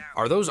time runs out.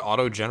 Are those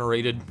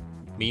auto-generated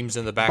memes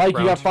in the background?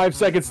 Mike, you got 5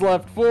 seconds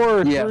left.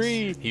 4, Yes.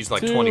 3, He's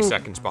like 2, 20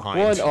 seconds behind.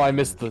 1. Oh, I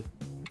missed the...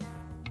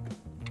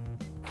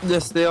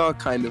 Yes, they are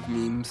kind of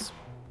memes.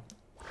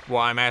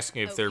 Well, I'm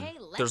asking if Okay,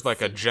 there's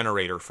like a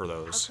generator for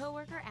those. A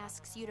coworker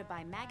asks you to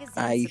buy magazine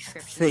I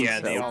subscriptions think to Yeah,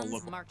 they your all son's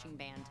look- marching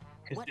band.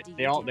 What do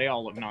They you all do? they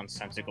all look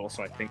nonsensical,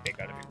 so I think they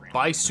gotta be random.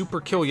 Buy Super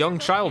Kill Young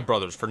Child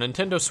Brothers for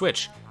Nintendo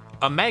Switch.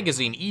 A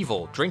magazine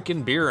evil,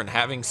 drinking beer and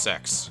having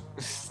sex.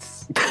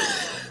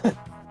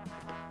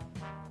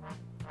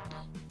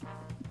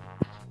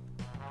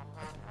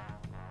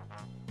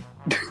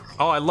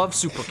 Oh, I love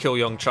Super Kill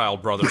Young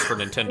Child Brothers for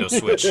Nintendo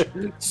Switch.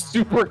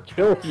 Super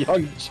kill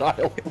young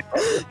child.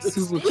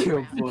 Super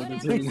Kill That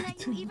Brothers. is gonna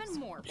get you even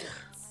more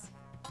points.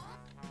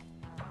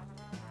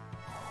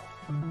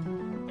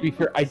 To be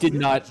fair, I did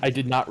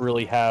not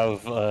really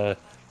have a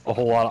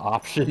whole lot of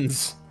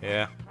options.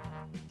 Yeah.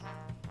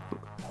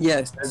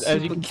 Yes, As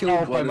you Super can Kill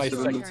tell by my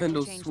Brothers for the Your turn to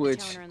Nintendo change the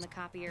Switch. toner in the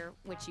copier,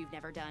 which you've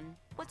never done.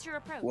 What's your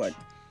approach? What?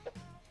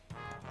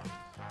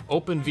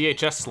 Open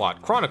VHS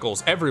slot.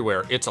 Chronicles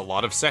everywhere. It's a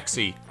lot of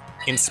sexy.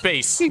 In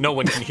space, no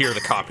one can hear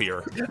the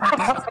copier.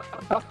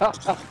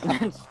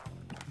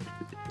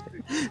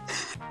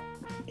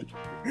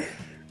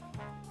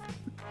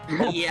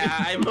 Yeah,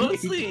 I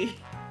mostly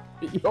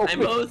Yo,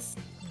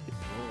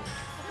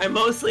 I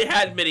mostly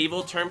had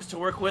medieval terms to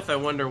work with. I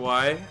wonder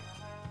why.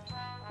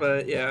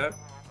 But yeah.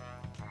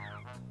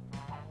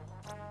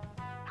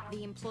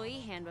 The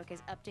employee handbook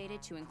is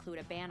updated to include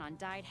a ban on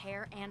dyed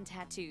hair and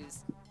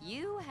tattoos.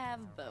 You have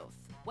both.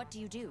 What do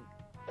you do?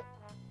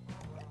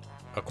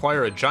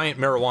 Acquire a giant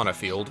marijuana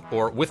field,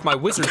 or with my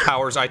wizard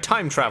powers, I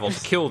time travel to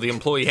kill the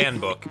employee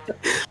handbook.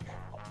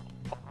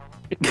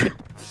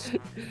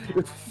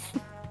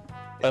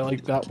 I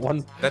like that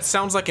one. That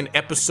sounds like an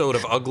episode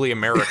of Ugly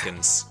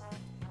Americans.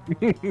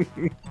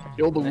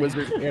 Kill the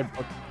wizard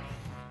handbook.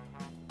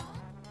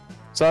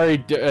 Sorry,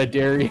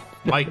 Darian.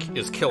 Mike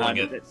is killing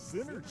it.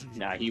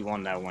 Nah, he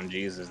won that one.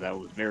 Jesus, that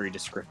was very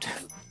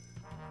descriptive.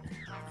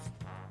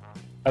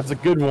 That's a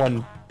good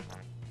one.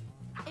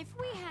 If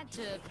we had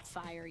to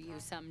fire you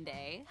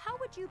someday, how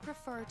would you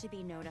prefer to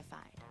be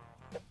notified?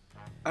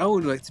 I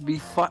would like to be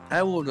shot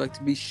out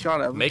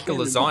of Make a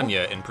cannonball.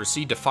 lasagna and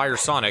proceed to fire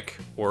Sonic,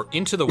 or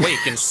into the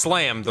wake and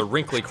slam the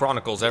wrinkly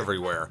chronicles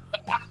everywhere.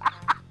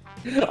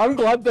 I'm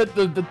glad that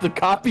the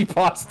copy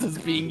pasta is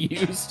being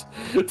used.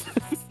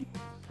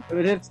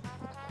 It is.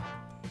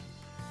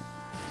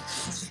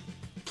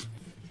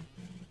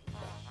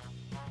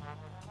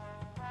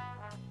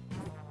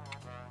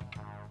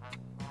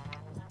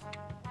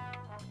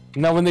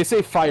 Now, when they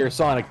say fire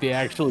Sonic, they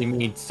actually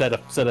mean set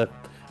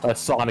a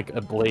Sonic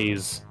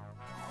ablaze.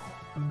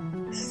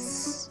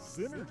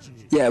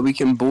 Yeah, we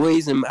can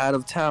blaze him out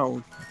of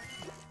town.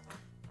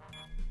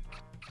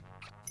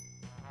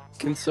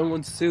 Can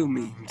someone sue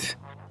me?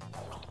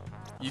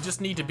 You just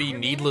need to be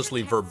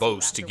needlessly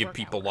verbose to give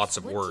people lots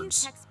of Would you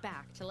words. text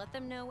back to let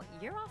them know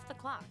you're off the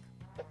clock?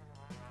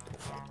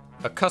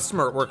 A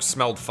customer at work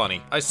smelled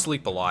funny. I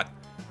sleep a lot.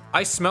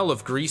 I smell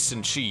of grease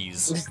and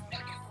cheese.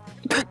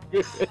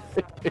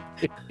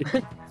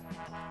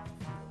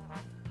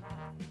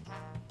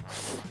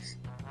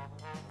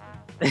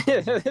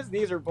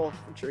 These are both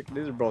tricky.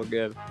 These are both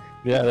good.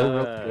 Yeah, they're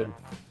real good.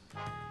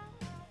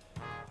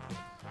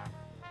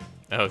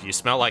 Oh, if you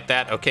smell like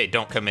that, okay,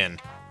 don't come in.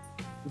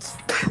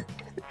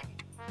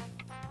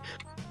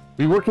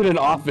 We work in an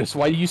office.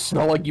 Why do you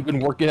smell like you've been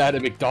working at a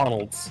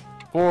McDonald's?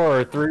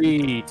 4,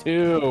 3,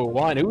 2,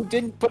 1. Who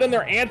didn't put in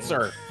their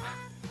answer?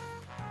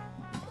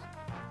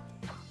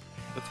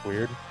 That's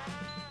weird.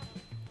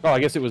 Oh, I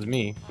guess it was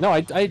me. No,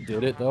 I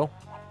did it, though.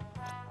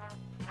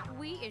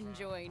 We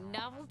enjoy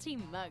novelty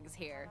mugs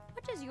here.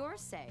 What does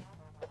yours say?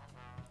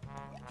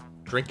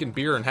 Drinking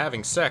beer and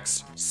having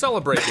sex.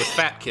 Celebrate with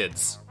fat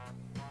kids.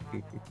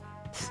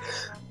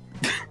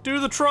 Do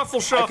the truffle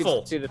I shuffle.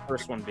 could see the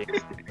first one being.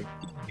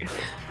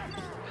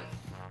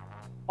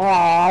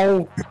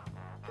 Oh.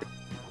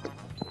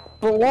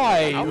 But why?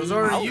 It was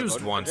already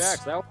used once.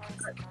 Jax,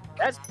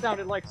 that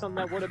sounded like something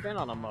that would have been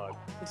on a mug.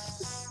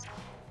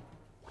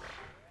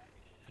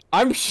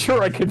 I'm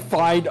sure I could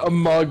find a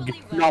mug,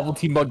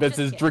 novelty mug that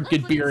says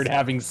drinking beer and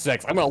having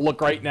sex. I'm gonna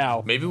look right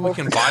now. Maybe we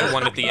can buy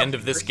one at the end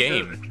of this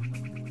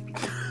game.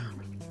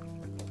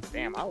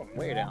 Damn, I went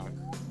way down.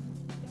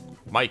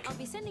 Mike, I'll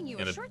be sending you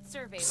in a a short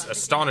survey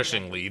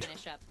astonishing lead.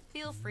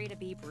 Feel free to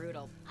be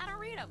brutal. I don't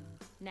read them.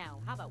 Now,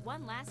 how about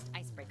one last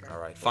icebreaker? All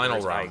right, final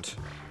Where's round.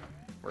 Ike?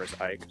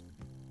 Where's Ike?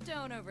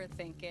 Don't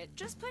overthink it.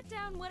 Just put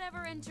down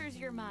whatever enters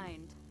your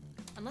mind.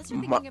 Unless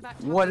you're thinking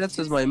about What else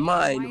is my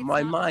mind?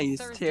 My mind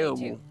is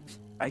terrible.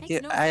 I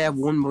have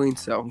 1 million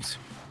cells.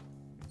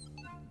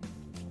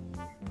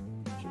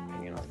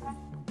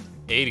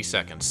 80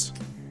 seconds.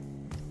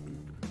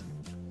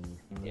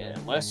 Yeah,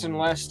 less and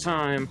less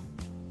time.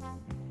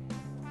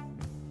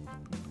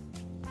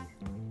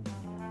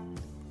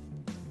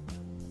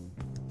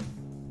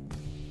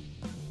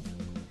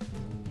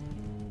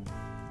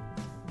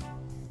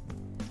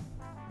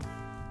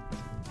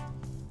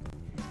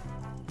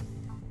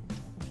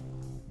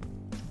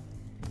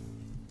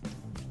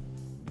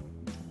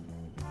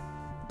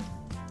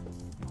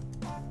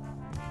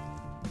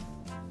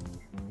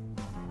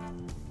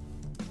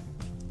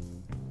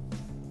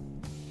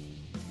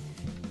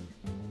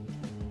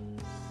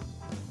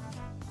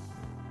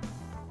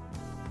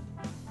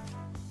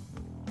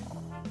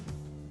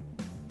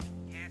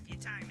 Half your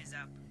time is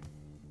up.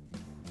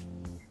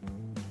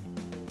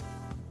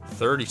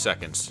 30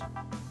 seconds.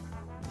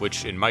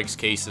 Which in Mike's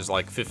case is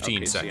like 15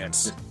 Okay, so yeah,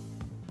 seconds.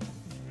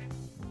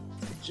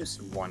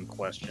 Just one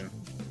question.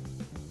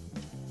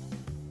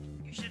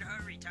 You should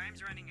hurry.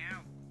 Time's running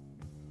out.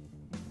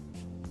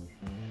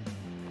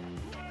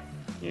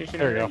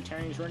 There we go.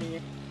 Chinese running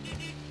it.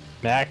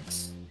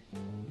 Max.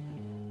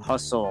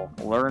 Hustle.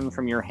 Learn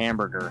from your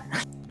hamburger.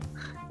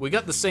 We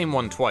got the same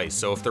one twice,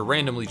 so if they're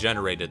randomly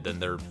generated, then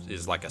there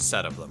is like a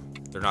set of them.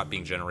 They're not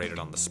being generated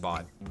on the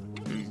spot.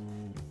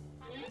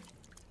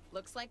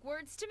 Looks like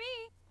words to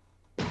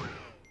me.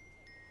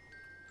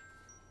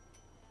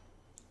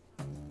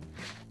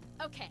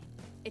 Okay,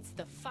 it's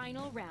the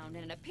final round,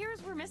 and it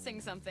appears we're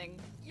missing something.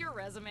 Your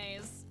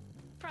resumes.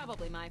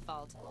 Probably my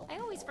fault. I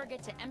always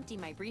forget to empty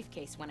my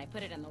briefcase when I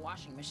put it in the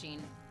washing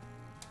machine.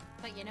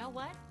 But you know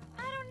what?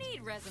 I don't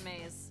need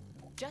resumes.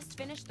 Just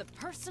finish the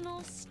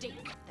personal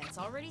statement that's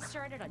already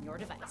started on your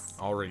device.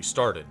 Already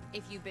started.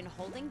 If you've been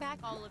holding back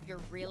all of your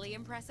really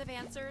impressive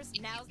answers,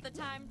 now's the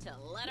time to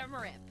let them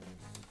rip.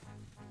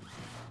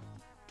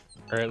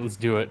 All right, let's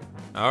do it.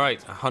 All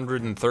right,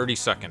 130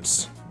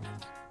 seconds.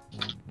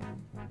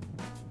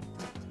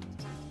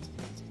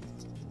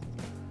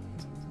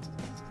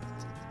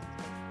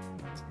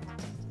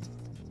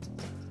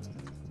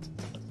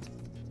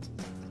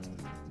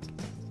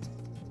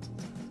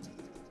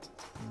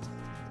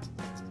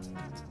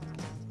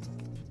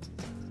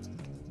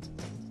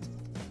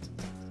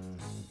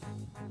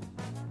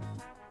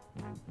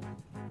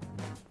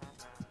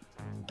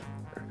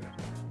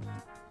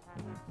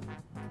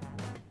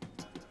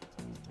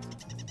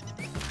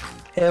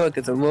 Hey, look,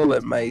 it's a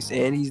Lilith mice,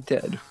 and he's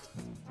dead.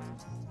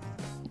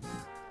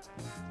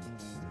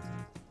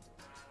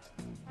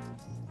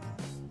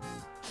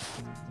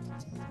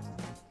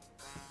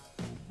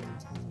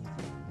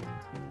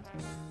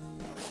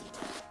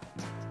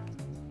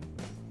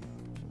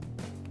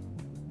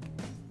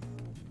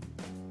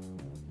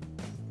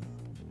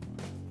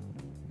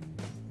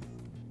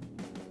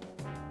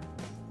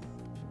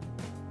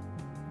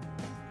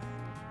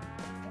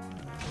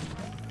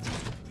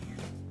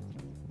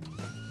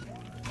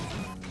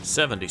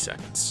 $70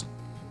 seconds.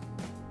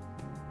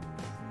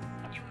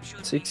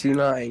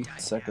 69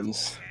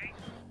 seconds.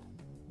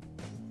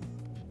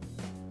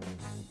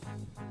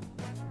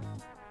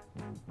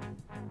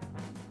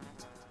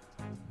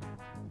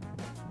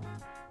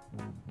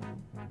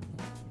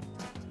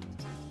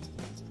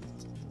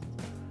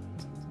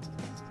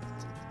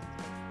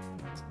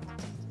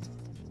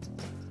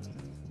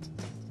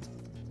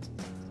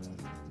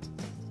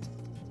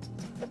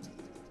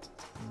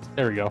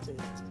 There we go.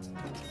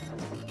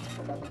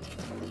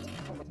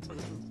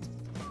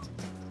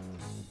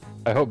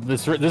 I hope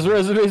this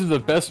resume is the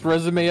best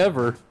resume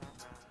ever.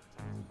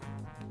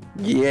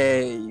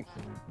 Yay.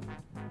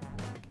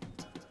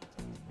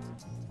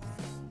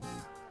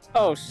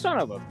 Oh, son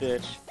of a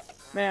bitch.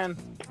 Man,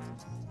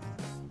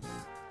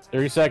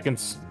 30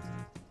 seconds.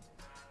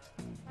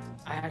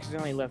 I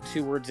accidentally left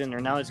 2 words in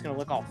there. Now it's gonna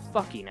look all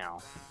fucky now.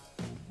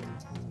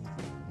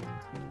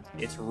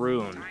 It's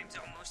ruined.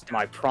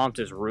 My prompt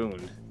is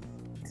ruined.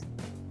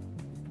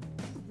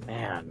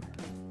 Man.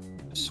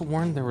 I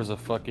sworn there was a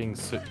fucking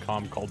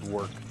sitcom called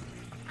Work.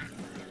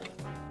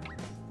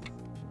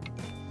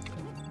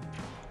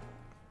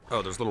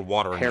 Oh, there's a little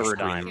water on your screen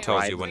Paradigm, that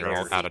tells you right when you're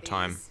all there. out of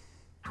time.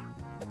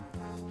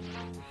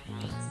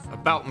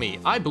 About me,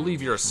 I believe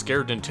you're a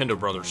scared Nintendo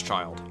Brothers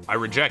child. I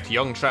reject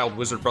Young Child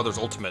Wizard Brothers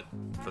Ultimate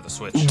for the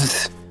Switch.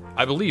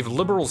 I believe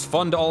liberals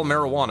fund all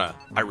marijuana.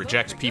 I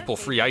reject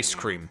people-free ice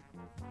cream.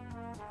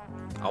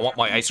 I want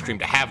my ice cream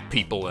to have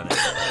people in it.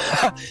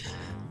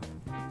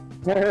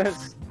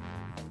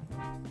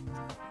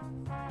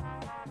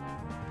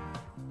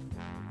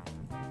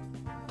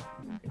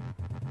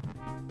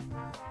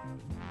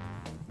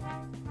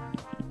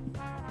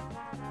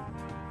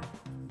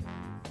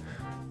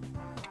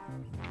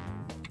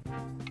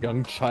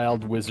 Young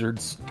Child Wizard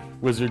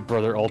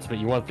Brother Ultimate.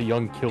 You want the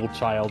Young Kill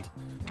Child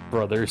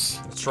Brothers.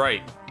 That's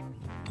right.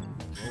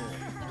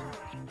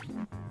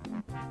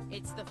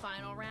 It's the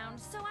final round,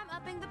 so I'm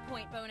upping the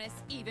point bonus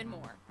even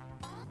more.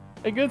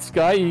 Hey, good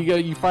Sky.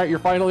 You're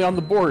finally on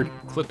the board.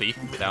 Clippy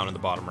down in the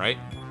bottom right.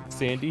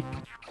 Sandy.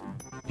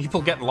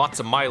 People getting lots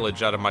of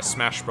mileage out of my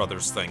Smash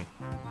Brothers thing.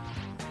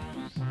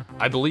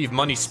 I believe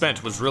money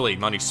spent was really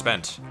money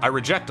spent. I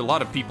reject a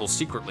lot of people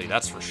secretly,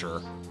 that's for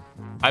sure.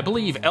 I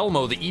believe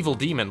Elmo the evil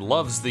demon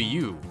loves the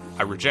U.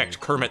 I reject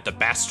Kermit the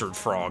bastard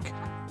frog.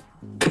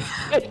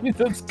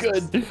 That's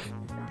good.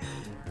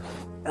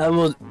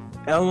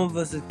 Elmo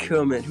versus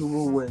Kermit, who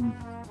will win?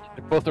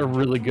 They both are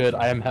really good.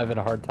 I am having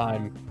a hard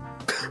time.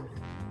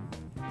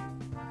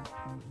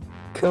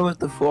 Kermit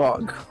the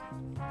frog.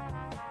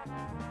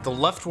 The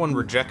left one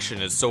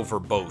rejection is so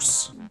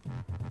verbose.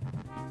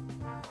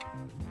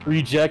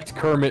 Reject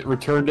Kermit,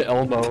 return to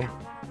Elmo.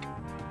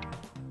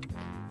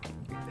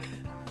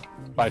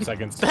 5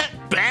 seconds. That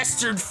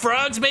bastard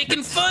frog's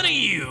making fun of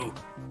you!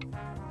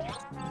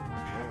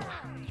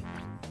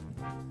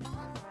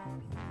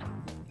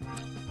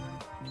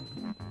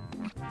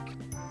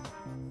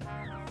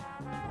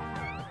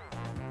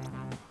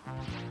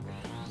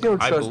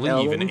 I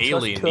believe an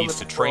alien needs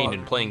to train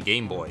in playing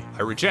Game Boy.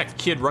 I reject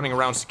kid running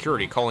around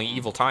security calling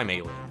evil time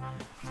alien.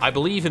 I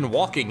believe in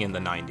walking in the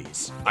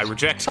 90s. I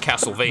reject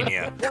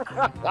Castlevania.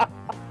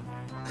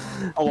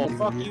 Oh, well,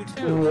 fuck you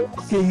too.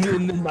 Walking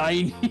in the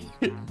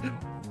 90s.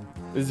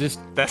 It's just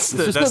that's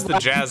the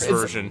jazz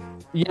version.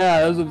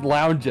 Yeah, those are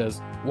lounge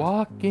jazz.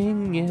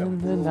 Walking in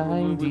the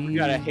 90s. We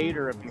got a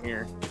hater up in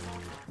here.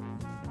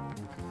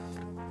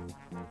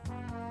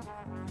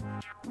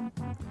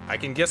 I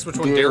can guess which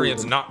one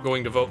Darian's not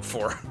going to vote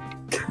for.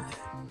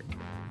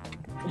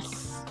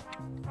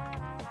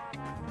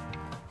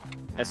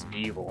 That's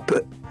evil.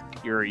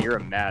 You're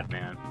a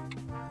madman.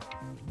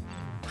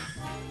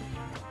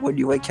 What do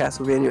you like,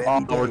 Castlevania?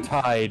 Oh, we're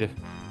tied.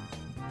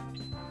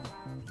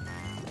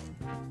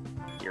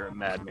 You're a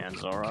madman,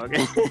 Xelrog.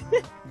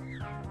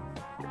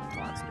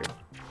 Monster.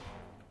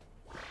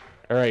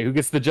 All right, who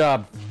gets the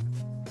job?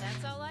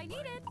 That's all I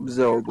needed.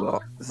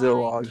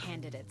 Xelrog.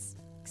 Candidates,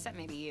 except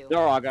maybe you.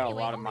 Xelrog got a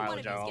Anyway, lot of only one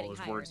mileage of out of you's all getting those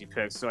hired. words he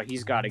picked, so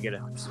he's got to get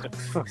a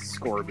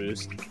score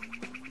boost.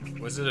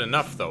 Was it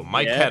enough, though?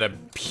 Mike had a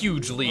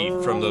huge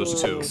lead from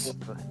those two.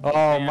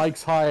 Oh,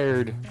 Mike's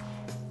hired.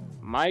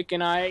 Mike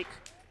and Ike.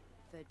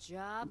 The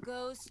job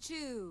goes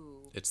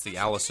to... It's the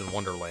Alice in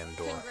Wonderland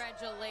door.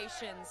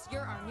 Congratulations,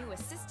 you're our new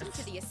assistant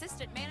to the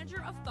assistant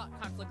manager of thought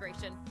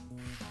conflagration.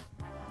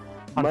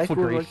 Mike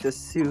would like to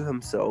sue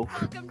himself.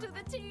 Welcome to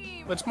the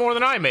team. That's more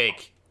than I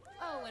make.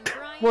 Oh, and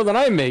Brian. More than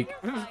I make.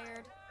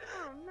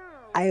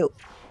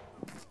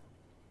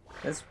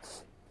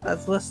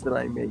 That's less than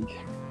I make.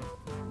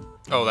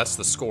 Oh, that's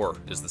the score,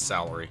 is the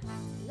salary.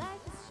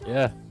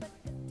 Yeah.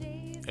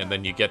 And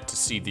then you get to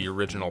see the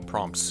original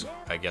prompts,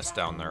 I guess,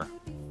 down there.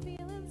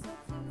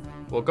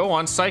 Well, go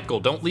on, cycle.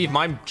 Don't leave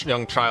my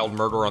young child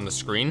murder on the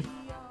screen.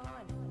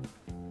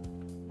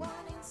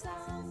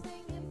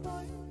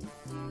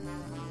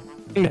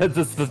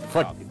 That's the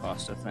fucking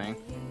pasta thing.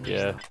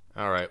 Yeah.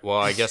 Alright, well,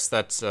 I guess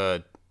that's,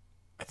 I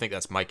think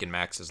that's Mike and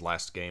Max's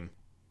last game.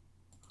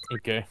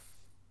 Okay.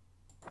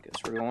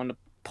 Guess we're going to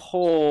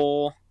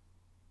poll.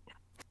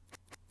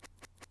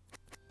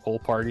 Whole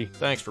party.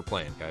 Thanks for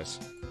playing, guys.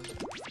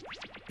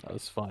 That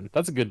was fun.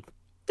 That's a good...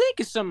 Thank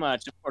you so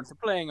much for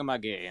playing my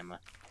game.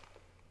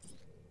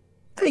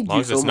 Thank As long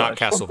you as so it's not much.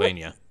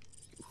 Castlevania.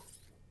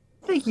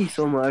 Thank you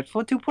so much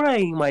for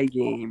playing my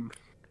game.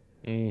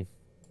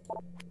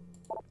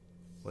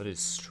 What is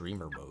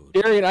streamer mode?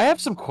 Darian, I have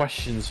some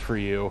questions for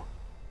you.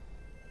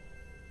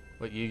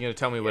 What, you gonna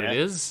tell me what it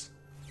is?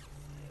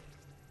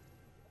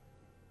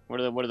 What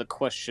are the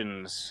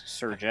questions,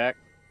 Sir Jack?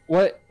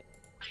 What?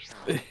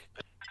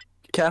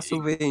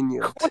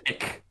 Castlevania.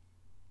 Quick.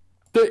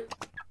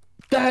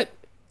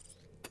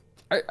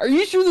 Are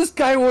you sure this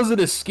guy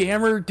wasn't a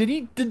scammer?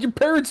 Did your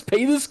parents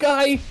pay this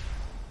guy?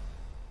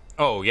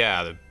 Oh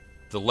yeah,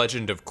 the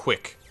Legend of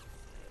Quick.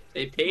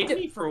 They paid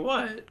me for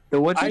what?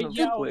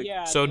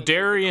 So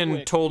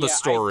Darian told a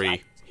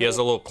story. He has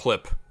a little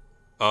clip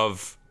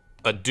of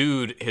a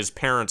dude his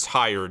parents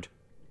hired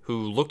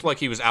who looked like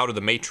he was out of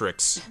the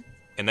Matrix,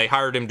 and they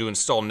hired him to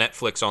install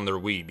Netflix on their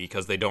Wii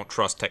because they don't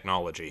trust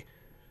technology.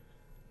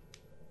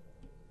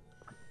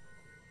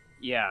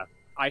 Yeah,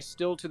 I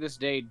still to this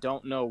day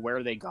don't know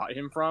where they got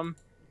him from,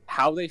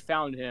 how they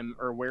found him,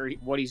 or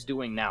what he's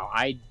doing now.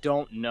 I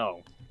don't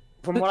know.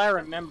 From what I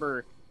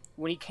remember,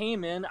 when he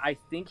came in, I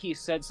think he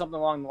said something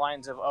along the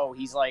lines of, "Oh,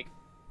 he's like,"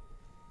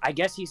 I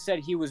guess he said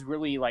he was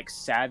really like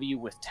savvy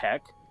with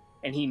tech,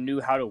 and he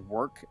knew how to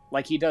work.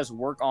 Like he does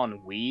work on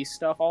Wii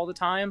stuff all the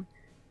time.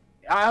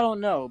 I don't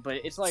know, but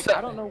it's like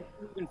I don't know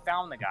who even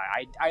found the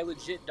guy. I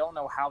legit don't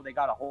know how they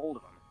got a hold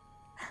of him.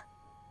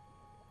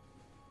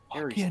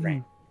 Very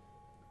strange.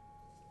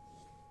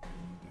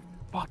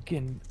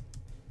 Fucking.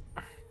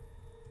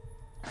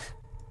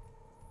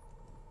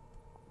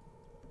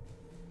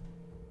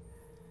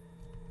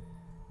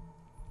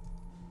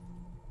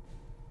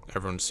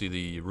 Everyone see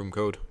the room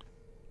code?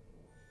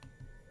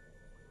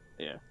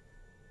 Yeah.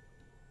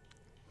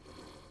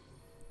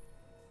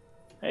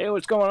 Hey,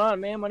 what's going on,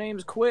 man? My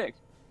name's Quick.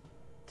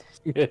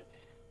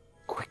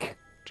 Quick.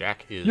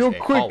 Jack is Yo, a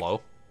Quick.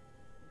 hollow.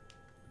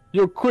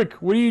 Yo, Quick,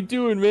 what are you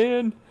doing,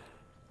 man?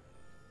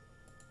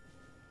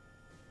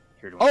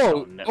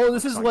 Oh,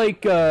 this is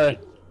like, oh,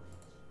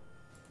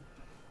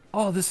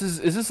 is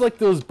this like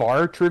those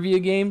bar trivia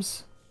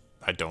games?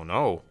 I don't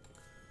know.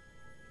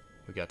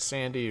 We got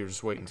Sandy, you're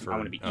just waiting for... I'm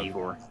gonna be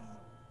Igor.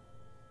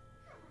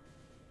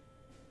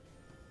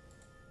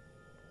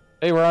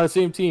 Hey, we're on the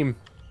same team.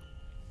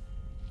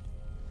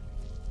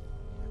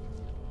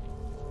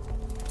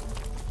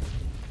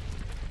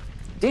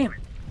 Damn it.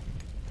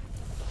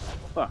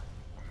 Fuck.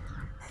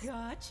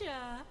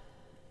 Gotcha.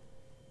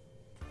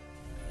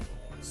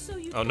 So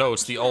Oh no,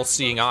 it's the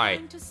all-seeing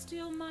eye.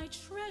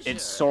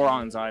 It's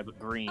Sauron's eye, but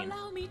green.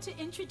 Allow me to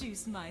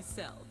introduce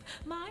myself.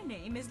 My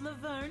name is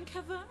Laverne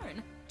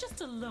Cavern,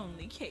 just a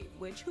lonely cave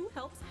witch who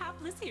helps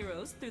hapless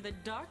heroes through the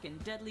dark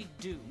and deadly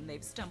doom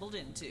they've stumbled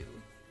into.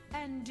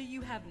 And do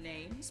you have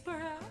names,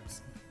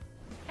 perhaps?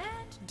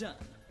 And done.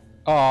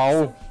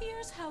 Oh. So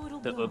here's how it'll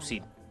The go.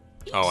 oopsie.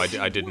 Oh, I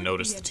didn't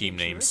notice the team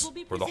names.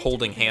 We're the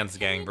Holding Hands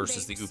gang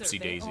versus the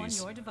Oopsie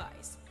Daisies.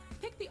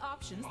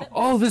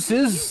 Oh, this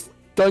is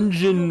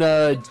Dungeon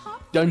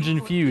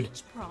Feud.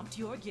 Prompt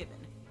you're given.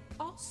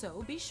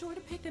 Also, be sure to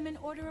pick them in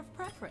order of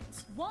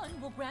preference.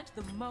 1 will grant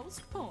the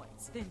most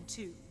points, then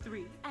 2,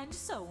 3, and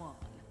so on.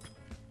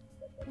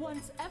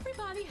 Once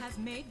everybody has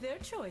made their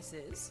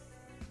choices,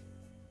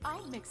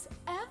 I'll mix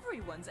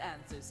everyone's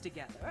answers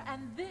together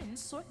and then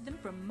sort them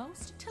from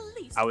most to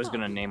least. I was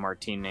gonna name our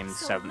team name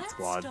So 7th let's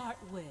Squad. start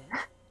with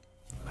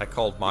I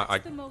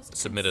the most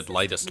submitted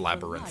Lightest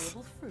consistently Labyrinth.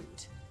 reliable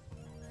fruit.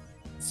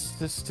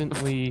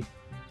 Consistently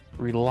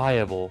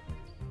reliable.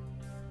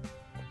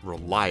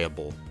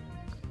 Reliable.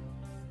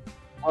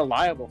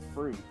 Reliable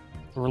fruit.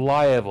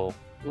 Reliable.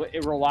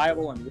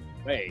 Reliable in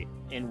what way?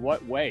 In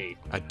what way?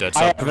 That's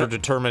up for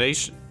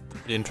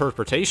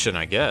interpretation,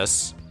 I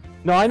guess.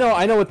 No, I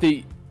know what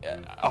the.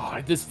 Oh,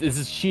 this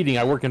is cheating.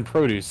 I work in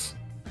produce.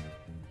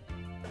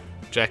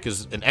 Jack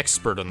is an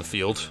expert on the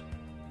field.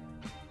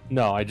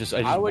 No, I just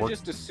I would work.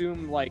 just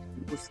assume like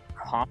most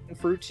common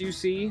fruits you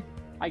see,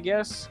 I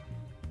guess.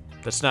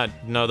 That's not.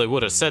 No, they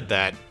would have said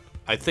that.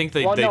 I think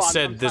they Well, no,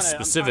 said I'm this trying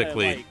to,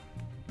 specifically.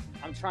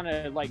 I'm trying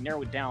to like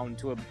narrow it down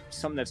to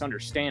something that's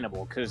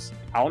understandable because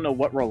I don't know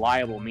what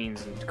reliable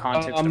means in the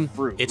context of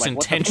fruit. It's like,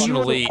 what the fuck-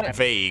 intentionally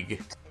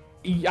vague.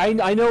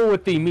 I know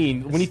what they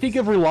mean. When you think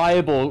of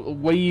reliable,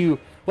 what do you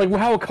like?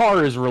 How a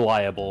car is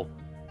reliable,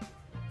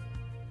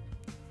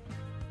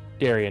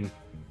 Darian?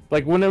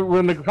 Like when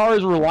the car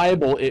is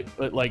reliable, it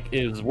like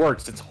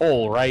works. It's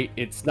whole, right?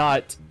 It's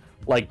not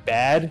like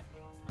bad.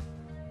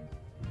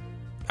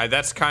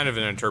 That's kind of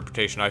an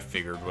interpretation I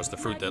figured was the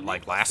fruit that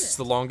like lasts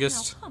the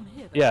longest.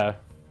 Yeah.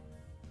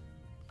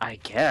 I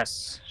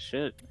guess.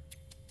 Shit.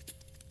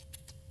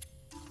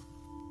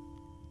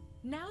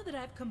 Now that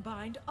I've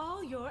combined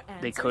all your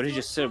answers, They could have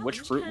just said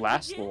which fruit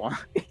lasts the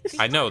longest.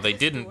 I know they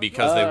didn't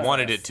because they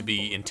wanted it to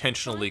be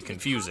intentionally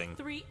confusing.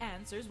 3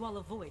 answers while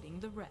avoiding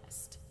the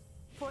rest.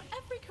 For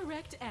every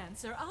correct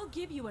answer, I'll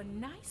give you a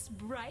nice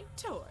bright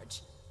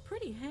torch.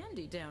 Pretty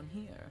handy down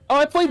here. Oh,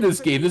 I played this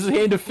game. This is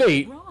Hand of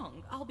Fate.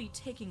 Wrong. I'll be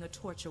taking a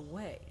torch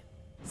away.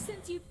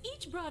 Since you've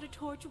each brought a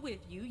torch with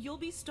you, you'll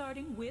be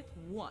starting with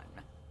 1.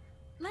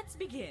 Let's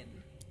begin.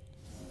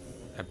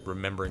 I'm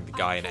remembering the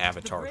guy in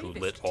Avatar who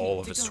lit all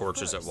of his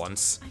torches at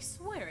once. I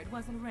swear it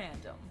wasn't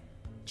random.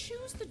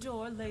 Choose the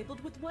door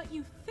labeled with what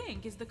you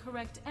think is the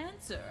correct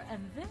answer,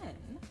 and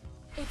then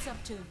it's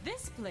up to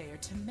this player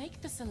to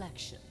make the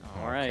selection.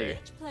 All right.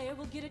 Each player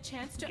will get a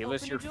chance to Give open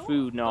us your a door,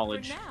 food but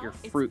knowledge, for now, your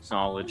it's fruit all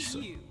knowledge.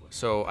 you.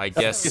 So I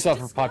guess Based off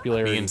of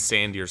popularity. me and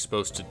Sandy are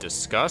supposed to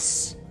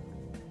discuss.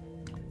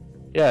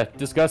 Yeah,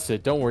 discuss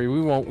it. Don't worry. We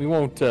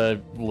won't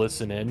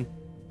listen in.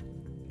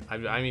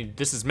 I mean,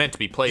 this is meant to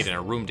be played in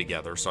a room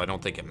together, so I don't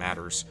think it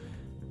matters.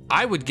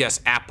 I would guess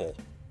apple,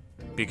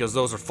 because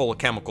those are full of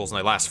chemicals and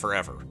they last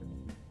forever.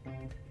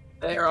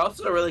 They are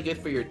also really good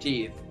for your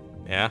teeth.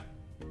 Yeah?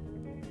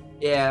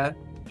 Yeah.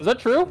 Is that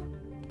true?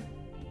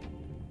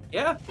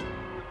 Yeah.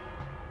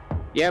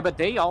 Yeah, but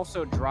they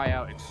also dry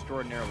out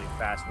extraordinarily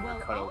fast when they're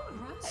cut All open.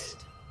 right.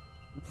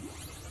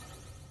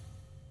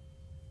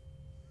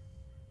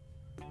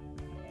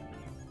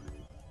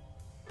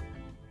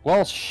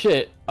 Well,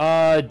 shit.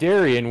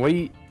 Darian,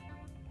 wait.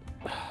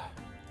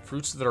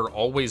 Fruits that are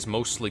always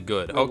mostly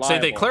good. Oh, say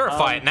they Reliable.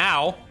 clarify it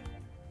now.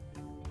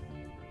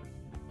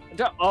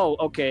 Oh,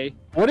 okay.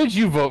 What did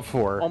you vote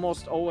for?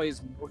 Almost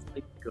always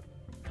mostly good.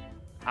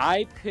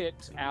 I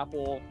picked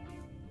apple,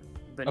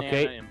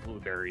 banana, and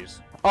blueberries.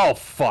 Oh,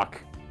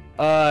 fuck.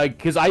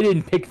 Because I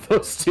didn't pick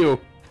those two.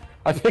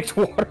 I picked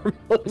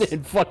watermelon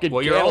and fucking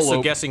Well, you're cantaloupe.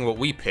 also guessing what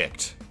we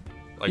picked.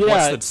 Like, Yeah.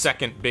 what's the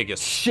second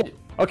biggest? Shit.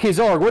 Okay,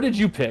 Xelrog, what did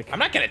you pick? I'm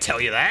not gonna tell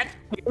you that.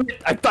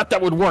 I thought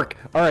that would work.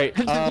 All right.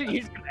 You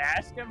just gonna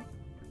ask him?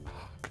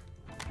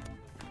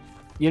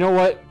 You know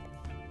what?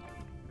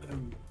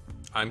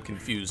 I'm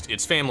confused.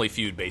 It's Family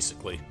Feud,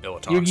 basically.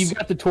 Illitalks. You've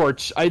got the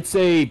torch. I'd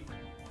say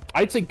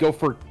go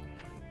for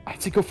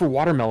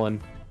watermelon.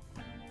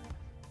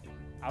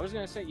 I was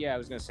gonna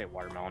say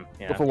watermelon.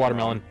 Yeah. Go for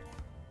watermelon.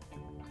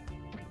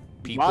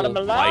 People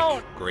Watermelon!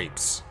 like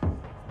grapes.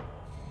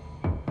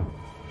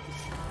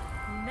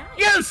 Nice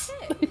Yes!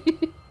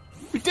 pick.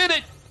 We did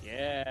it!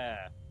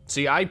 Yeah.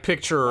 See, I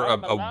picture a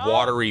Watermelon.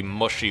 watery,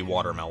 mushy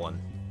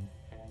watermelon.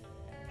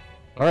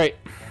 All right.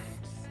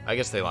 I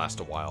guess they last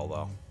a while,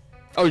 though.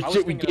 Oh I was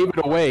shit, we thinking gave of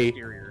it away.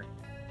 exterior.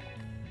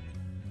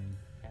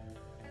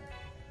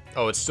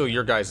 Oh, it's still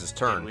your guys' Did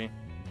turn. we?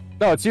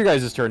 No, it's your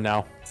guys' turn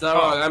now.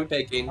 Xelrog, I'm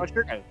picking. Oh,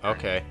 sure.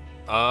 Okay.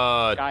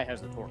 Guy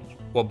has the torch.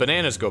 Well,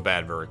 bananas go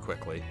bad very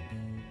quickly.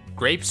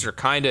 Grapes are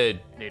kind of...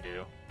 They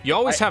do. You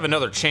always have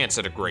another chance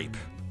at a grape.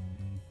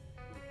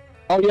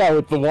 Oh yeah,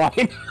 with the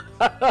wine.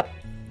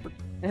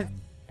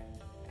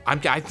 I'm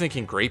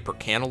thinking grape or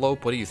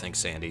cantaloupe. What do you think,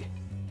 Sandy?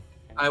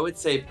 I would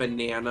say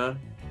banana.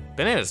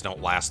 Bananas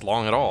don't last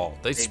long at all.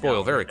 They spoil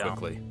don't, very they don't.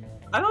 quickly.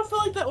 I don't feel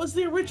like that was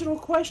the original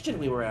question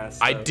we were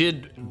asked. I though.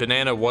 did.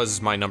 Banana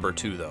was my number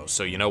 2, though.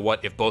 So you know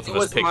what? If both It of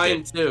us was picked mine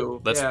it,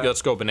 too. let's yeah.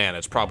 go banana.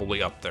 It's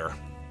probably up there.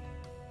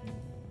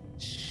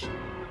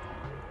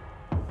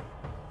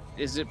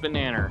 Is it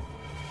banana?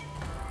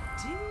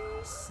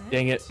 Decent.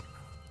 Dang it.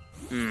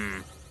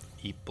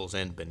 Eeples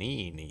and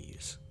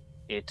bananas.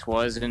 It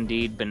was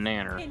indeed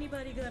banana.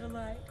 Anybody got a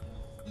like?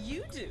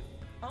 You do.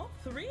 All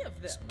 3 of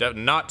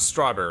them. Not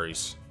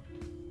strawberries.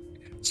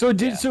 So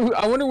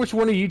I wonder which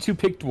one of you two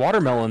picked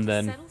watermelon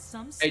then. Settle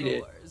some I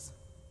did. scores.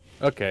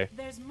 Okay.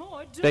 There's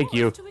more doors Thank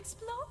you. to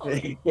explore.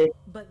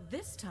 But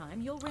this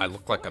time you'll I rank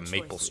look like 4 a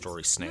Maple choices,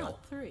 Story snail.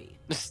 not 3.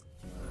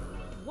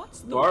 What's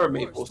the You are a worst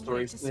Maple way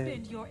Story to snail.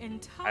 spend your I look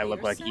entire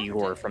like Saturday?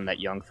 Igor from that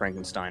Young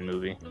Frankenstein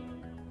movie.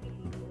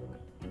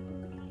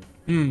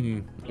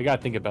 I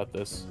gotta think about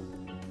this.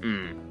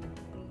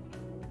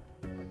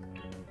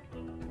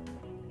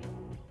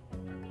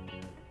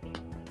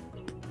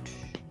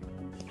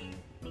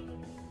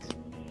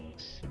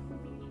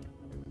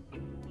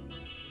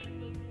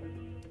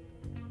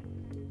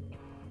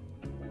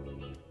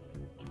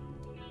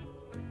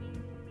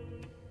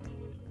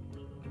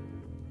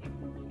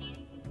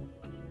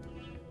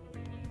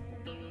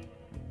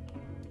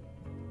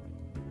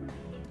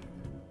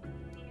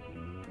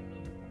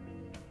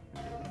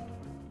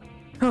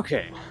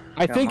 Okay.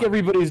 I think Come on.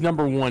 everybody's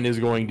number 1 is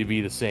going to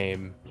be the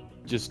same.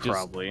 Just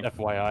Probably.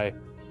 FYI.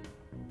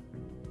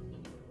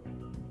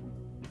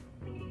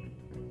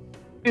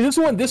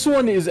 This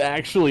one is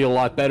actually a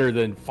lot better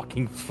than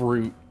fucking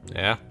fruit.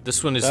 Yeah,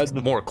 this one is That's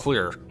the- more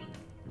clear.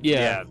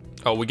 Yeah.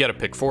 Oh, we got to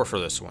pick 4 for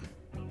this one.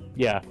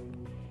 Yeah.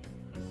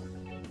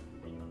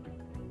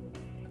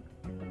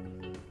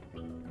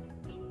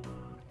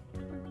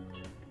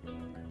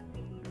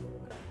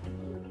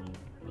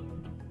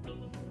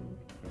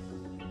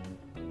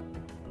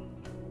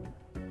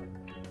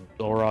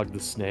 Xelrog the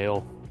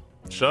snail.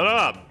 Shut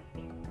up!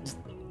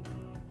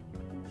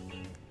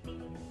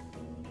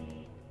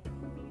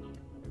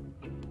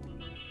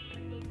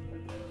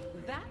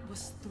 That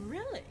was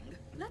thrilling.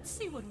 Let's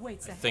see what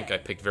waits I ahead. think I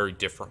picked very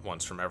different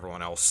ones from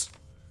everyone else.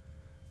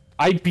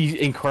 I'd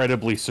be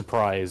incredibly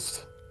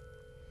surprised.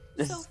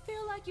 So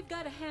feel like you've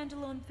got a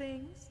handle on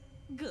things?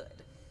 Good.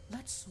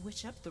 Let's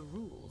switch up the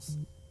rules.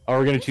 Oh,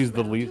 we're gonna This choose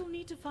the round, least. You'll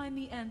need to find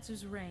the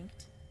answers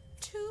ranked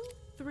 2,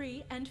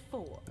 3, and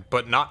 4.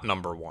 But not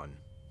number 1.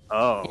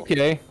 Oh.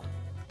 Okay.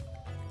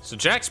 So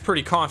Jack's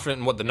pretty confident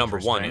in what the number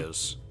 1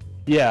 Interesting.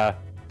 is. Yeah.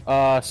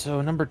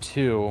 So number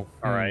 2.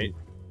 All right.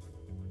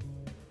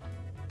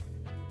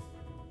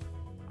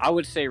 I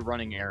would say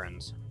running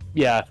errands.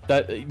 Yeah,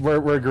 that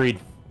we're agreed.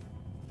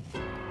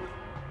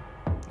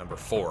 Number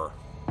 4.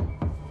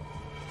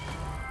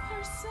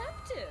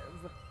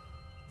 Perceptive.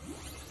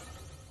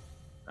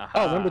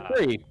 Oh, number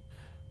 3.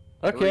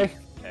 Okay.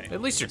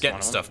 At least you're That's getting one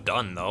of stuff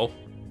done, though.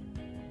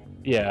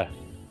 Yeah.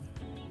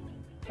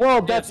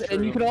 Well, that's That's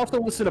and you true. can also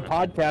listen to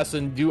podcasts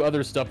and do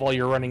other stuff while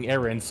you're running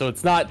errands, so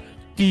it's not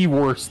the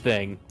worst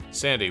thing.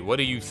 Sandy, what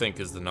do you think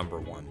is the number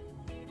 1?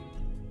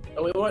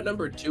 Oh, we want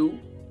number 2.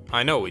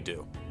 I know we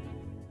do.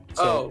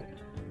 Oh,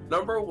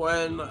 number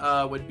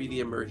 1 would be the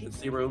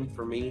emergency room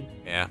for me.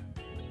 Yeah,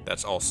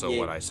 that's also Yeah.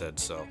 what I said,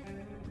 so.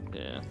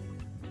 Yeah.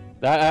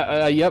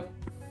 Yep.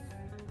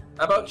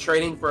 How about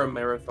training for a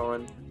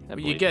marathon?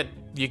 But you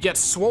get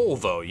swole,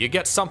 though. You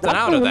get something That's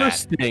out the of that.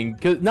 worst thing,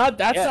 cause that's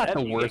not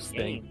the worst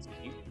thing.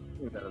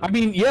 I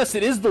mean, yes,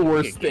 it is the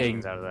worst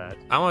thing. Out of that.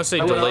 I want to say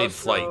I would delayed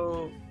also- flight.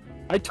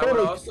 I I would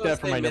totally also picked that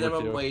for say my number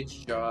minimum 2.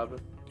 wage job.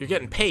 You're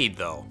getting paid,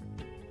 though.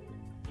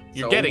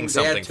 You're getting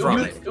something from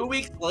it. 2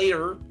 weeks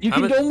later. You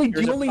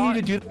only need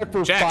to do that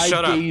for Jack, 5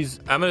 shut days.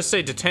 up. I'm gonna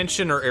say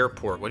detention or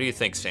airport. What do you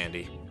think,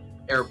 Sandy?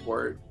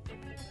 Airport.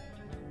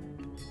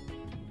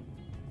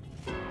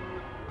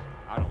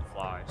 I don't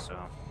fly, so.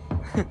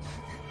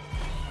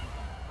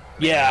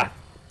 Yeah.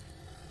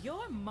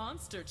 Your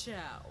monster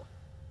chow.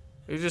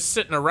 You're just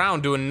sitting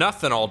around doing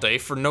nothing all day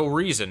for no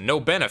reason, no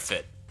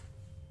benefit.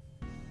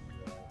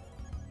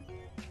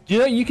 You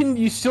know,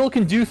 you still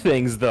can do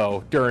things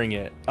though during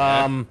it.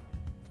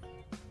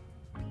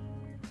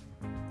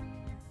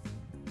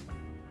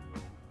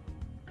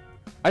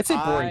 I'd say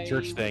boring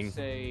church thing.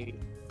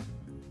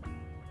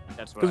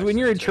 Because when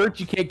you're in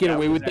church, you can't get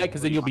away with that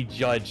because then you'll be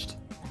judged.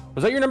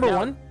 Was that your number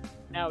one?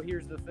 Now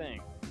here's the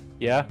thing.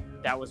 Yeah.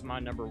 That was my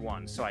number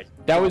one, so I.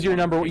 That was your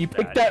number one. You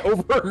picked that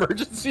over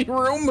emergency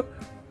room?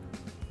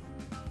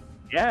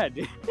 Yeah,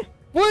 dude.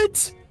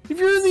 What? If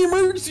you're in the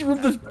emergency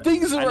room, the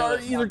things are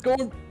either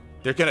going.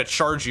 They're gonna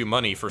charge you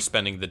money for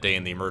spending the day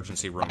in the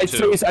emergency room I'd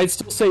too.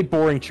 still say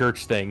boring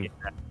church thing.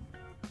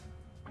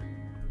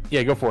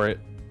 Yeah, go for it.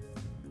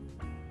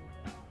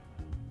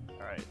 All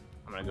right,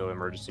 I'm gonna go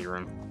emergency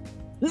room.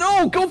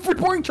 No, go for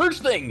boring church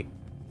thing.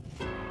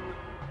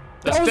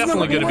 That's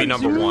definitely gonna be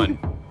number one.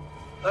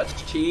 That's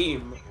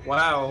team.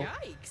 Wow.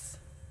 Yikes.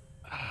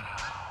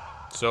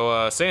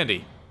 So,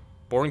 Sandy,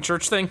 boring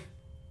church thing?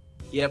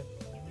 Yep.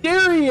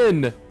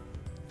 Darian!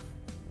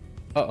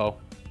 Uh-oh.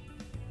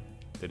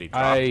 Did he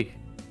drop?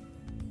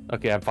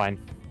 Okay, I'm fine.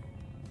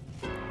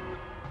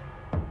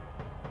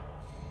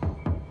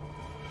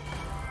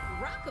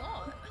 Rock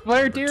on.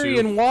 Fire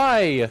Darian,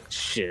 why?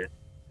 Shit.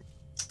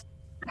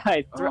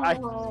 I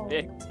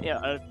picked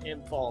an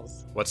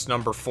impulse. What's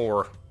number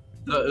 4?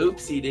 The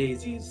oopsie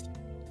daisies.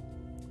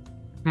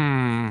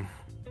 I'm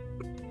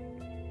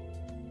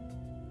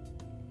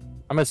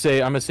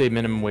gonna say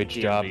minimum wage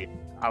job.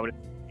 I would.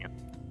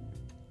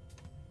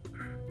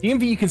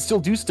 DMV, you can still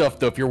do stuff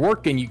though. If you're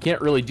working, you can't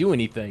really do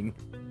anything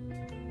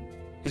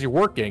because you're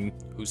working.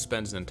 Who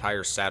spends an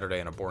entire Saturday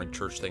on a boring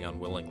church thing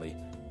unwillingly?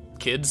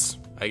 Kids,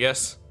 I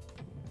guess.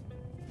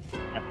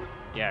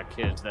 Yeah,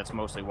 kids. That's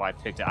mostly why I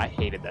picked it. I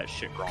hated that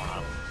shit growing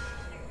up.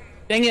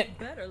 Dang it!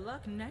 Better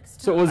luck next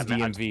time. So it was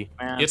DMV.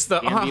 It's the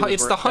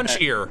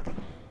hunch ear.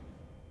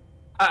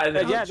 Yeah,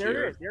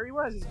 there it is. There he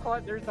was. He's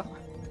caught. There's the.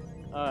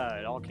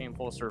 It all came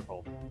full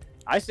circle.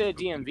 I said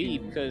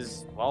DMV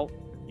because, well,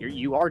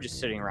 you are just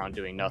sitting around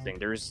doing nothing.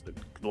 There's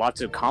lots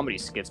of comedy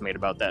skits made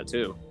about that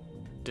too.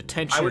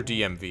 Detention or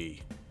DMV?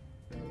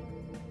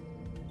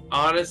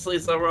 Honestly,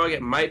 Xelrog,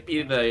 it might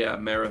be the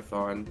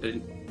marathon.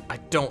 I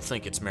don't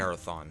think it's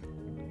marathon.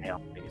 I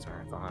don't think it's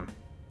marathon.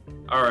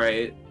 All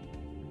right.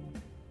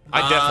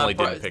 I definitely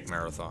didn't pick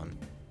marathon.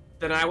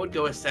 Then I would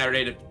go with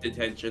Saturday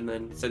detention.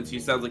 Then, since you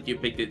sounds like you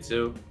picked it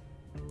too.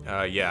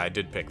 Yeah, I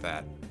did pick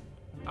that.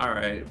 All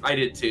right, I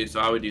did too, so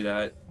I would do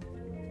that.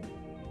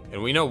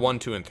 And we know 1,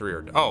 2, and 3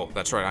 are. Oh,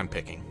 that's right. I'm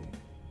picking.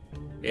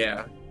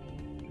 Yeah.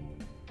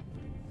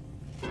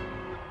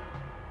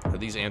 Are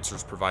these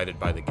answers provided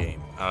by the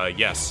game?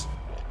 Yes.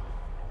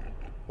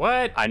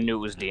 What? I knew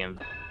it was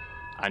DMV.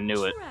 I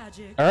knew it.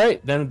 All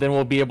right, then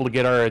we'll be able to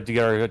get our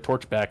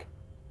torch back.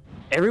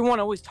 Everyone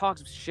always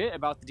talks shit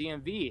about the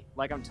DMV.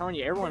 Like I'm telling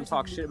you, everyone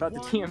talks shit about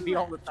the DMV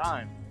all the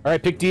time. All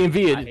right, pick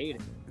DMV. I hate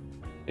it.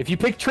 If you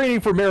pick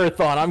training for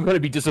marathon, I'm going to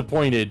be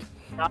disappointed.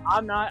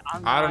 I'm not.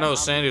 I don't know.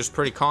 Sandy was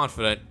pretty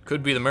confident.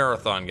 Could be the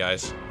marathon,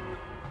 guys.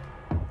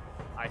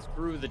 I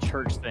threw the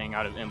church thing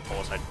out of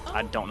impulse.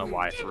 I don't know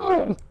why I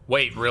threw it.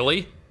 Wait,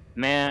 really?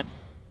 Man,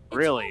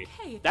 really?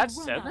 Okay, That's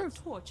you run out of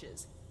 7th?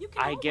 torches. You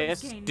can I always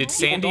guess. gain Did more.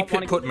 Sandy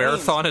put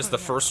marathon as the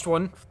first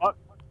one? Fuck.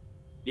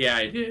 Yeah,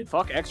 I did.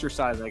 Fuck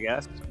exercise, I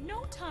guess.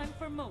 No time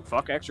for moping.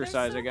 Fuck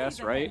exercise, I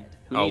guess, right?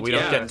 Who Oh, needs we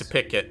don't gas? get to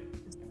pick it.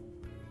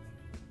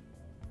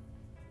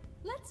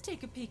 Let's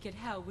take a peek at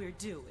how we're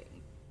doing.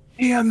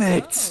 Damn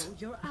it! Oh,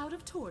 you're out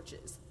of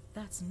torches.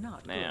 That's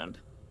not Man. good.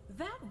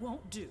 That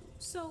won't do.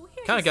 So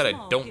here's Kind of got a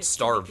small Don't gift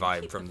Starve so we can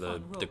vibe keep from the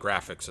fun rolling.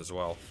 graphics as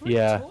well. Free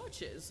Yeah.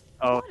 Torches.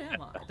 Oh, What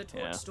am I? The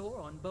torch yeah.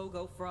 store on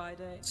BOGO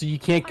Friday. So you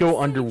can't I go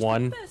saved under the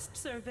 1. best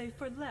survey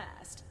for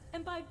last,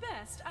 and by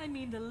best I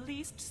mean the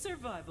least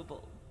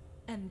survivable.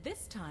 And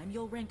this time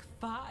you'll rank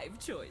 5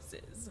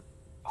 choices.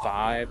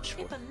 5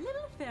 choices. If a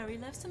little fairy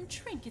left some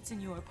trinkets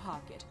in your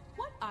pocket,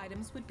 what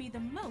items would be the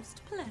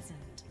most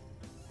pleasant?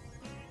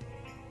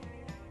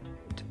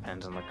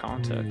 Depends on the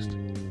context.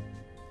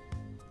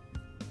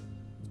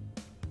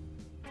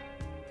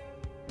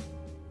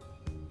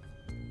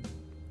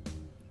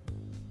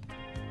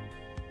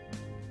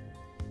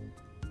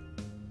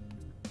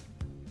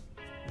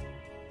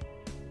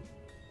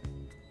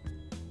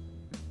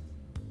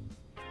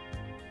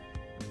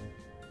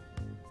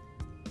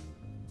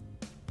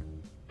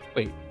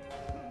 Wait.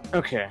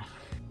 Okay.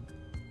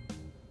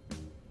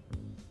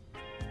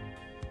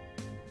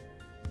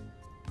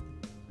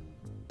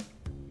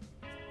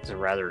 It's a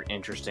rather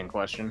interesting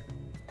question.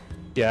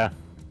 Yeah.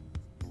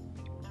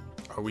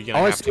 Are we gonna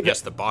have to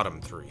guess the bottom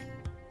 3?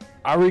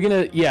 Are we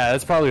gonna? Yeah,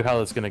 that's probably how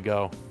it's gonna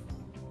go.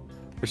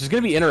 Which is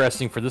gonna be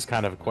interesting for this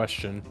kind of a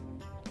question,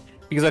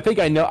 because I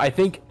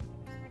think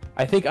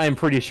I think I'm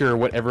pretty sure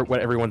what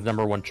everyone's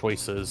number one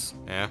choice is.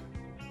 Yeah.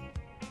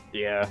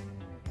 Yeah.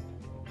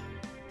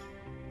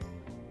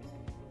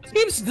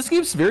 This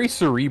game's very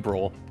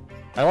cerebral.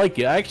 I like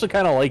it. I actually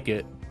kind of like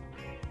it.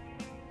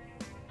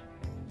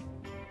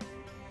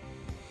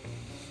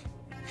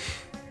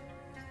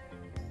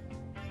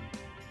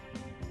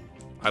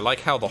 I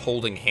like how the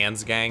holding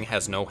hands gang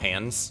has no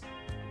hands.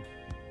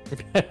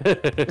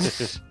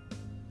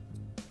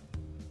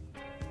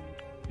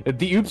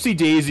 The oopsie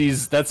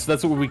daisies, that's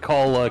what we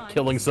call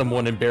killing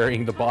someone and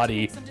burying the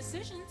body. Some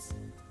decisions.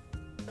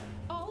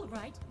 All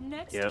right,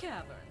 next Yep.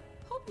 cavern.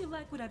 Hope you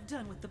like what I've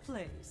done with the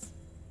place.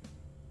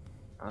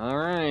 All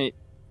right,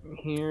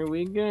 here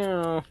we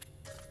go.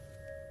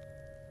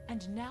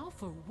 And now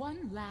for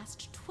one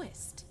last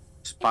twist.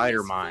 Spider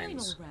In this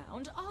mines. final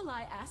round, all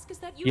I ask is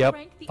that you Yep,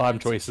 rank the 5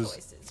 answer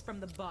choices. from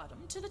the bottom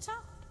to the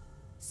top.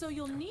 So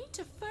you'll need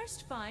to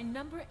first find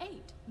number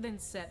 8, then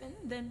 7,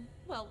 then,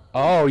 well...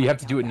 Oh, you have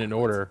to do it in an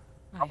order.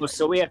 Oh,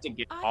 so we have to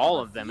get I all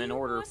have of them a in few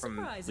order more from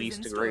surprises least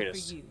in to store for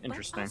greatest. you, but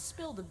Interesting. I'll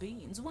spill the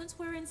beans once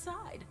we're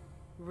inside.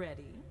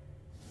 Ready?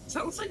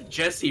 Sounds like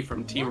Jesse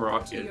from Team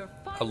Welcome to Rocket. your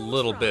A final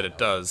little bit, it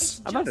trial. does.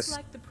 It's I'm about just to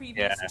like the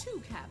previous yeah.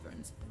 2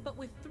 caverns, but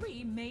with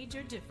 3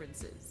 major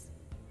differences.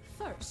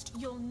 First,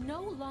 you'll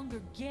no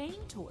longer gain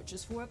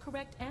torches for a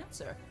correct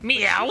answer.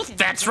 Meow, but you can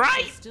that's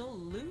right. still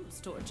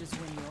lose torches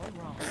when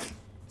you're wrong.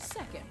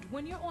 Second,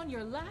 when you're on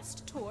your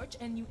last torch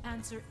and you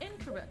answer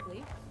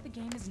incorrectly, the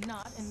game is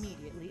not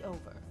immediately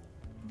over.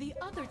 The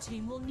other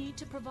team will need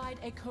to provide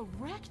a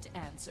correct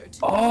answer to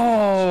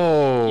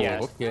Oh,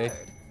 Yes. okay.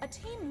 Third, a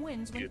team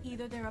wins when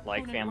either their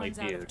Like opponent Family runs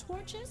out Feud. of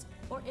torches,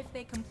 or if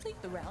they complete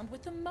the round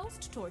with the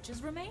most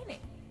torches remaining.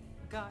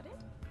 Got it?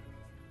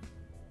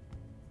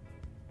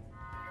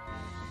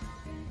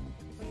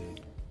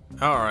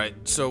 All right.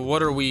 So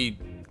what are we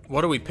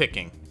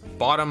picking?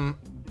 Bottom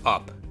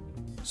up.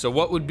 So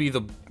what would be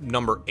the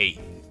number 8?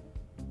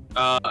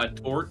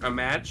 A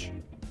match.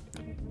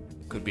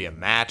 Could be a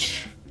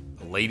match,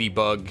 a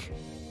ladybug,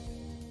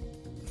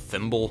 a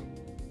thimble.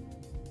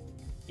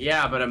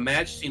 Yeah, but a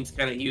match seems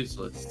kind of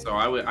useless, so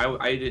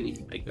I didn't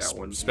even pick that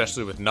one.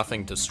 Especially with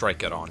nothing to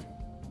strike it on.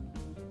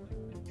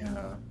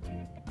 Yeah.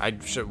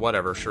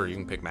 Whatever. Sure, you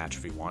can pick match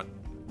if you want.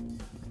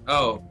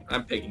 Oh,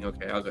 I'm picking.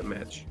 Okay, I'll go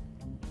match.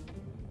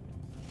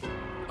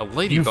 A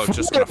ladybug's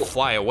just gonna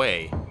fly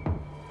away.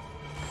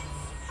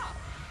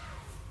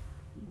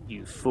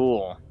 You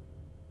fool.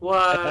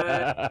 What?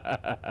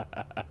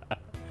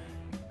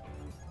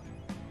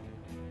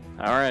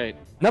 All right.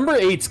 Number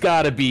 8's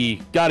gotta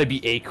be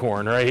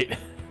Acorn, right?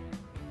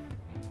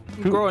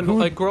 Grow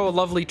a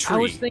lovely tree. I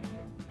was thinking.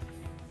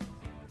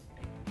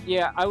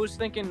 Yeah, I was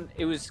thinking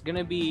it was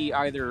gonna be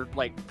either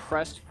like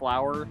pressed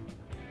flower,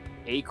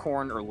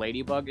 acorn, or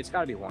ladybug. It's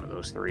gotta be one of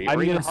those 3. I'm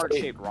Or even gonna say-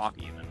 heart-shaped rock,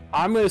 even.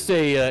 I'm gonna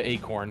say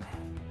Acorn.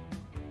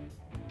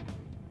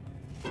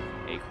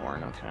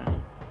 Acorn. Okay.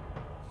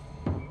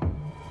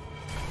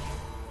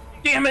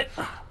 Damn it!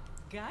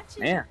 Gotcha.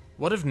 Man.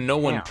 What if no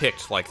one Yeah.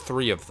 picked like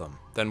 3 of them?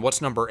 Then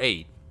what's number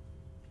 8?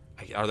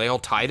 Are they all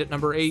tied at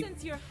number 8?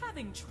 Since you're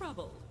having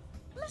trouble,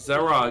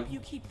 Xelrog, you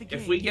keep the if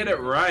game we get it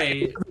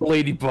right,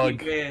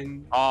 Ladybug. we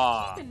win.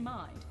 Ah. Keep in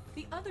mind,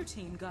 the other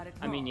team got it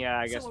I wrong. mein, yeah,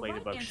 I guess so a right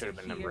ladybug answer should have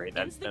been number here 8.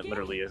 That ends the that game.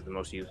 literally is the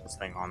most useless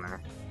thing on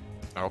there.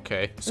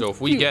 Okay, so if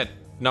we cute. get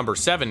number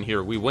 7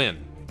 here, we win.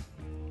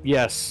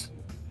 Yes.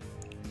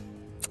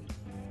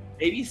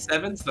 Maybe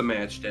 7's the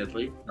match,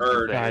 Deadly.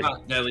 Or God.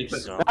 not Deadly,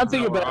 but So- I'm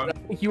thinking Xelrog. about it.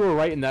 I think you were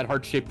right in that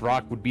heart-shaped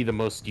rock would be the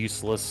most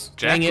useless.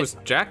 Dang it.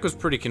 Jack was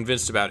pretty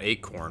convinced about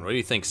acorn. What do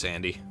you think,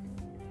 Sandy?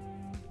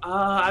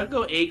 I'd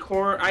go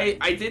Acorn.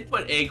 I did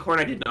put Acorn,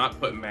 I did not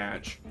put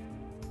match.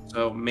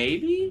 So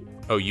maybe?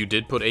 Oh, you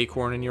did put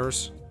acorn in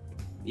yours?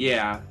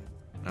 Yeah.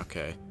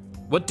 Okay.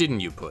 What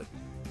didn't you put?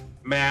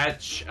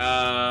 Match,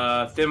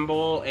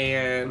 Thimble,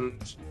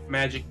 and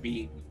Magic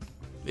Bean.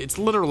 It's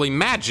literally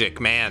magic,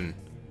 man.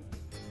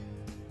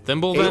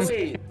 Thimble, then?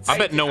 Wait, I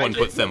bet no one did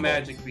put Thimble.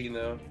 Magic Bean,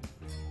 though.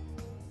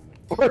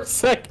 For a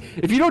sec,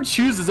 if you don't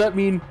choose, does that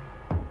mean...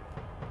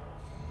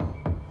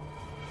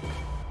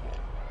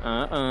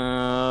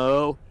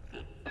 Uh-oh.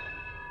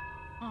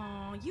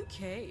 Aw, you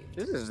caved.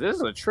 This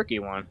is a tricky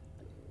one.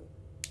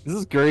 This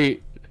is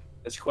great.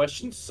 This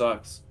question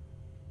sucks.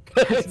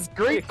 It's a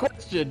great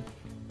question.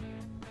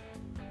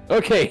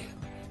 Okay.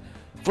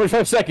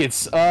 45 seconds.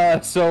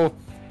 So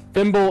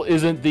Thimble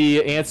isn't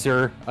the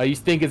answer. You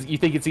think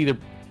it's either...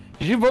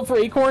 Did you vote for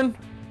Acorn?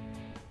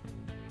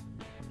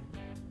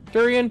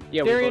 Darian?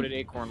 Yeah, Darian? we voted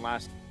acorn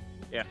last.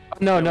 Yeah.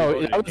 No, Yeah, we no,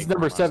 voted that was Acorn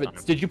number last 7.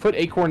 time. Did you put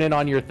Acorn in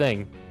on your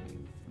thing?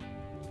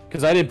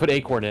 Because I didn't put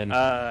Acorn in.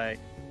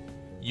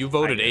 You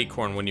voted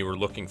acorn when you were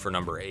looking for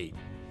number 8.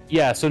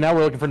 Yeah, so now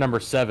we're looking for number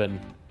 7.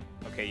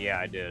 Okay, yeah,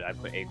 I did. I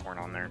put acorn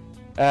on there.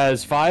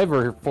 As 5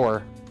 or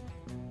 4?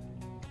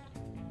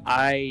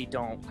 I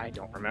don't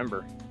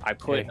remember. I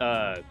put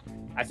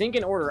I think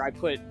in order I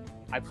put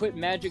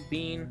magic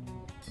bean.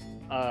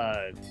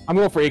 I'm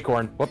going for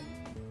Acorn. Whoop.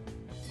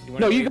 You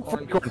wanna No, go you go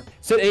for Acorn.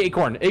 Say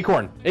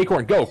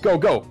Acorn.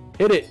 Go.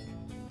 Hit it.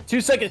 2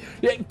 seconds.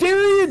 Yeah,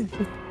 Darian!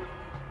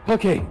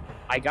 Okay.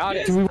 I got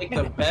it. It's like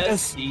the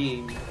best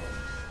team.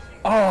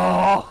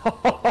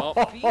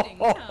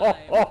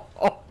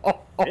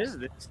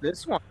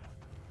 This one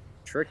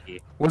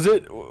tricky. Was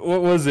it?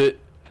 What was it?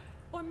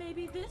 Or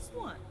maybe this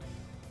one.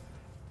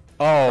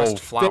 Oh,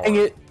 dang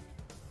it!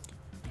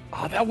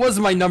 Oh, that was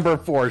my number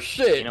 4.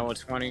 Shit. You know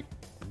what's funny?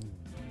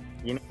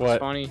 You know What? what's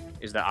funny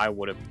is that I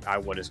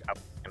was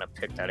gonna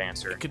pick that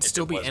answer. It could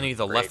still be any of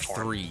the left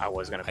 3. I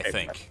was gonna pick I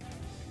think.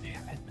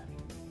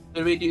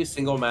 Did we do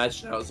single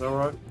match now,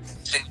 Xelrog?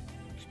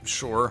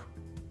 Sure.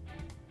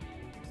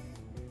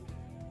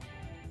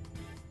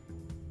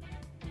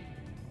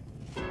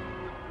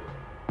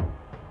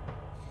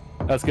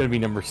 That's gonna be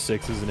number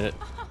 6, isn't it?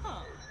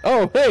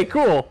 Oh, hey,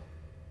 cool.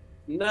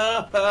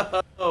 No.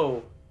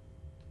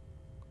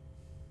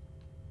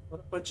 What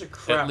a bunch of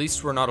crap. At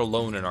least we're not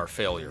alone in our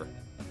failure.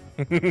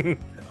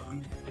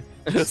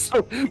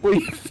 So, what do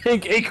you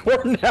think,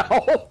 Acorn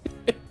now?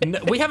 No,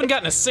 we haven't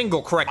gotten a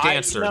single correct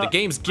answer. The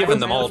game's given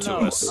them all to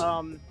us.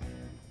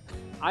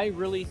 I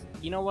really,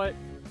 you know what?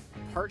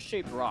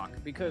 Heart-shaped rock,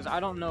 because I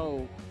don't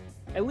know.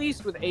 At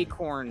least with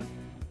Acorn,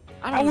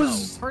 I don't know.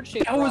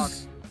 Heart-shaped rock.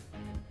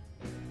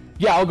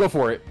 Yeah, I'll go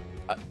for it.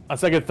 A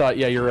second thought.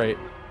 Yeah, you're right.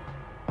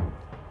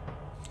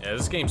 Yeah,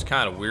 this game's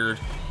kind of weird.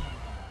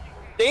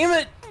 Damn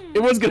it!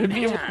 It was gonna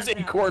be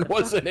Acorn,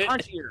 wasn't it?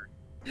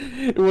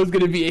 It was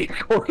gonna be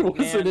Acorn,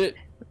 wasn't it?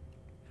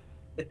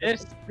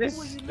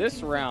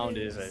 This round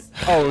is a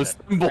it was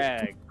Thimble.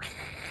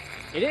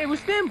 It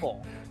was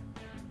Thimble.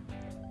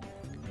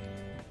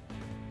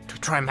 Do we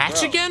try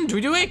match again? Do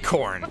we do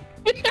Acorn?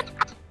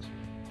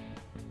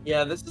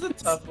 Yeah, this is a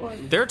tough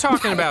one. They're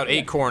talking about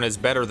Acorn is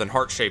better than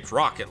Heart-Shaped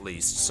Rock, at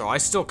least, so I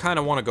still kind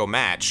of want to go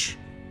match.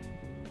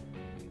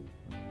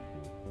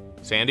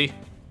 Sandy?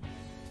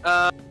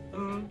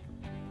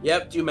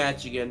 Yep, do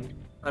match again.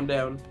 I'm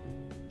down.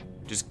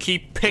 Just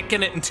keep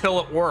picking it until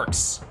it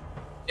works.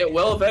 It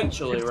will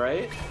eventually,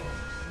 right?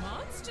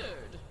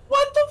 Monstered.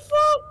 What the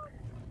fuck?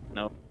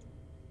 No.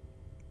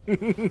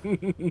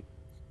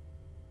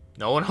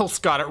 No one else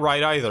got it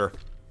right either.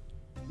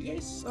 You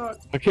guys suck.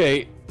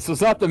 Okay, so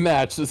it's not the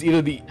match. So it's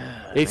either the.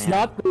 It's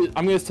not.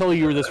 I'm gonna tell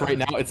you this right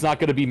now. It's not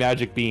gonna be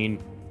Magic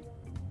Bean.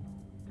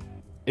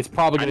 It's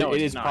probably gonna.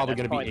 It is probably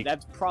gonna be.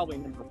 That's probably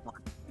number 1.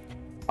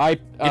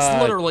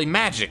 It's literally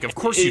Magic. Of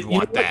course you'd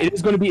want that. It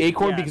is going to be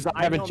Acorn because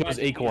I haven't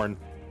chosen Acorn.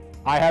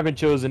 I haven't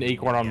chosen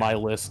Acorn on my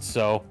list,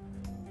 so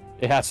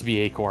it has to be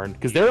Acorn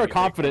because they're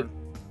confident.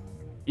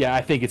 Yeah,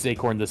 I think it's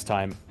Acorn this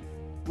time.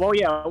 Well,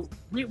 yeah,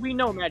 we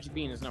know Magic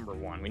Bean is number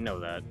 1. We know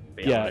that.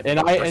 Yeah, and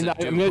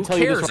I'm going to tell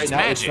you this right now.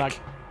 Magic. It's not.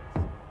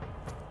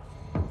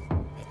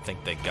 I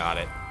think they got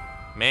it.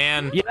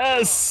 Man.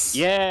 Yes.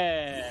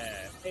 Yeah.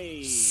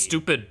 Hey.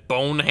 Stupid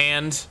bone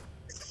hand.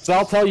 So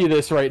I'll tell you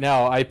this right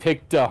now. I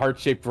picked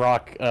Heart-Shaped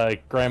Rock,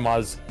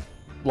 Grandma's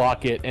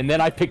Locket, and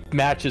then I picked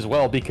Match as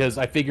well because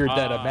I figured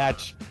that a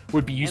match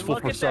would be useful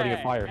for starting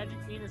a fire.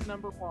 Magic Bean is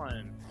number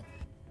 1.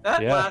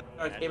 That last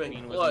one came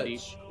in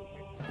clutch.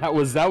 That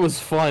was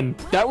fun.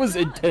 That was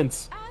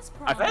intense.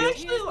 I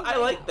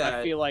like that.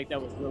 I feel like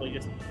that was really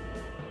just.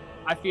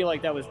 I feel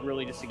like that was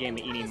really just a game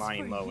of eeny,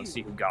 miny, mo, and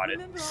see who got it.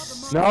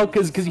 No,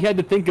 because you had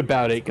to think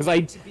about it. Because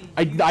I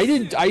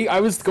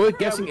was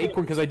guessing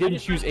Acorn because I didn't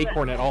choose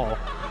Acorn at all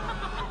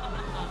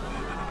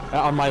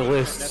on my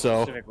list. That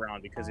so specific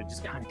round because it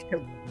just got.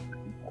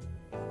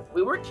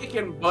 We were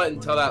kicking butt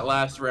until that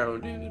last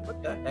round, dude.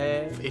 What the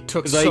heck? It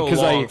took so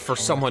long for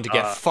someone to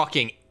get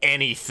fucking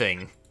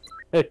anything.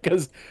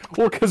 Because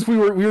we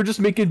were just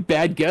making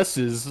bad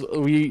guesses.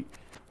 We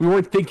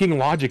weren't thinking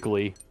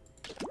logically.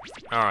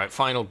 All right,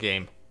 final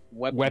game.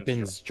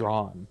 Weapons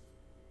drawn.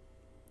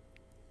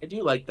 I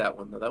do like that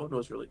one though. That one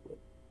was really good.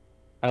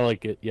 I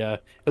like it. Yeah,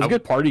 it's a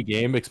good party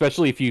game,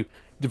 especially if you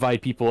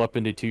divide people up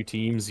into 2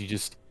 teams. You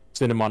just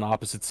send them on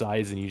opposite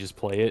sides and you just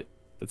play it.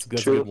 That's a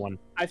good one.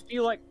 I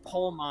feel like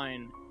Pole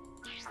Mine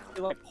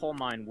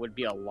would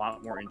be a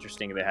lot more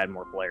interesting if it had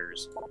more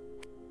players.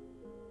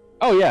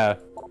 Oh yeah,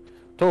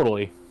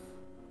 totally.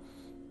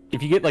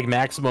 If you get like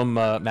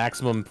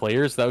maximum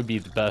players, that would be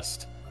the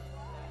best.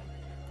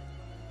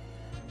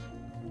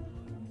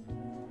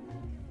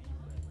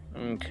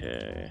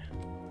 Okay.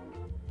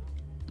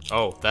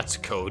 Oh, that's a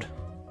code.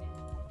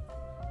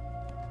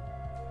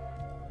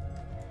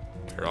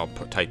 Here, I'll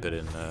type it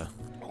in. I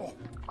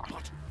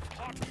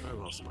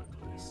lost my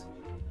place.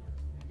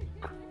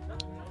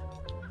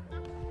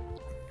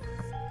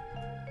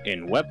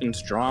 In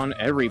Weapons Drawn,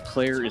 every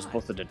player is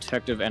both a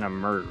detective and a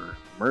murderer.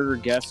 Murder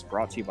guests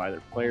brought to you by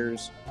their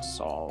players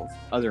solve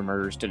other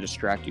murders to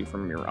distract you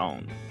from your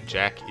own.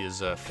 Jack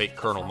is fake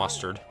Colonel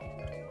Mustard.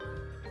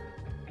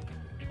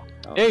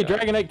 Hey,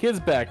 DragoniteKid's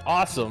back.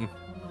 Awesome.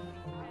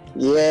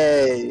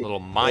 Yay. Little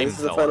mime This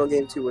is the fella. final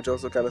game too, which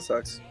also kind of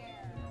sucks.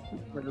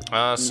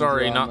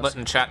 Sorry, not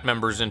letting chat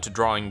members into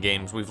drawing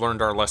games. We've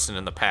learned our lesson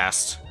in the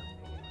past.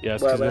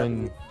 Yes, because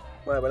then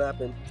what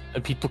happened?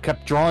 People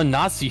kept drawing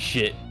Nazi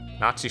shit.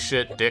 Nazi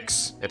shit,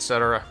 dicks,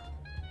 etc.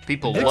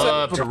 People Dicks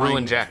love are to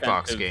ruin fine.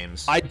 Jackbox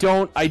games. I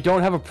don't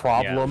have a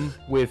problem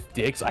with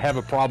dicks. I have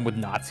a problem with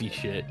Nazi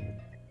shit.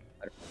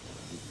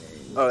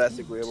 Oh, that's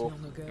agreeable.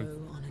 Long ago,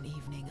 on an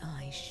evening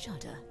I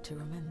shudder to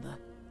remember.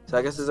 So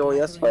I guess there's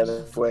only us by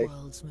the way. The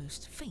world's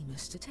most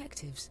famous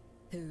detectives,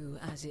 who,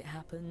 as it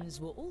happens,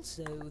 were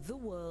also the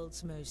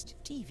world's most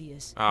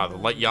devious. Ah, the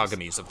light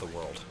Yagamis of the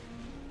world.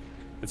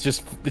 It's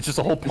just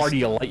a whole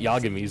party of light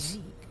Yagamis.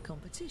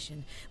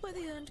 Competition where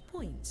they earned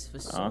points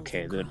for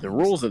Okay, the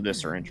rules of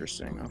this are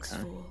interesting. Okay.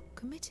 for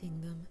committing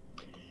them.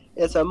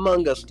 It's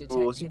Among Us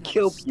rules. You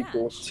kill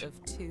people.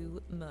 Of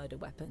 2 murder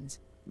weapons.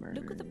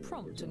 Look at the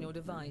prompt on your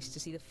device to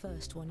see the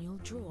first one you'll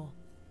draw.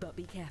 But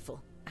be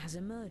careful. As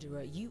a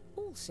murderer, you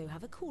also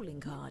have a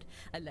calling card,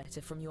 a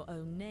letter from your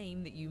own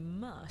name that you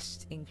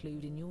must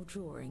include in your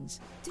drawings.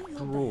 Do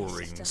your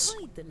best to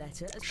hide the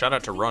letter. Shout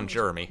out to Ron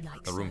Jeremy,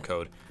 the room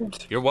code.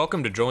 You're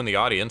welcome to join the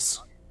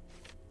audience.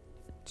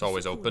 It's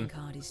always open. If the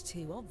card is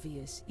too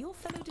obvious, your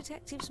fellow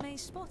detectives may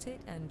spot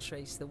it and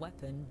trace the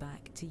weapon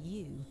back to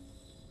you.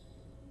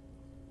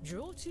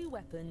 Draw 2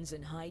 weapons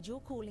and hide your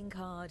calling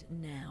card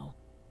now.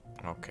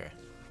 Okay.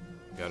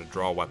 Gotta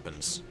draw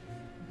weapons.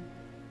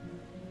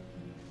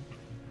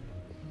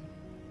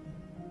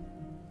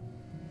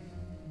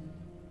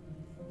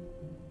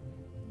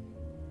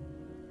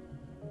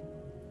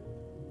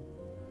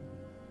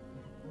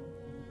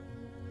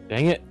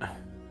 Dang it.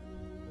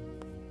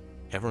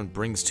 Everyone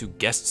brings 2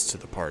 guests to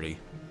the party.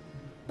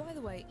 By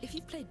the way, if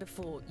you've played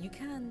before, you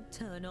can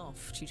turn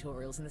off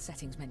tutorials in the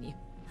settings menu.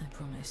 I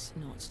promise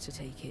not to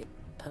take it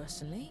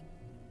personally.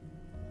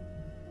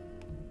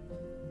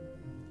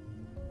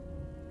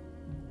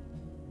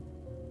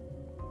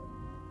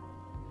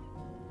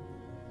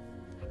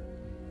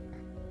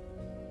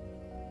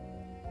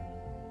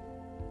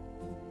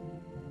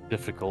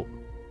 Difficult.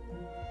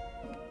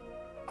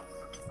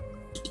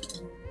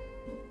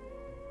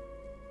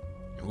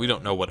 We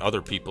don't know what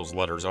other people's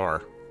letters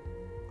are.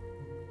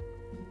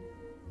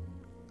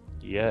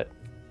 Yet.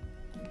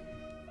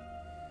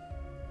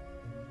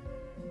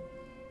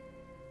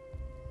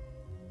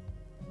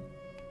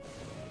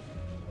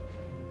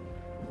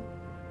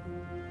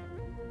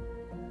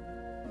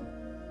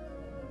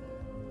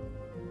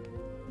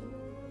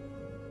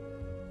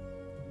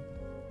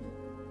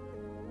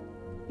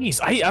 Jeez,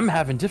 I'm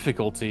having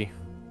difficulty.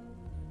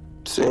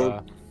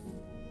 Same.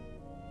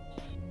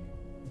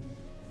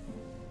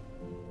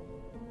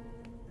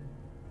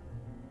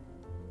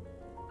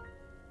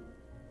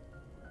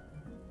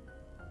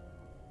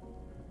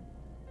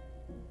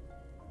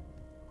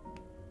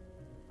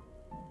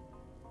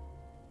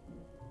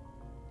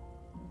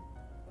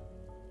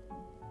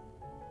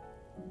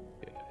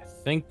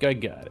 I think I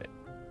got it.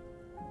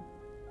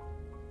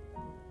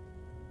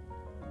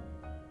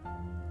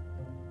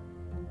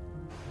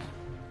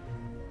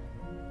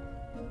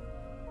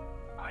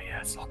 Oh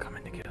yeah, it's all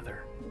coming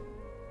together.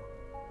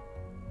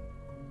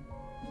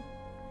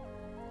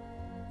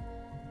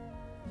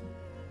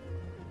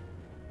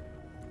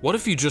 What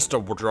if you just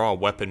draw a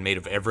weapon made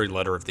of every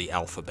letter of the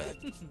alphabet?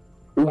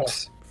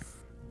 Oops.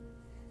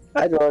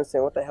 I don't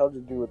understand what the hell to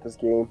do with this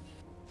game.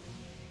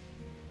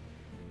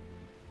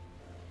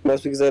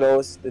 That's because I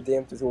know the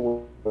damn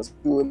tutorial was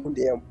doing the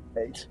damn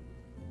page.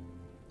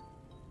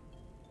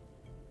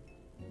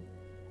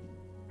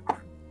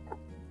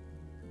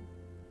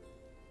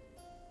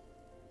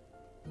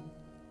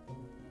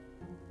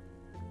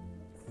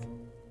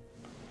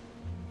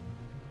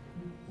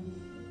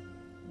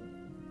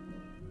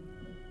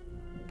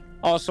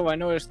 Also, I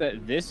noticed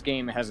that this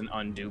game has an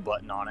undo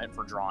button on it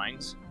for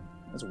drawings.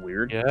 That's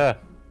weird. Yeah.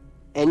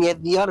 And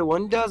yet the other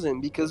one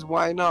doesn't, because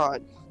why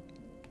not?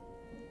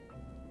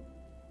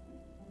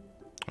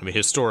 I mean,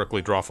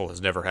 historically, Drawful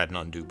has never had an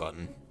undo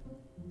button.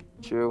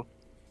 True.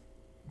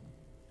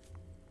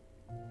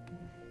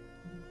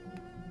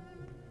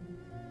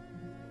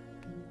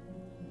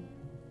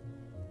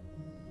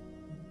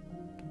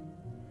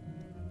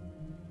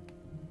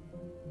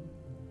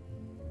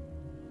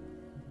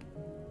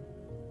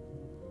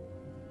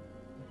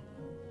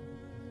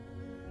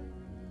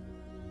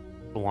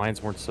 The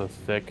lines weren't so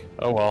thick.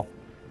 Oh well.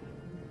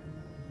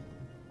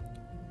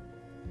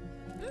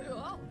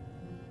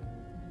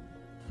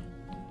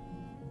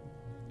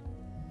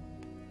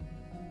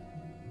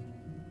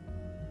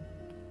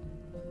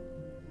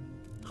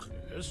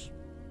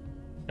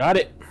 Got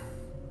it.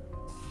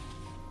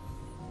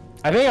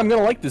 I think I'm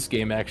gonna like this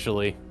game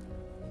actually.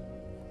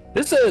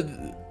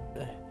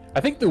 I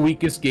think the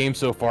weakest game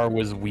so far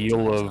was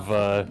Wheel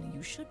of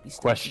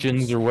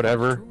Questions or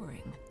whatever.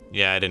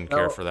 Yeah, I didn't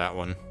care for that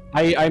one.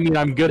 I mean,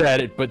 I'm good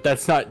at it, but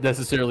that's not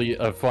necessarily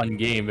a fun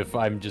game if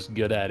I'm just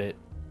good at it.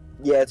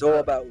 Yeah, it's all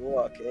about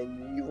luck,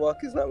 and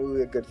luck is not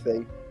really a good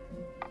thing.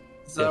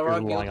 So, Yeah,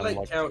 you relying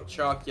like Count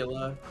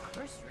Chocula.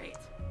 First rate.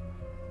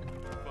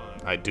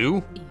 I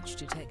do? Each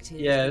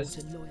detective Yes.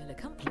 is a loyal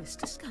accomplice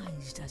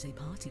disguised as a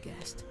party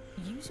guest.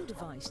 Use your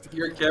device to get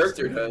Your a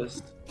character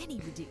host. does.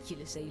 Any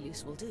ridiculous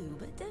alias will do,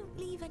 but don't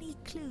leave any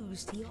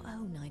clues to your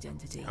own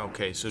identity.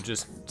 Okay, so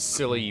just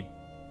silly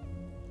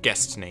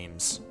guest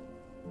names.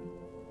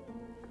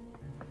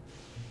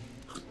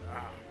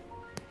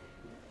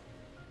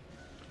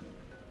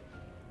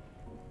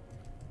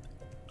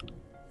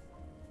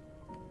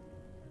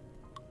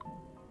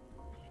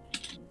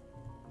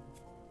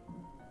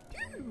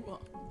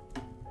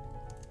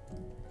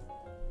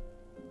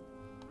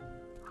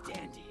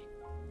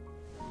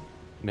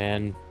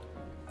 Man,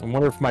 I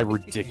wonder if my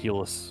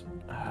ridiculous...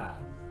 I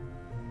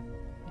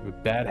have a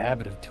bad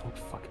habit of doing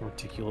fucking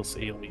ridiculous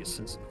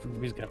aliases.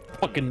 Everybody's gonna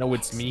fucking know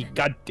it's me.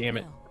 God damn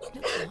it.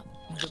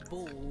 The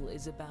ball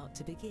is about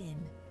to begin.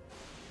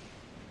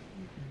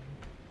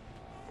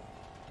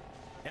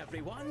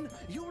 Everyone,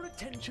 your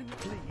attention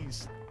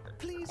please.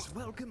 Please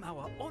welcome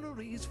our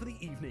honorees for the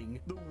evening,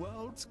 the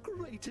world's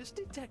greatest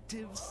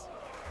detectives.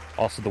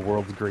 Also the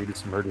world's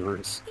greatest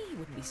murderers. He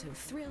wouldn't be so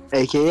thrilled.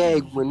 AKA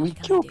when we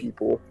kill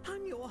people.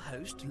 I'm your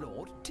host,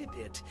 Lord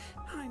Tippett.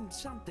 I'm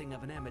something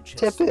of an amateur.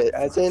 Tippett,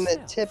 as in a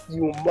tip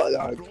you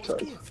mother.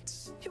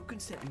 Gifts. You can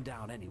set them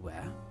down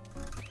anywhere.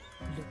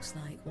 Looks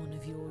like one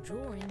of your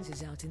drawings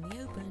is out in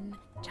the open,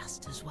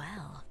 just as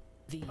well.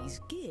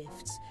 These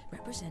gifts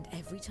represent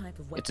every type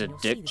of weapon. It's a you'll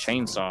dick see this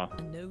chainsaw.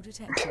 evening, and no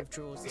detective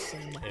draws the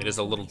same weapon. It is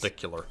a little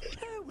dicular.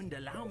 Oh, and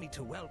allow me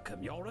to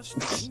welcome your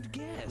esteemed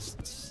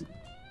guests.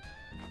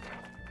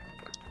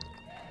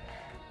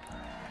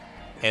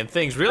 And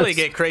things really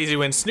get crazy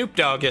when Snoop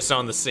Dogg gets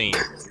on the scene.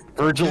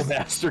 Virgil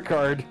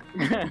MasterCard.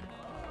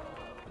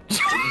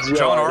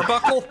 John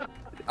Arbuckle?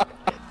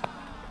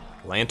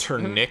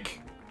 Lantern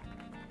Nick?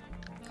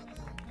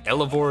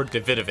 Elivor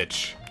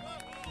Davidovich.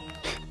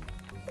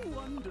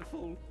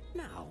 Wonderful.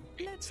 Now,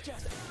 let's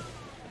just...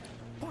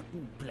 What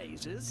in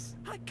blazes?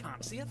 I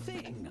can't see a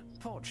thing.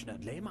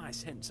 Fortunately, my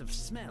sense of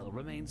smell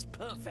remains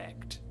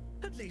perfect.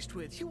 At least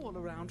with you all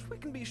around, we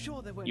can be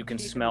sure there won't You can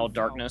be smell any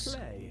foul darkness.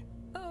 play.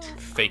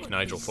 Fake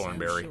Nigel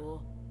Thornberry.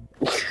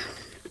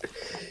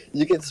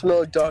 You can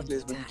smell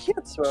darkness, but you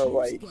can't smell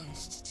light.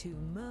 Guest to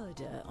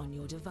murder on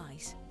your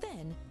device.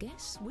 Then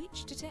guess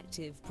which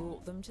detective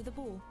brought them to the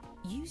ball.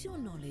 Use your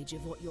knowledge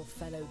of what your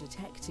fellow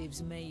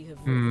detectives may have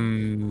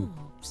written,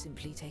 or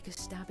simply take a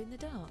stab in the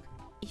dark.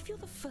 If you're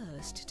the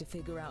first to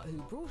figure out who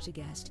brought a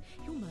guest,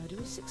 your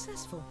murder is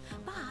successful,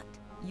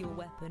 but your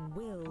weapon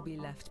will be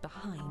left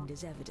behind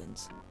as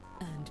evidence.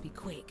 And be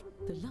quick,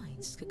 the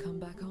lights could come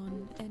back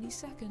on any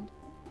second.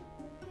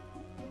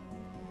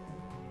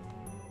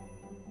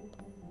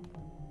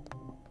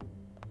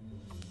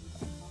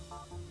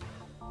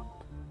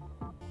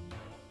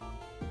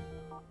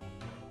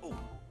 Oh,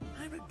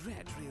 I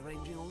regret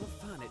rearranging all the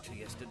furniture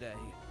yesterday.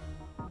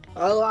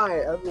 I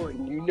lie,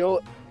 everyone. You know.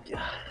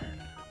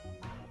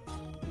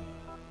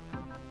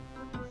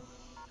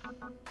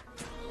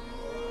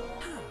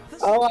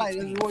 I lied,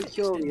 everyone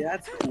killed me.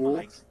 That's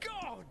cool.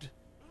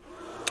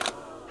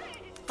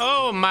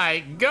 Oh my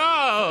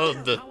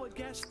god!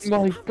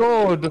 My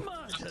god!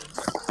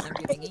 I'm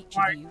giving each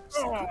of you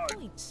 7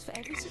 points for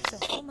every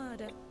successful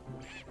murder.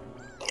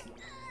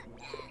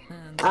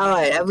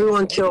 Alright,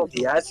 everyone killed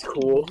me. That's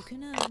cool. You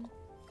can earn.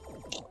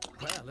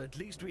 Well, at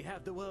least we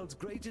have the world's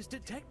greatest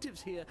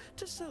detectives here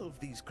to solve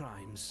these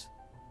crimes.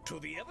 To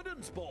the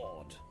evidence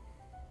board.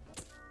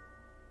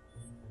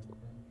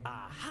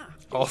 Aha!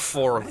 All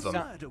 4 of them.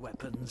 Murder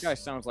weapons. This guy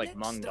sounds like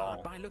Let's start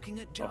Mungdal. by looking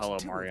at Oh, just hello,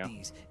 2 Mario. of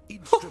these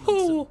instruments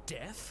of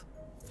death.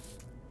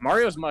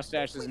 Mario's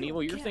mustache isn't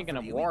evil. You're Carefully, thinking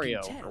of we can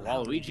Wario tell or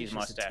how Waluigi's vicious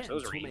mustache.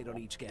 Those attempts are were made evil.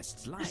 on each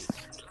guest's life.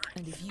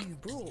 And if you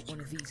brought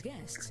one of these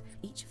guests,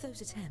 each of those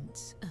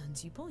attempts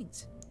earns you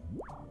points.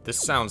 This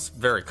sounds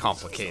very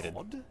complicated.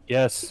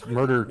 Yes,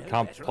 murder No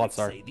comp better, plots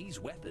I'd are. say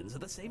these weapons are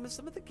the same as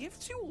some of the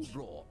gifts you all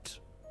brought.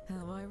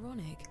 How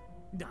ironic.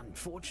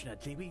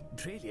 Unfortunately, we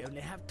really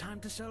only have time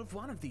to solve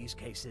one of these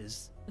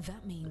cases.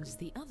 That means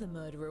the other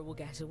murderer will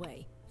get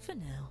away, for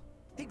now.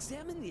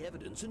 Examine the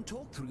evidence and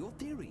talk through your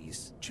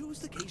theories. Choose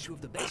the case you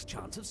have the best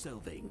chance of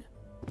solving.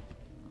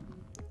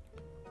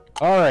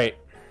 Alright.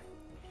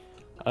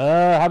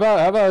 How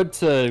about,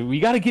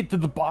 we gotta get to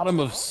the bottom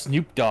of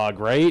Snoop Dogg,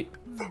 right?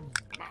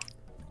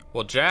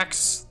 Well,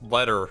 Jack's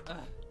letter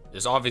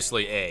is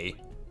obviously A.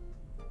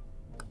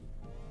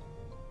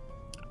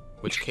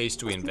 Which case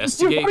do we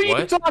investigate? What are you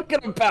What?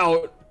 talking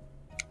about?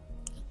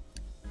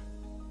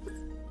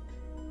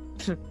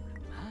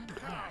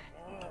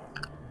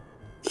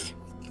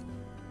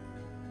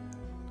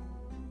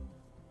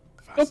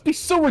 Don't be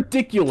so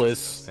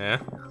ridiculous. Yeah?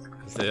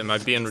 Am I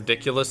being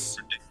ridiculous?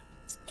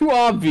 It's too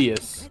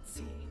obvious.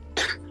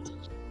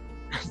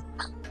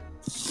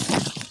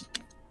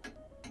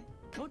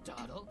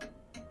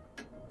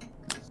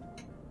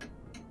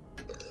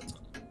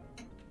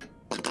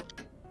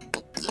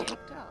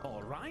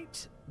 All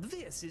right,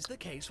 this is the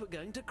case we're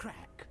going to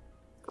crack.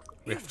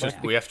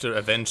 We have to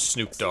avenge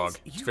Snoop Dogg.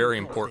 It's very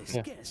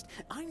important. Guest,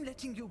 I'm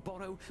letting you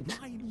borrow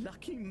my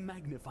lucky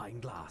magnifying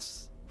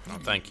glass. Oh,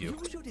 thank you.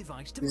 Use your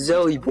device to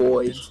Zoe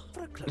boy.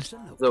 for a closer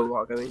look.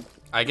 Zolog, I mean.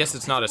 I guess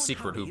it's not a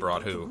secret who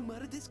brought who.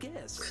 murdered this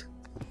guest?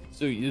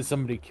 So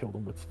somebody killed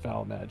him with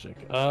foul magic.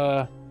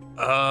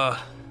 I'm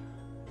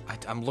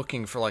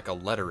looking for like a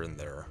letter in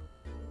there.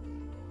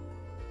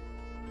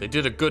 They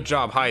did a good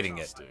job hiding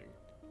it.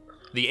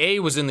 The A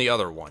was in the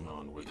other one.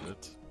 On with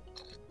it.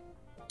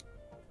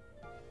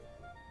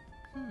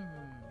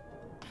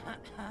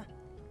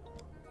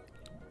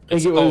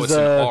 It's, it was, it's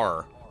an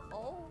R.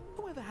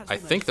 Whoever has I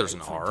the think most there's an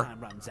votes when R. time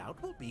runs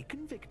out will be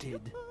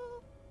convicted.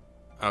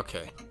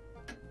 Okay.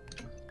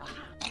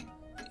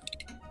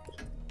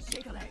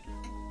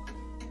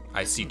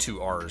 I see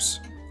 2 R's.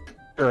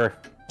 Sure.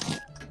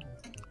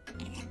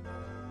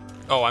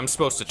 Oh, I'm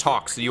supposed to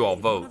talk, so you all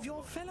One vote. of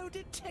your fellow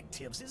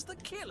detectives is the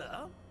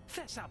killer.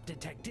 Fess up,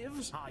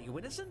 detectives. Are you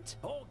innocent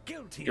or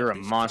guilty? You're a of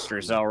this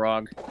monster,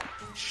 crime?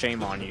 Xelrog.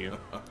 Shame on you.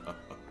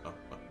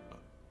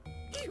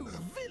 You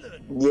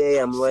villain!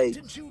 Yeah, I'm late.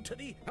 Sentenced you to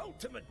the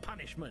ultimate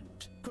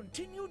punishment.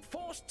 Continued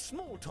forced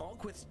small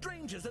talk with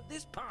strangers at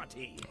this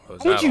party. What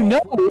was How did that you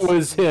all? know it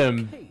was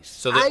him?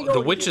 So I the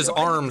don't witch's even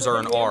know. I arms are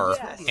an R,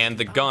 Yes. and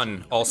the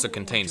gun also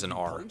contains an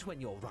R.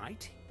 When you're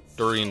right,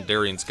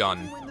 Darian's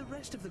gun. when the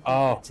rest of the group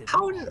Oh. gets it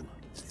How wrong, did...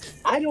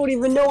 I don't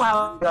even know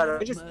how I got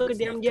it. I just took a murders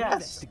damn left to guess.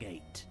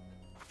 investigate.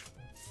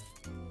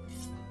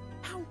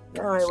 How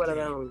Alright, whatever.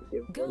 I ghostly. don't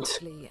give a shit.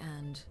 Ghostly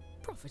and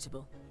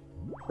profitable.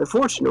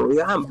 Unfortunately,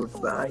 I'm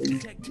behind.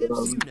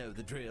 Detectives, you know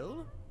the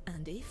drill.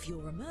 And if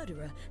you're a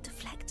murderer,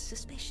 deflect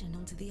suspicion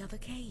onto the other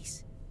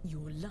case.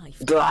 Your life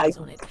Do I, depends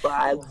on it.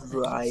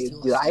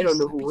 I don't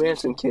know who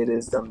Ransom Kid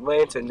is. The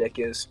Lantern Nick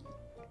is.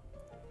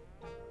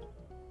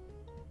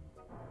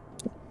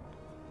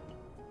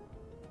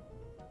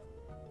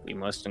 We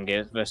must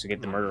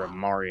investigate the murder of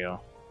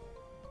Mario.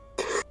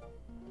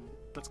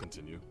 Let's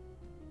continue.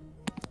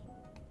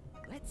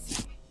 Let's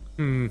see.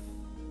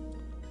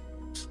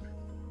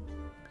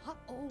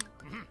 Uh-oh.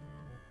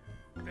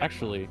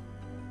 Actually,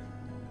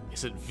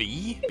 Is it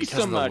V? Thanks Because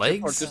so of the much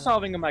for legs?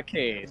 solving my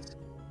case.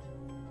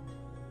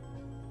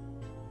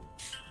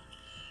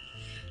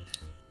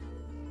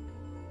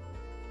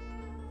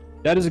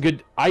 that is a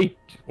good.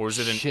 Or is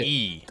it an Shit.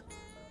 E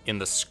in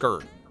the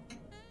skirt?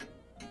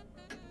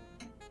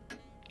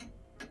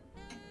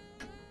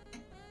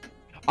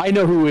 I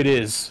know who it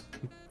is.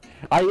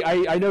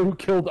 I know who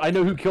killed. I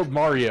know who killed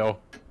Mario.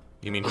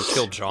 You mean who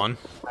killed John?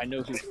 I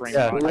know who framed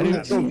Yeah, Mario. I know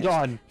who killed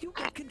John. You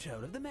got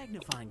control of the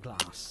magnifying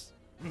glass.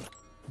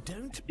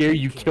 Don't Dare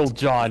you break it. kill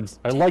John.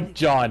 I like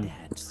John.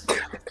 Dads.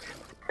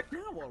 Now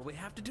all we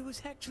have to do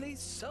is actually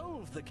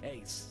solve the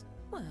case.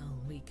 Well,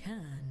 we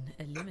can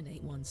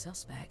eliminate one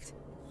suspect.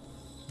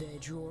 Their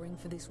drawing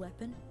for this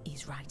weapon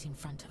is right in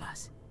front of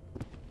us.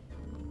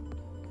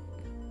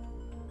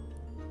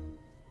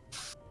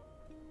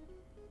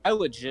 I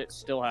legit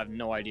still have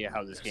no idea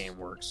how this game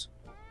works.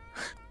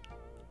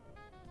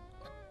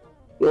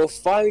 We'll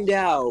find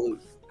out.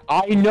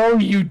 I know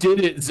you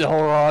did it,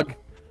 Xelrog.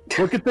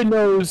 Look at the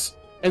nose,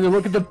 and then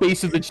look at the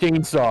base of the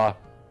chainsaw.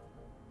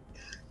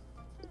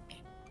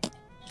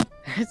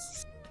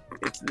 It's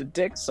the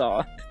dick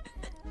saw.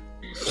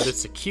 But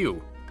it's a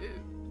Q.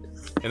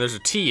 And there's a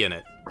T in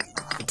it.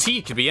 The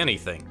T could be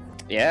anything.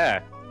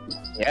 Yeah.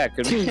 Yeah, it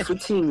could T be. for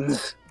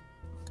teens.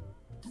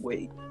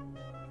 Wait.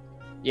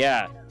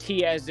 Yeah,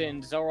 T as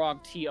in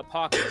Xelrog T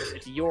Apocalypse.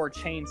 It's your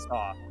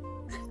chainsaw.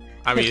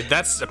 I mean,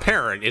 that's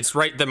apparent. It's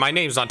right that my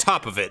name's on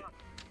top of it.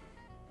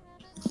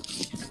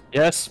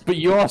 Yes, but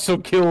you also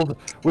killed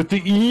with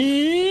the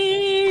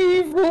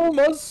evil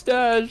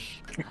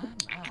mustache.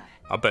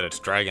 I'll bet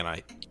it's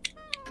Dragonite.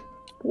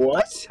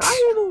 What?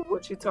 I don't know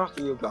what you're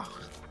talking about.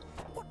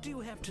 What do you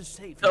have to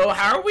say? So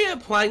how are we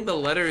applying the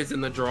letters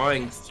in the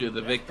drawings to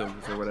the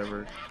victims or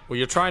whatever? Well,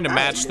 you're trying to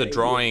match the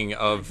drawing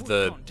of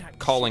the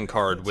calling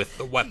card with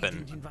the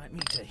weapon.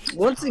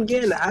 Once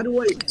again, how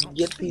do I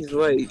get these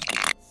right?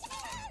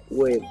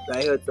 Wait,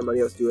 I heard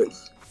somebody else do it.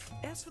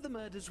 As for the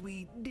murders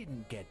we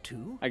didn't get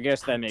to, I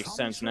guess that makes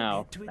sense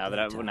now. Now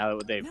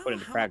that they've put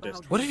into practice.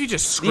 What if you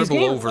just These scribble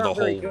games over the aren't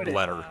very whole good at-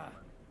 letter?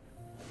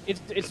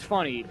 It's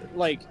funny,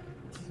 like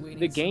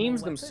the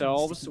games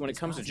themselves. When it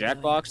comes to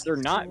Jackbox, they're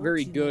not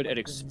very good at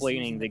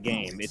explaining the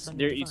game.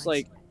 It's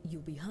like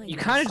you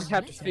kind of just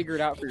have to figure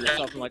it out for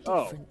yourself. And like,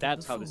 oh,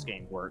 that's how this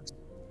game works.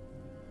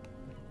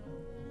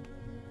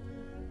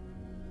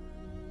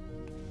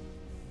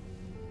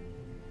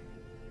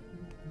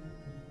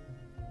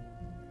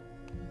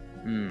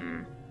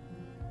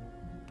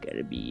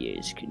 Gotta be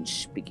as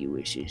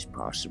conspicuous as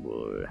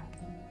possible.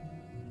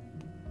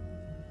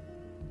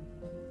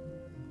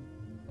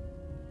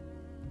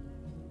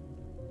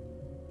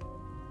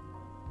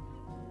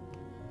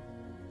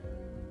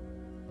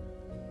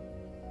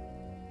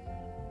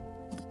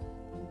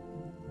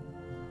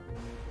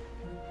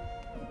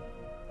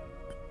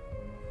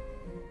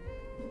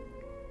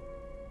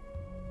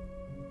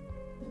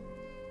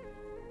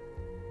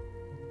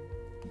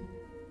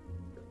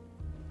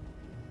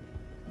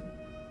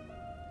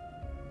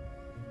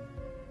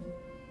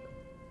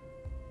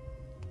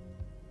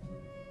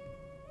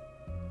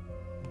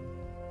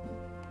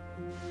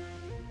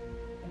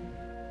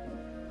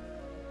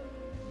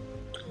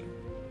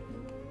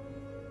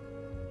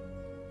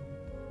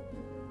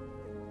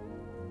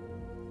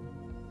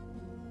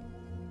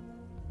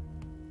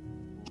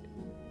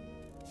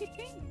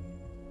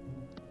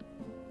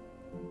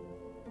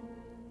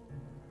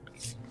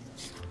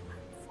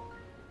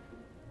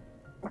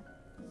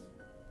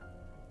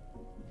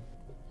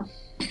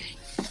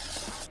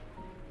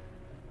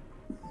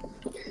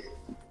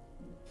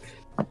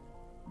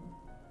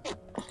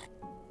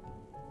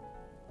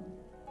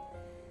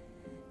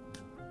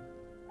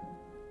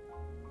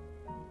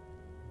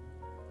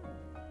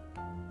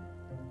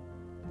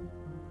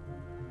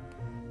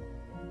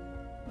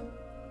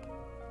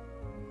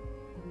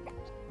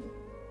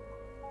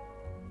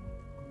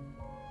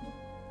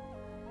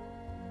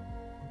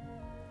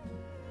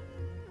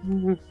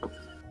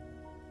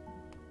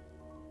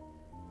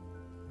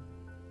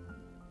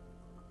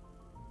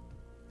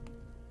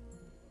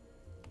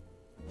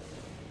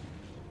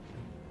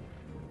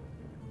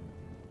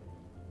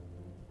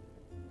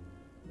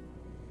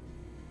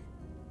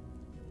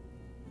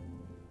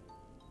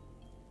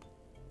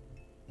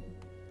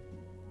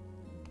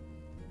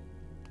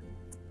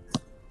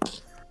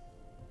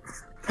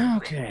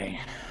 Okay.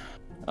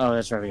 Oh,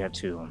 that's right. We got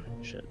 2.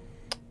 Shit.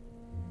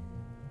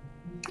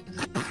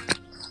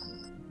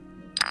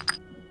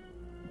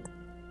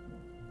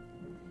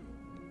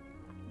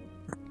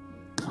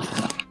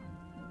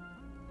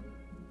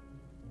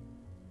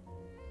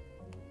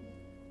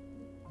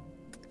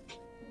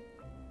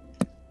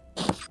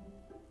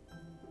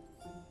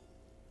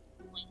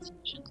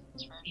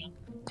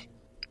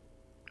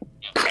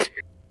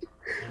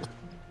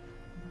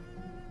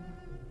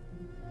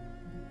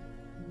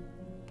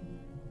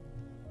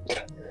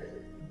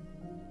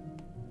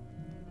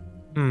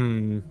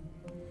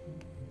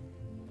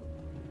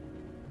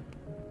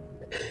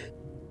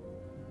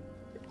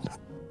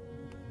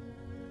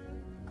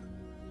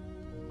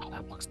 Oh,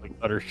 that looks like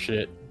utter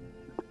shit.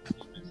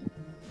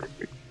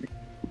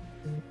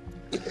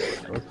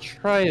 Let's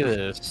try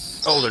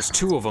this. Oh, there's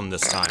 2 of them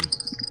this time.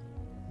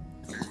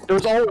 There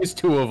was always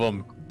 2 of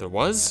them. There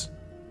was?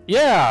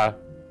 Yeah.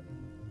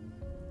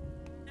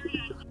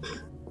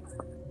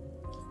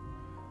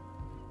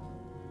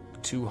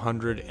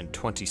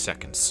 $220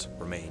 seconds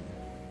remain.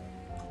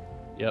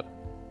 Yep.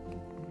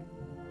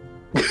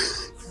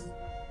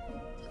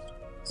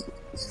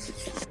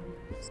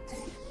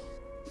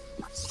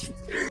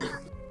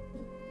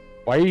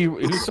 Why are you?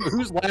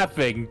 Who's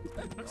laughing?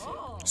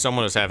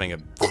 Someone is having a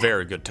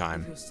very good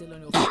time.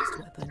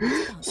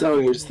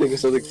 Sorry, you're just thinking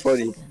something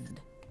funny.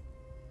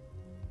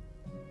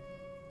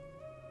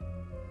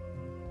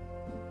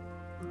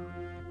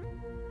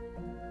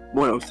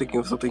 What? I was thinking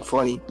of something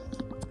funny.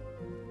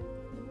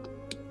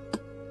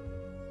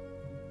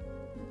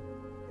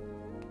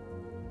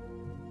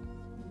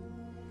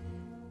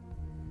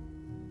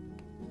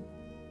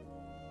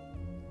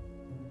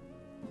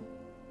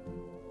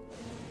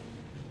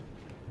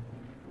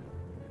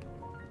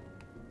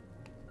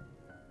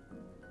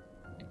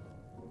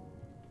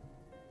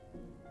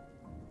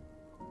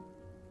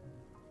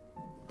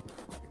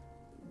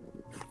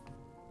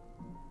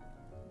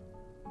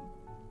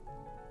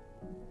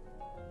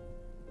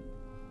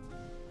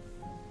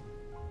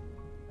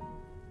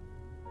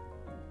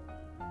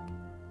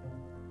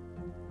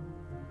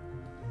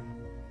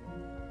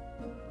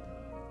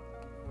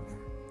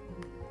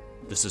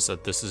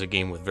 This is a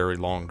game with very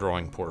long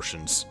drawing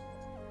portions.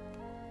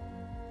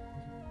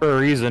 For a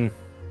reason.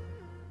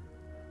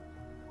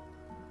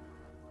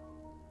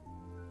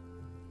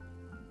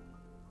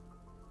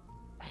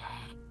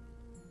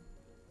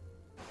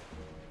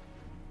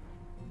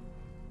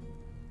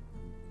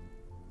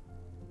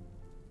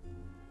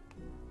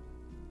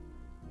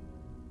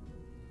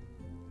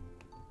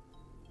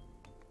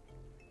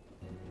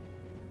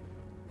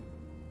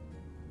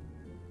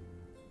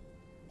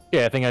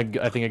 Yeah, I think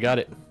I got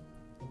it.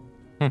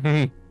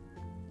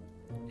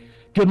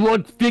 Good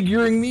luck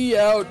figuring me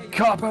out,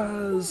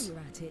 coppers.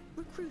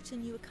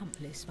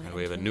 And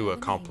we have a new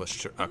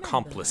accomplice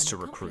to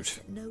recruit.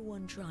 No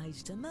one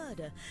tries to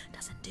murder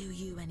doesn't do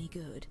you any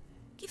good.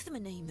 Give them a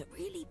name that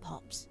really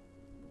pops.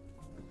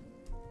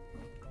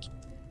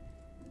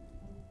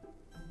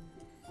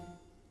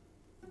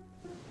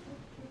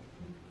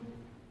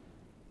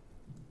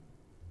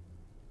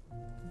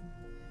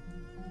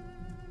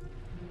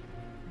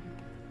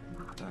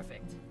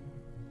 Perfect.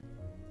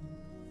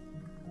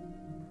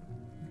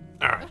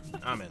 Alright,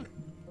 I'm in.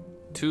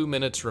 2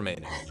 minutes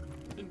remaining.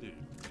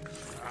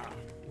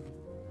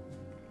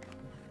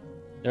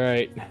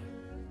 Alright.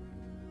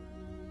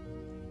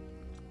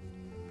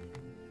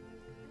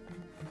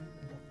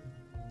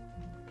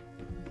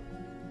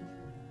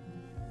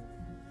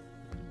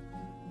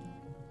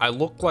 I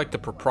look like the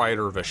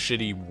proprietor of a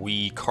shitty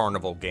Wii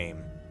carnival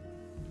game.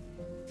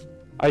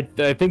 I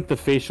think the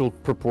facial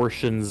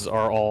proportions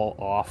are all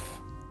off.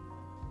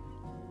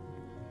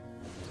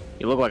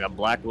 You look like a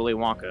black Willy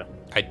Wonka.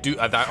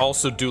 I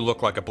also do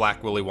look like a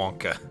black Willy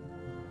Wonka.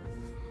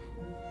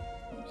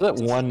 There's that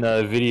one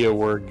video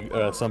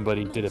where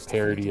somebody did a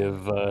parody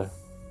of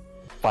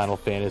Final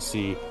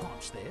Fantasy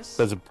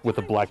with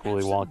a black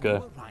Willy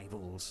Wonka.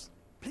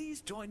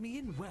 Please join me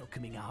in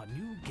welcoming our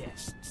new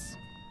guests.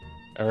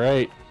 All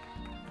right.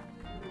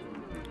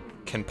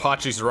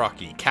 Kenpachi's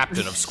Rocky,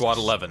 captain of Squad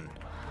 11.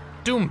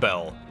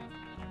 Doombell.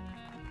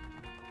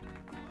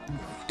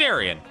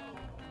 Darian.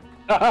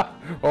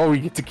 Oh, we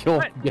get to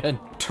kill him again.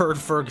 Turd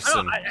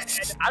Ferguson.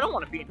 I don't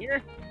want to be in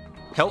here.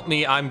 Help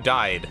me, I'm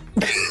died.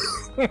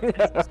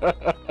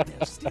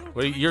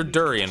 You're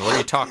Darian, what are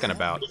you talking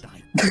about?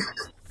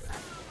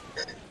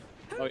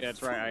 Oh, yeah,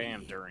 that's right, I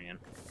am Darian.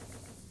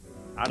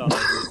 I don't know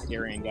who this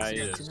Darian guy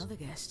is. Another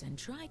guest and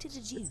try to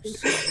deduce.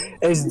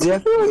 It's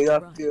definitely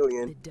not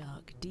Darian. The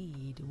dark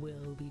deed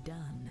will be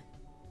done.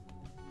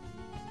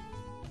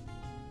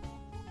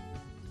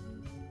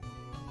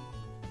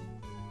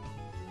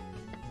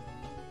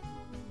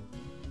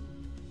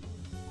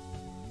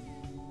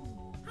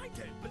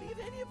 don't believe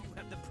any of you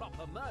have the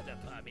proper murder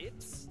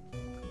permits.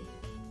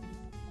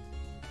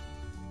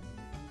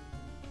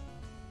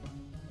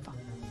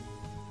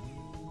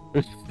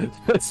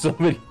 So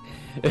many.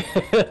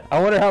 I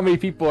wonder how many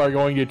people are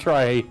going to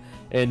try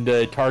and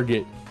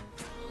target.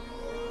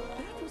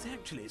 That was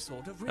actually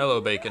sort of Hello,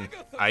 Bacon.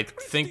 I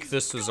think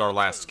this is our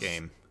last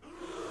game.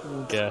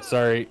 Yeah,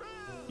 sorry.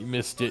 You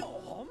missed it.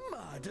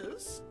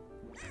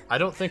 I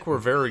don't think we're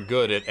very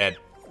good at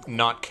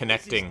not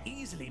connecting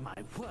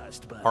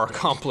our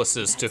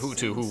accomplices to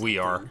who we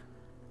are.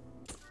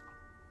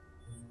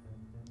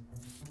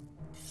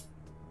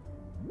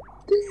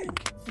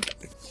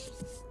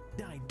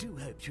 I do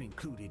hope you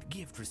included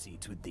gift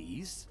receipts with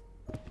these.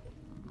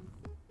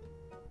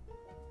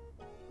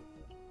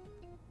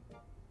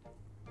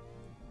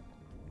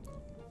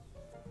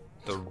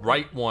 The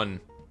right one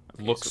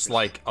looks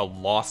like a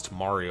lost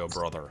Mario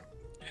brother.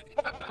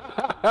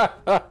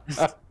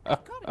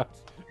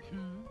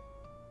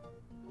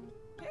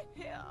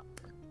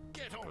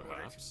 Get on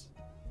perhaps.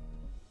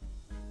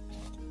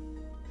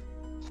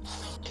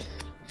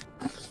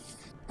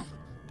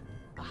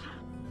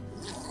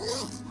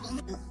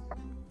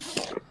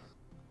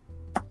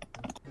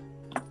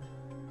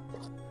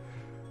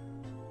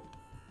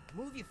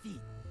 Move your feet.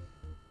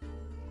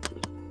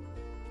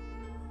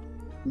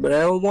 But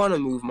I don't want to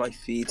move my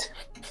feet.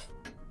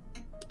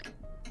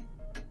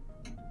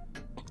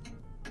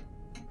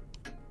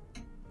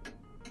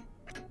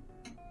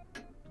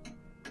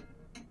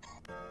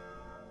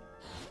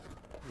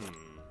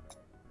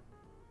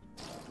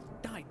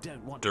 I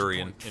don't want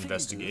Darian to point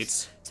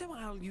investigates. fingers, so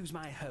I'll use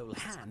my whole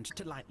hand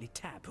to lightly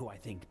tap who I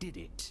think did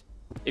it.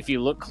 If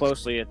you look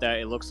closely at that,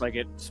 it looks like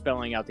it's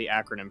spelling out the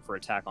acronym for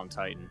Attack on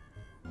Titan.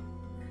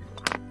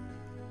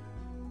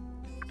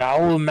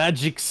 Owl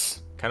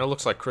Magics. Kind of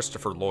looks like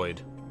Christopher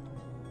Lloyd.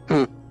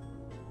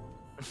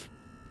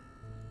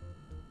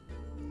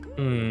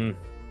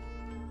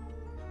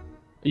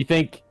 You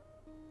think?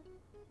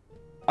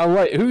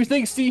 Alright, who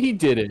thinks he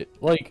did it?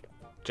 Like,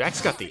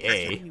 Jack's got the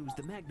A. Use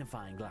the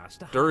magnifying glass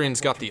to Darian's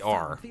hide got what the you found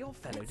R. for your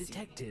fellow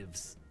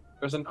detectives.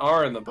 There's an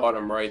R in the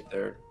bottom right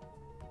there.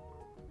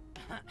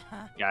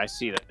 Yeah, I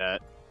see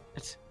that.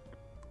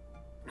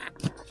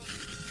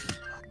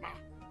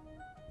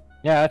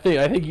 yeah, I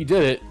think you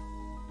did it.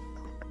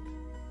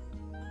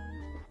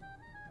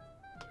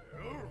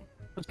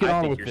 Let's get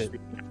on with it.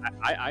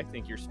 I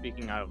think you're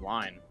speaking out of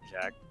line,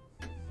 Jack.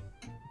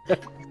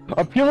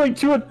 Appealing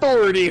to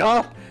authority,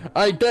 huh?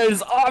 That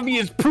is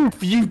obvious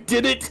proof you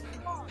did it!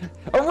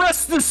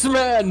 Arrest this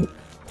man!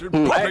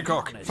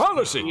 Poppycock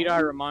fallacy! Need I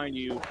remind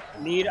you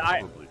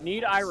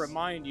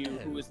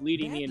who is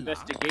leading the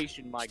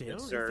investigation, my Still,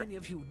 good sir? if any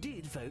of you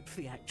did vote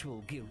for the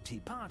actual guilty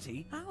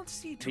party, I'll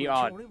see to The it you're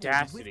rewarded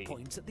audacity. with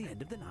points at the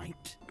end of the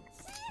night.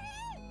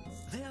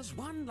 There's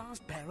one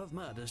last pair of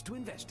murders to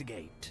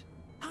investigate.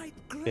 I'd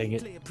Dang it.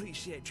 greatly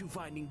appreciate you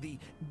finding the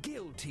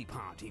guilty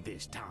party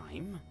this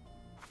time.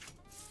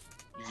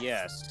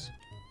 Yes.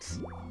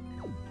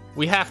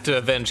 We have to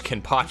avenge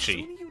Kenpachi.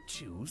 You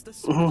choose the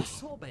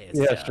sorbet is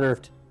Yeah,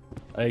 served. sure.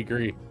 I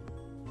agree.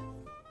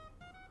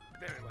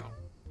 Very well.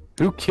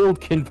 Who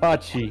killed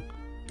Kenpachi?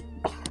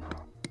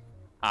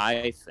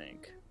 I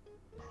think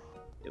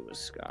it was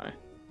Sky.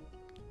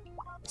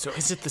 So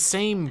is it the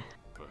same?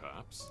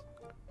 Perhaps.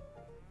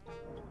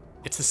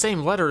 It's the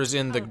same letters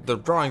in the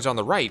drawings on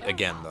the right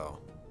again, though.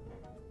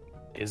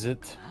 Is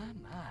it?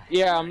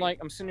 Yeah,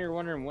 I'm sitting here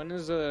wondering when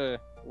is the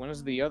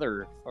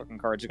other fucking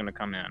cards gonna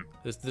come in?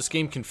 This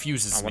game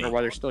confuses I wonder me.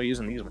 why they're still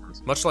using these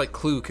ones. Much like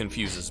Clue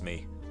confuses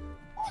me.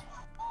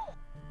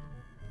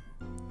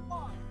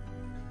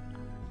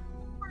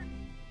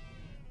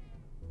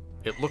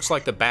 It looks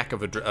like the back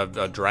of a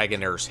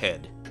Dragonair's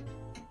head.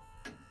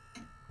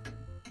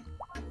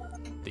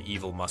 The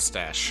evil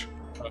mustache.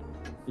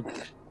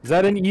 Is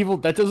that an evil?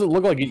 That doesn't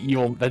look like an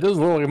evil. That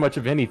doesn't look like much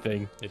of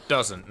anything. It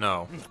doesn't,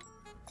 no.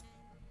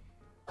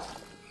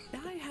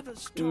 I have a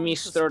strong Mr.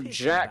 suspicion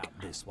Jack.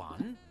 about this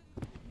one.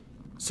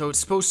 So it's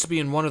supposed to be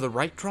in one of the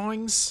right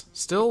drawings?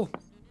 Still?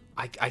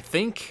 I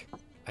think?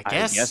 I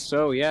guess? I guess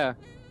so, yeah.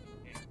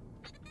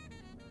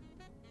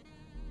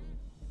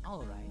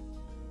 All right.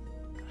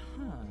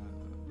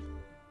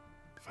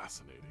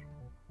 Fascinating.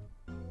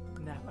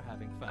 Now we're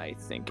having fun. I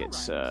think it's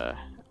Sky.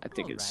 I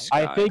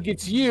think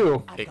it's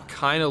you. It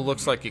kind of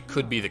looks like it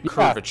could be the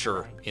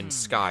curvature in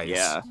skies.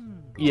 Yeah.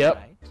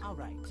 Yep. All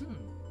right.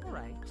 All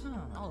right.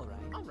 All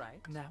right. All right.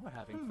 Now we're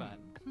having fun.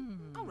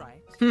 All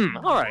right.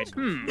 All right.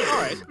 All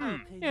right.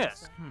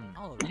 Yes.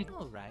 All right.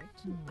 All right.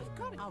 I've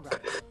got it. All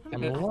right.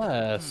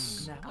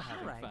 Unless. Now we're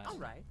having fun. All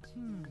right.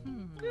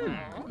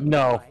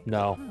 No.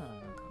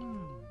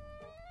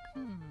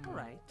 All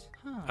right.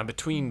 I'm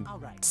between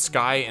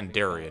Sky and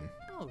Darian.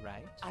 All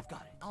right. I've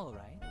got it. All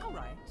right. All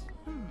right.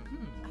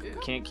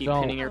 Can't keep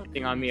Don't. pinning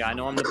everything on me. I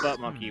know I'm the butt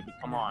monkey, but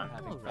come on.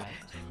 All right.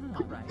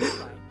 All right.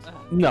 All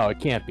right. No, it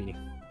can't be.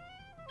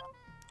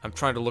 I'm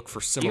trying to look for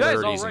You guys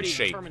similarities in already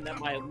shape. determined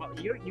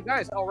that you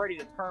guys already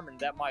determined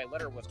that my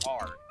letter was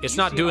R. It's You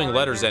not see doing R in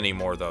letters there?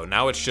 anymore, though.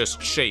 Now it's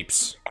just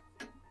shapes.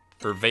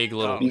 Or vague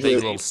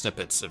little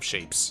snippets of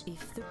shapes.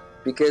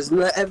 Because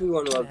not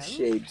everyone loves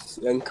shapes,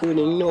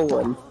 including no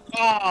one.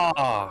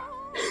 Ah!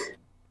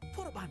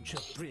 What a bunch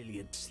of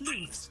brilliant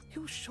sleuths.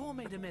 You sure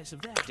made a mess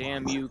of that.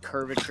 Damn you,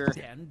 curvature.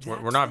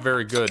 We're not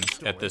very good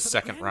at this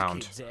second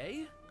round.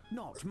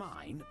 Not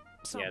mine.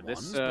 Yeah,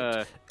 this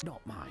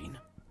not mine.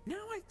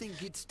 Now I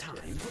think it's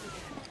time.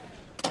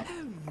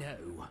 Oh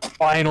no.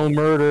 Final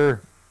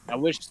murder. I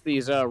wish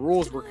these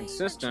rules were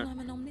consistent. I'm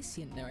an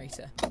omniscient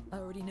narrator. I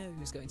already know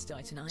who's going to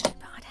die tonight,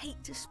 but I'd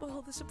hate to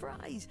spoil the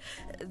surprise.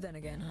 Then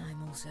again,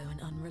 I'm also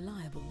an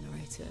unreliable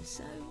narrator,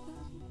 so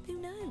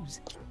who knows?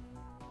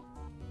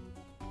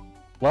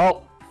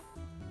 Well,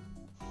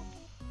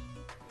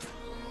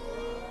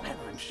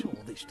 I'm sure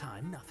this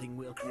time nothing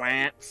will.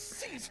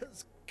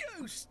 Caesar's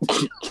ghost.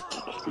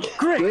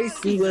 Great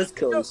Caesar's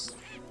ghost.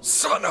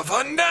 Son of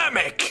a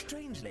Namek!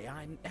 Strangely,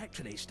 I'm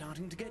actually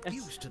starting to get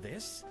used to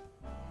this.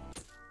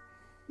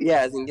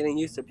 Yeah, as in getting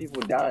used to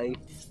people dying.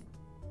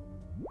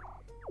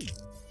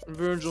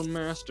 Virgil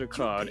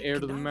MasterCard, heir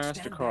to the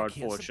MasterCard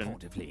fortune.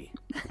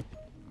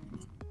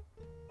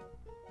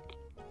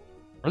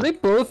 Are they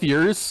both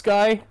yours,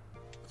 Sky?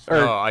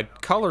 Or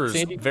colors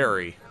Sandy?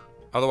 vary.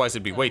 Otherwise,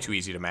 it'd be way too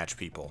easy to match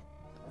people.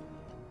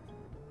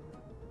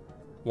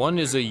 One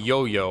is a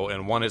yo-yo,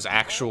 and one is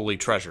actually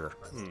treasure.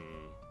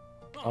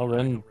 Oh,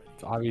 then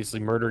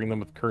obviously murdering them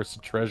with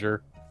cursed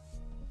treasure.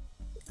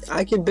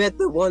 I can bet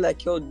the one that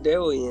killed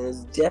Darian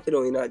is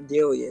definitely not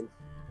Darian.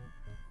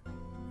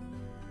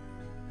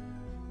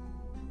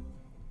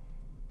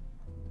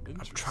 I'm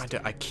trying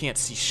to. I can't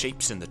see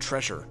shapes in the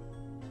treasure.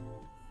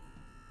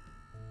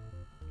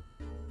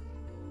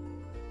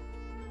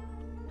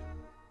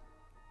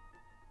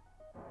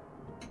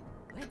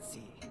 Let's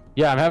see.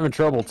 Yeah, I'm having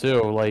trouble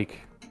too. Like,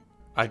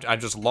 I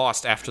just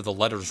lost after the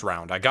letters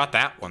round. I got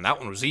that one. That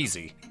one was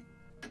easy.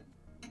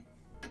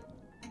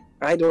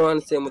 I don't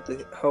understand what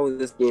the hell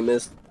this game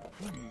is.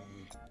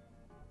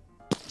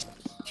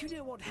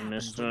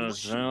 Mr.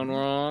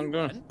 Xelrog.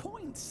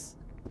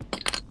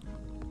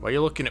 Why are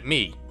you looking at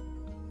me?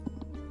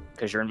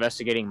 Because you're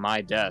investigating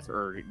my death,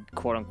 or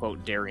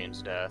quote-unquote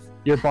Darian's death.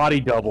 your body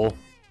double.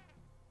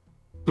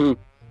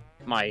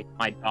 My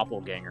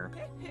doppelganger.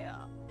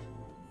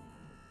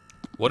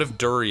 What if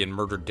Darian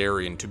murdered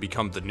Darian to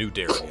become the new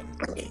Darian?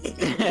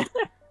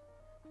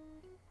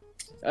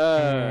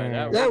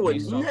 That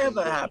would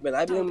never happen.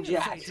 I blame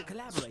Jack. To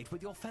collaborate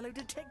with your fellow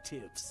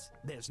detectives.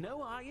 There's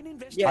no I in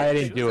investigation. Yeah, I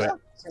didn't do it.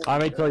 I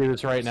may tell you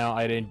this right now.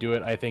 I didn't do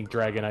it. I think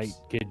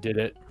DragoniteKid did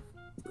it.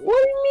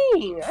 What do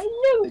you mean?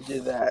 I never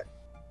did that.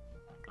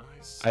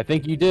 I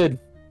think you did.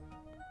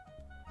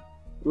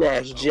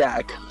 Nash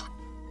Jack.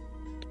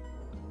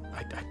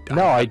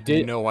 No, I have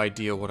did. No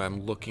idea what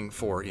I'm looking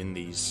for in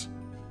these.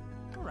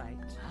 Right.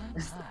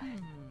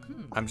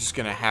 I'm just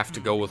gonna have to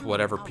go with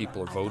whatever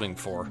people are voting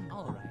for.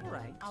 All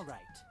right.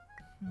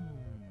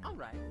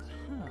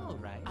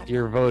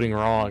 You're voting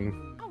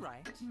wrong.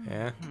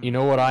 Yeah. You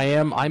know what I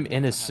am? I'm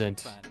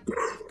innocent.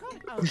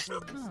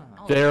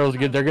 They're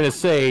gonna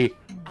say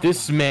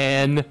this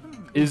man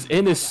is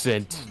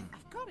innocent.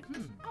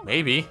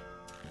 Maybe.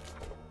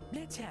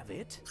 Let's have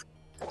it.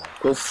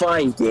 Well,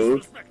 fine,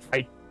 Dave.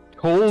 I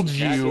told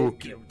you.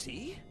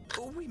 Guilty?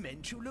 Oh, we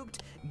meant you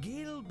looked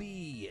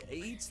Gilby.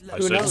 It's I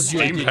said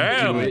steamed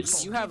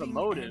hams. You have a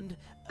motive.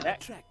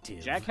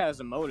 Jack has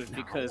a motive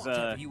because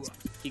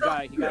he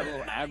got a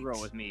little aggro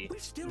with me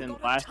in the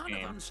last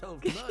game.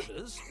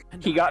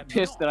 He got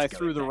pissed that I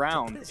threw the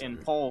round in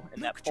that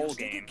poll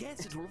game.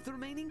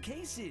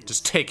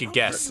 Just take a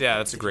guess. Yeah,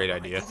 that's a great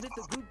idea.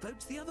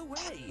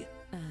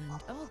 And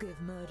I'll give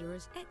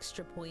murderers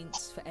extra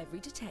points for every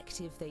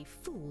detective they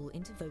fool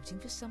into voting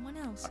for someone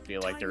else. I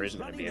feel like there isn't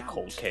going to be a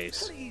cold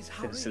case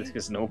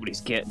because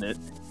nobody's getting it.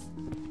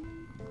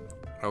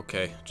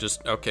 Okay,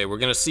 we're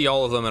gonna see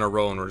all of them in a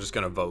row and we're just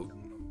gonna vote.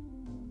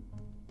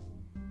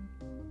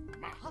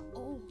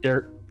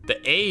 Here.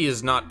 The A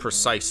is not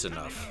precise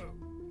enough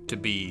to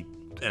be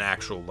an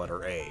actual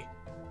letter A.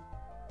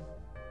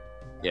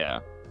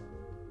 Yeah.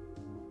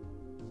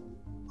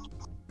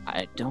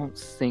 I don't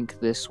think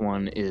this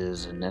one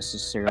is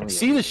necessarily. I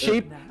see the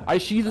shape. I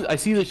see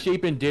the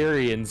shape in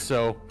Darian.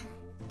 So.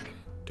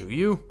 Do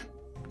you?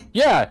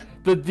 Yeah.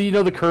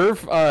 The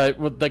curve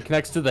that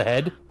connects to the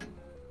head.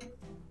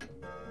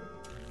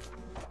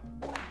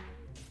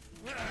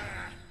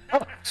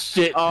 Oh,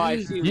 shit. Oh,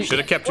 I see. You should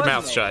have kept your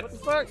mouth shut. What the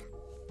fuck?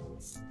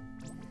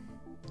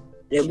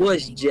 It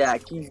was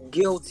Jack. He's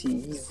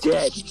guilty. He's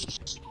dead.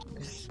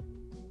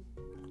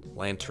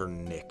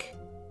 Lantern Nick.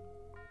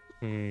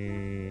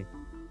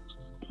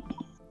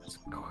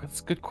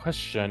 That's a good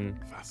question.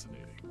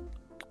 Fascinating.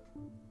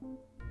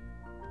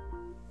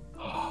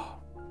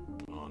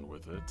 On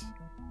with it.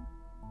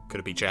 Could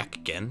it be Jack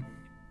again?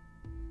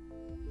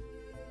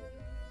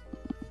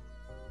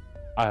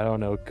 I don't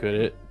know. Could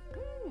it?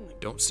 I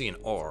don't see an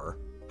R.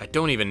 I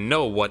don't even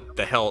know what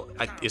the hell.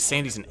 Is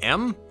Sandy's an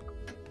M?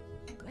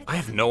 I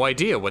have no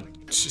idea what.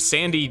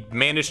 Sandy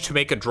managed to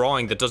make a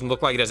drawing that doesn't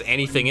look like it has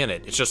anything in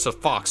it. It's just a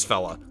fox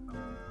fella.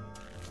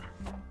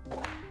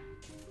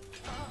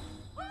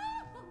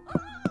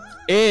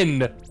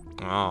 N.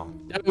 Oh.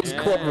 That was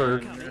clever.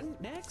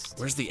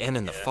 Where's the N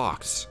in the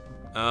fox?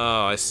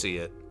 Oh, I see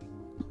it.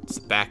 It's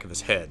the back of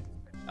his head.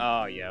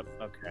 Oh, yeah.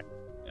 Okay.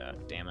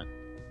 Damn it.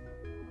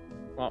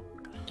 Well.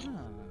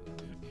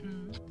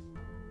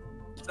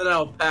 It's an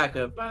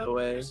alpaca, by the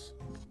way.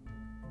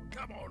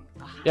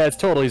 Yeah, it's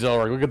totally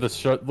Xelrog. Look at the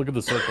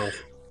circle.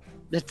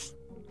 It's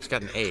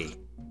got an A.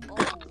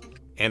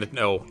 And a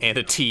no, and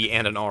a T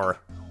and an R.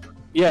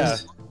 Yeah.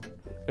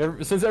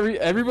 Since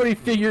everybody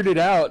figured it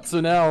out, so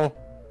now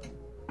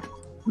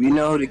we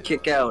know who to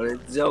kick out.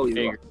 It's Zoe.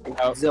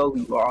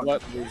 Zoe Rock.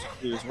 What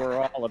is we're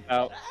all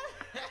about.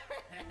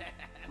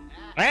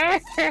 Yeah,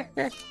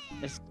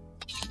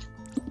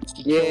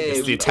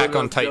 it's the Attack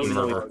on Titan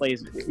murder.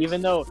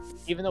 Even though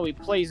he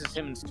plays as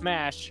him in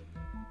Smash.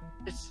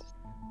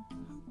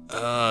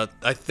 The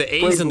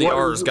A's and the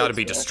R's got to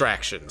be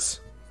distractions.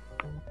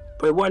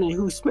 But why did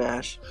who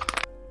Smash?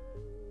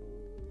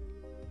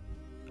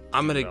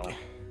 I'm gonna.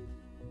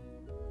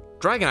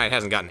 Dragonite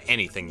hasn't gotten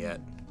anything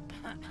yet.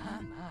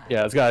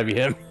 Yeah, it's gotta be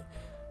him.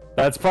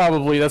 That's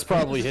probably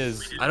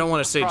his. I don't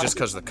want to say just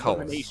because of the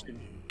colors.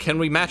 Can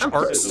we match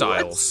art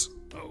styles?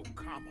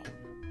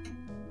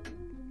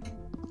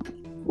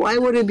 Why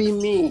would it be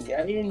me?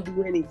 I didn't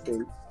do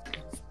anything.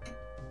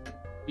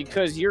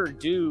 Because you're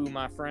due,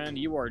 my friend.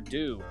 You are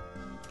due.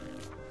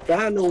 I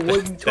don't know what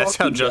you're talking That's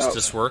how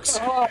justice works.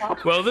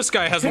 Well, this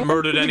guy hasn't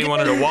murdered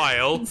anyone in a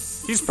while.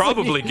 He's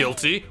probably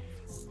guilty.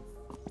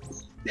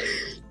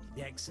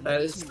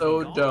 That is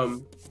so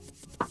dumb.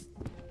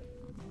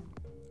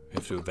 We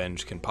have to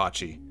avenge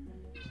Kenpachi.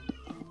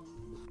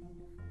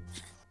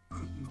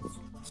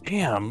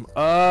 Damn.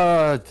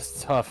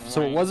 It's tough.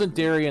 So it wasn't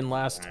Darian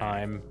last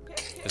time.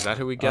 Is that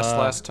who we guessed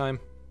last time?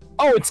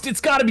 Oh,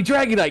 it's gotta be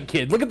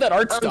DragoniteKid. Look at that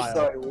art style. I'm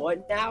sorry,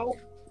 what now?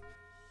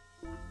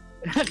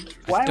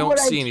 I don't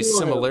see any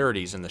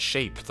similarities in the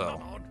shape,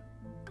 though.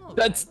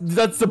 That's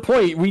the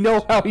point. We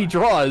know how he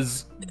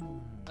draws.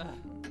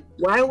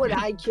 Why would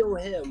I kill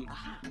him?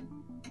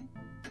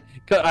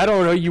 I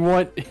don't know. You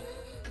want?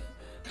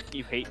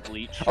 You hate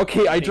Bleach.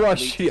 Okay, I draw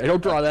shitty. I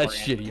don't draw that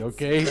shitty.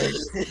 Okay.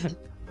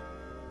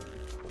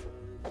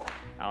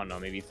 I don't know.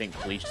 Maybe you think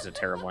Bleach is a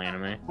terrible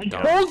anime. I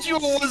told you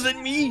it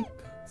wasn't me.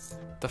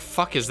 The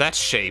fuck is that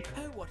shape?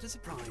 What a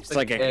surprise. It's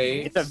like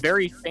it's a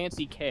very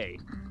fancy K.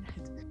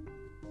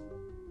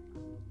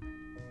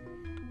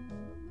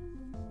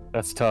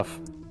 That's tough.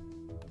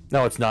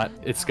 No, it's not.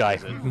 It's Sky.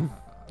 You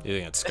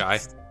think it's Sky?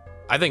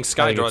 I think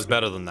Sky draws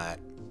better than that.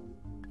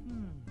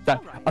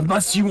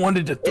 Unless you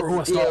wanted to throw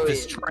us off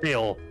this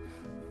trail.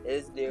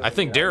 I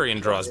think Darian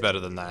draws better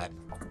than that.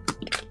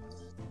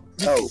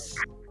 Oh.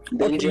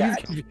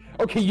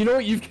 Okay, you know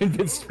what? You've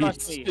convinced me.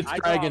 Trust me, It's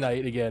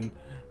Dragonite again.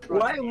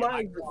 Why do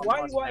I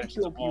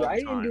kill you? I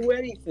didn't do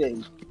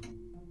anything.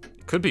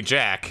 Could be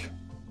Jack.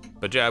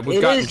 But yeah,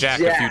 we've gotten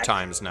Jack a few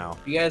times now.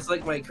 You guys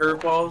like my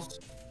curveballs?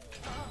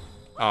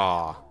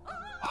 Aw.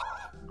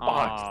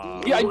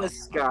 Yeah, I was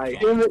Sky.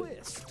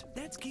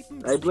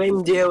 I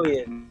blame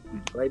Darian.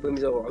 I blame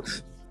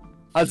Xelrog.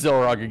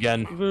 Xelrog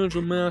again.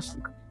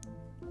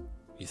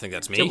 You think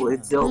that's me?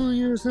 Yes.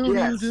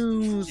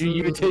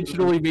 You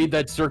intentionally made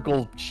that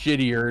circle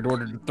shittier in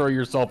order to throw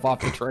yourself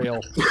off the trail.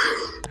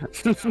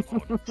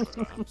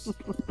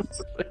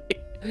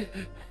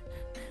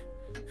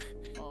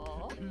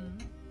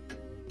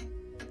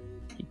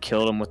 He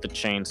killed him with the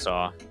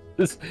chainsaw.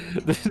 This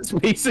is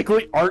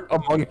basically art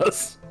Among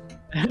Us.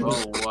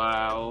 Oh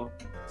wow.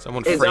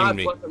 Someone framed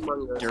me.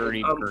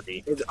 Dirty,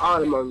 dirty. It's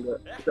art Among Us.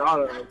 It's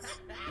art Among Us.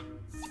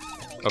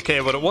 Okay,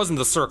 but it wasn't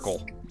the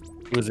circle.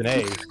 It was an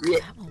A. Yeah.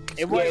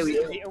 It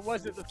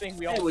wasn't the thing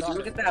we all thought.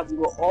 Look at that. We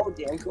were all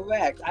damn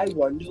correct. I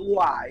wonder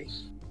why.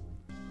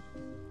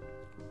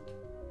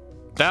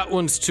 That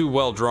one's too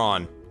well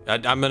drawn.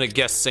 I'm gonna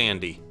guess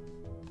Sandy.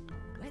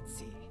 Let's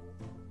see.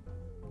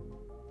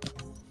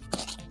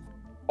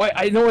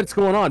 I know what's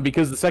going on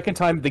because the second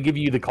time they give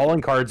you the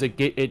calling cards, I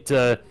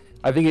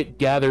think it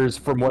gathers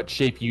from what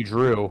shape you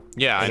drew.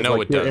 Yeah, I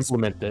know it does.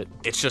 Implement it.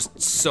 It's just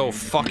so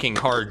fucking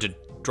hard to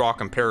draw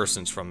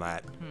comparisons from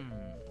that.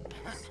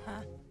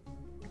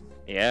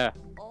 Yeah.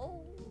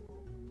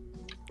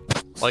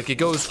 Like it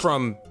goes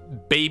from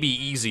baby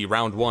easy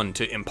round 1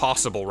 to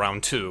impossible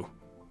round 2.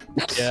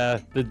 Yeah,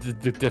 the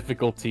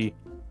difficulty.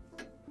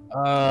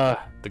 The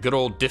good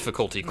old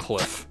difficulty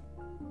cliff.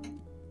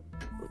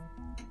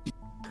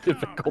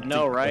 Difficulty.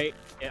 No, right?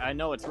 I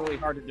know it's really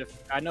hard to.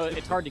 I know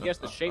it's hard to guess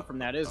the shape from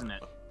that, isn't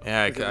it?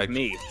 Yeah,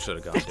 I should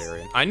have gone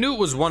Darian. I knew it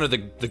was one of the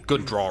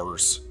good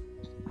drawers.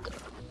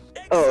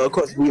 Oh, of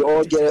course, we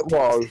all get it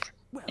wrong.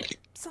 Well,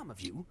 some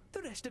of you,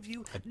 the rest of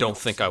you. I don't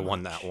think I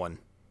won that one.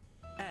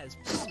 As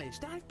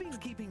promised, I've been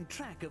keeping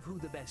track of who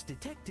the best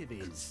detective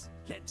is.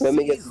 Let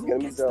me guess, it's gonna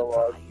be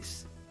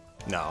Xelrog.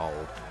 No.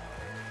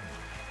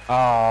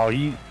 Oh,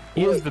 he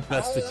is the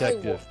best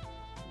detective.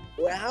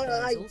 Well, how did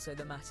I... Also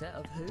the matter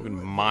of who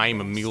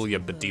Mime Amelia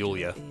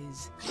Bedelia.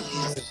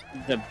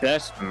 The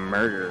best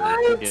murderer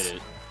who did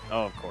it.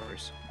 Oh, of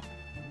course.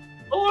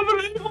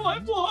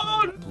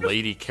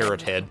 Lady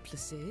Carrot Head.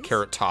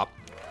 Carrot Top.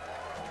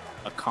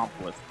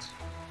 Accomplice.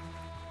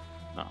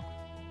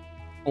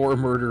 4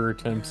 murder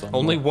attempts on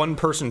Only one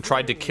person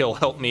tried to kill.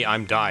 Help me,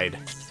 I'm died.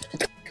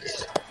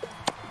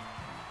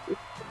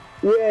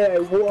 Yeah, I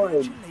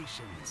won.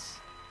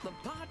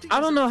 I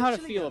don't know how to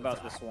feel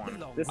about this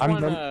one.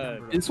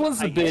 This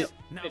one's a bit.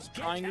 What it's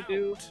trying to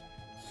do.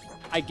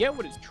 I get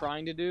what it's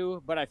trying to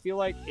do, but I feel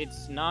like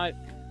it's not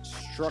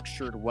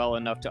structured well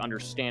enough to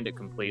understand it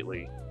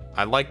completely.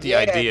 I like the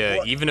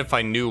idea. Even if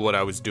I knew what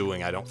I was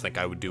doing, I don't think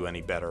I would do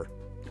any better.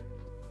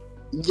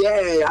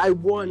 Yeah, I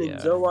won in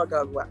Xelrog.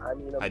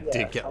 I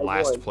did get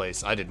last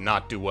place. I did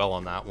not do well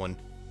on that one.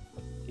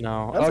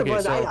 No. That's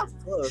Okay, so. I got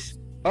first.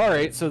 All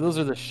right, so those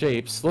are the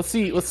shapes. Let's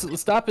see. Let's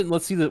stop it. And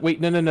let's see the. Wait,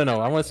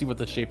 no. I want to see what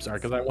the shapes are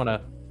because I want to.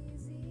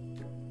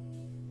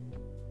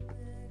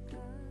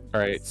 All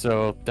right,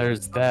 so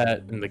there's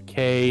that and the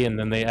K, and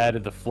then they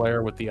added the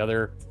flare with the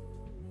other.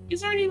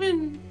 These aren't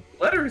even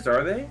letters,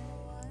 are they?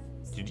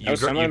 You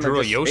drew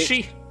a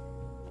Yoshi?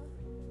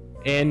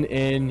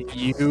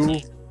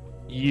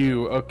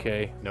 U.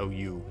 Okay. No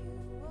U.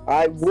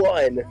 I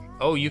won.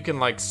 Oh, you can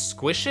like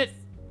squish it,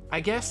 I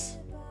guess.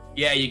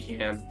 Yeah, you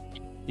can.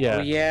 Yeah.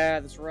 Oh, yeah,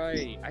 that's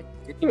right. I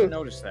didn't even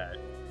notice that.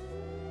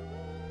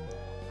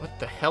 What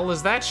the hell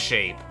is that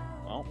shape?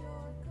 Well,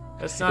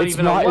 that's not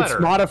even a letter.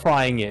 It's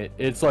modifying it.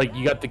 It's like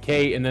you got the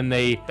K, and then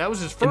they. That was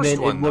his first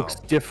one. It looks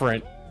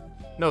different.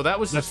 No, that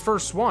was his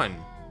first one.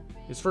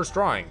 His first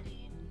drawing.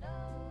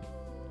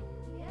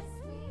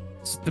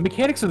 The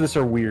mechanics of this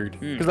are weird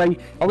because I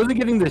wasn't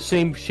getting the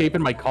same shape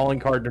in my calling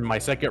card in my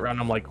second round.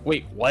 I'm like,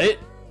 wait, what?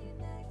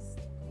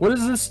 What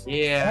is this?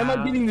 Yeah. How am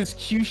I getting this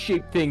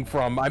Q-shaped thing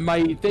from?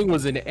 My thing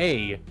was an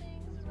A.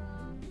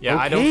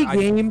 Yeah, okay,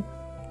 game.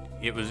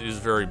 It was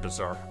very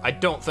bizarre. I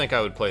don't think I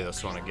would play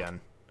this one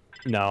again.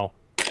 No.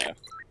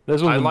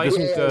 This one. I liked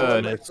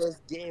my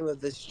first game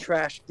of this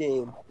trash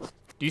game.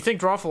 Do you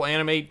think Drawful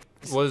Animate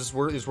is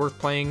worth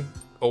playing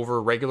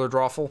over regular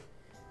Drawful?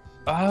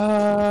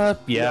 Yeah.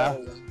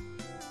 No.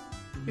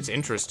 It's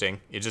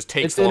interesting. It just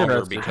takes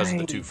longer because of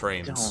the 2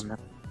 frames.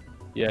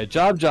 Yeah,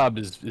 Job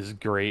is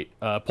great.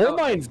 Pole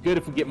Mine's good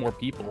if we get more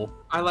people.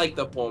 I like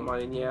the pole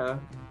mine, yeah.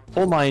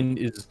 Pole Mine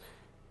is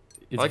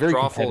like very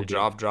Drawful,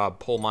 competitive. Job,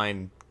 Pole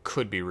Mine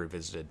could be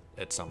revisited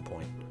at some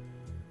point.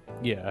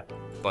 Yeah.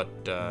 But,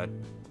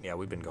 yeah,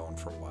 we've been going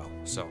for a while.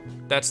 So,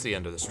 that's the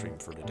end of the stream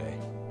for today.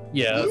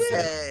 Yeah.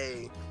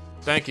 Yay!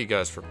 Thank you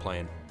guys for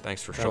playing.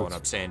 Thanks for showing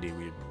up, Sandy.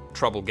 We had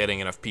trouble getting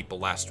enough people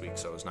last week,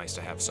 so it was nice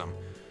to have some.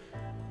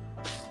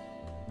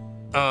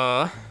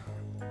 Yeah,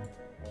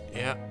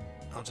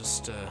 I'll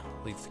just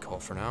leave the call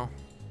for now.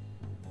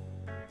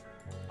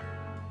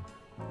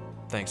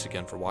 Thanks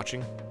again for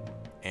watching,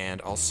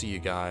 and I'll see you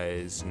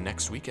guys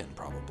next weekend,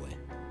 probably.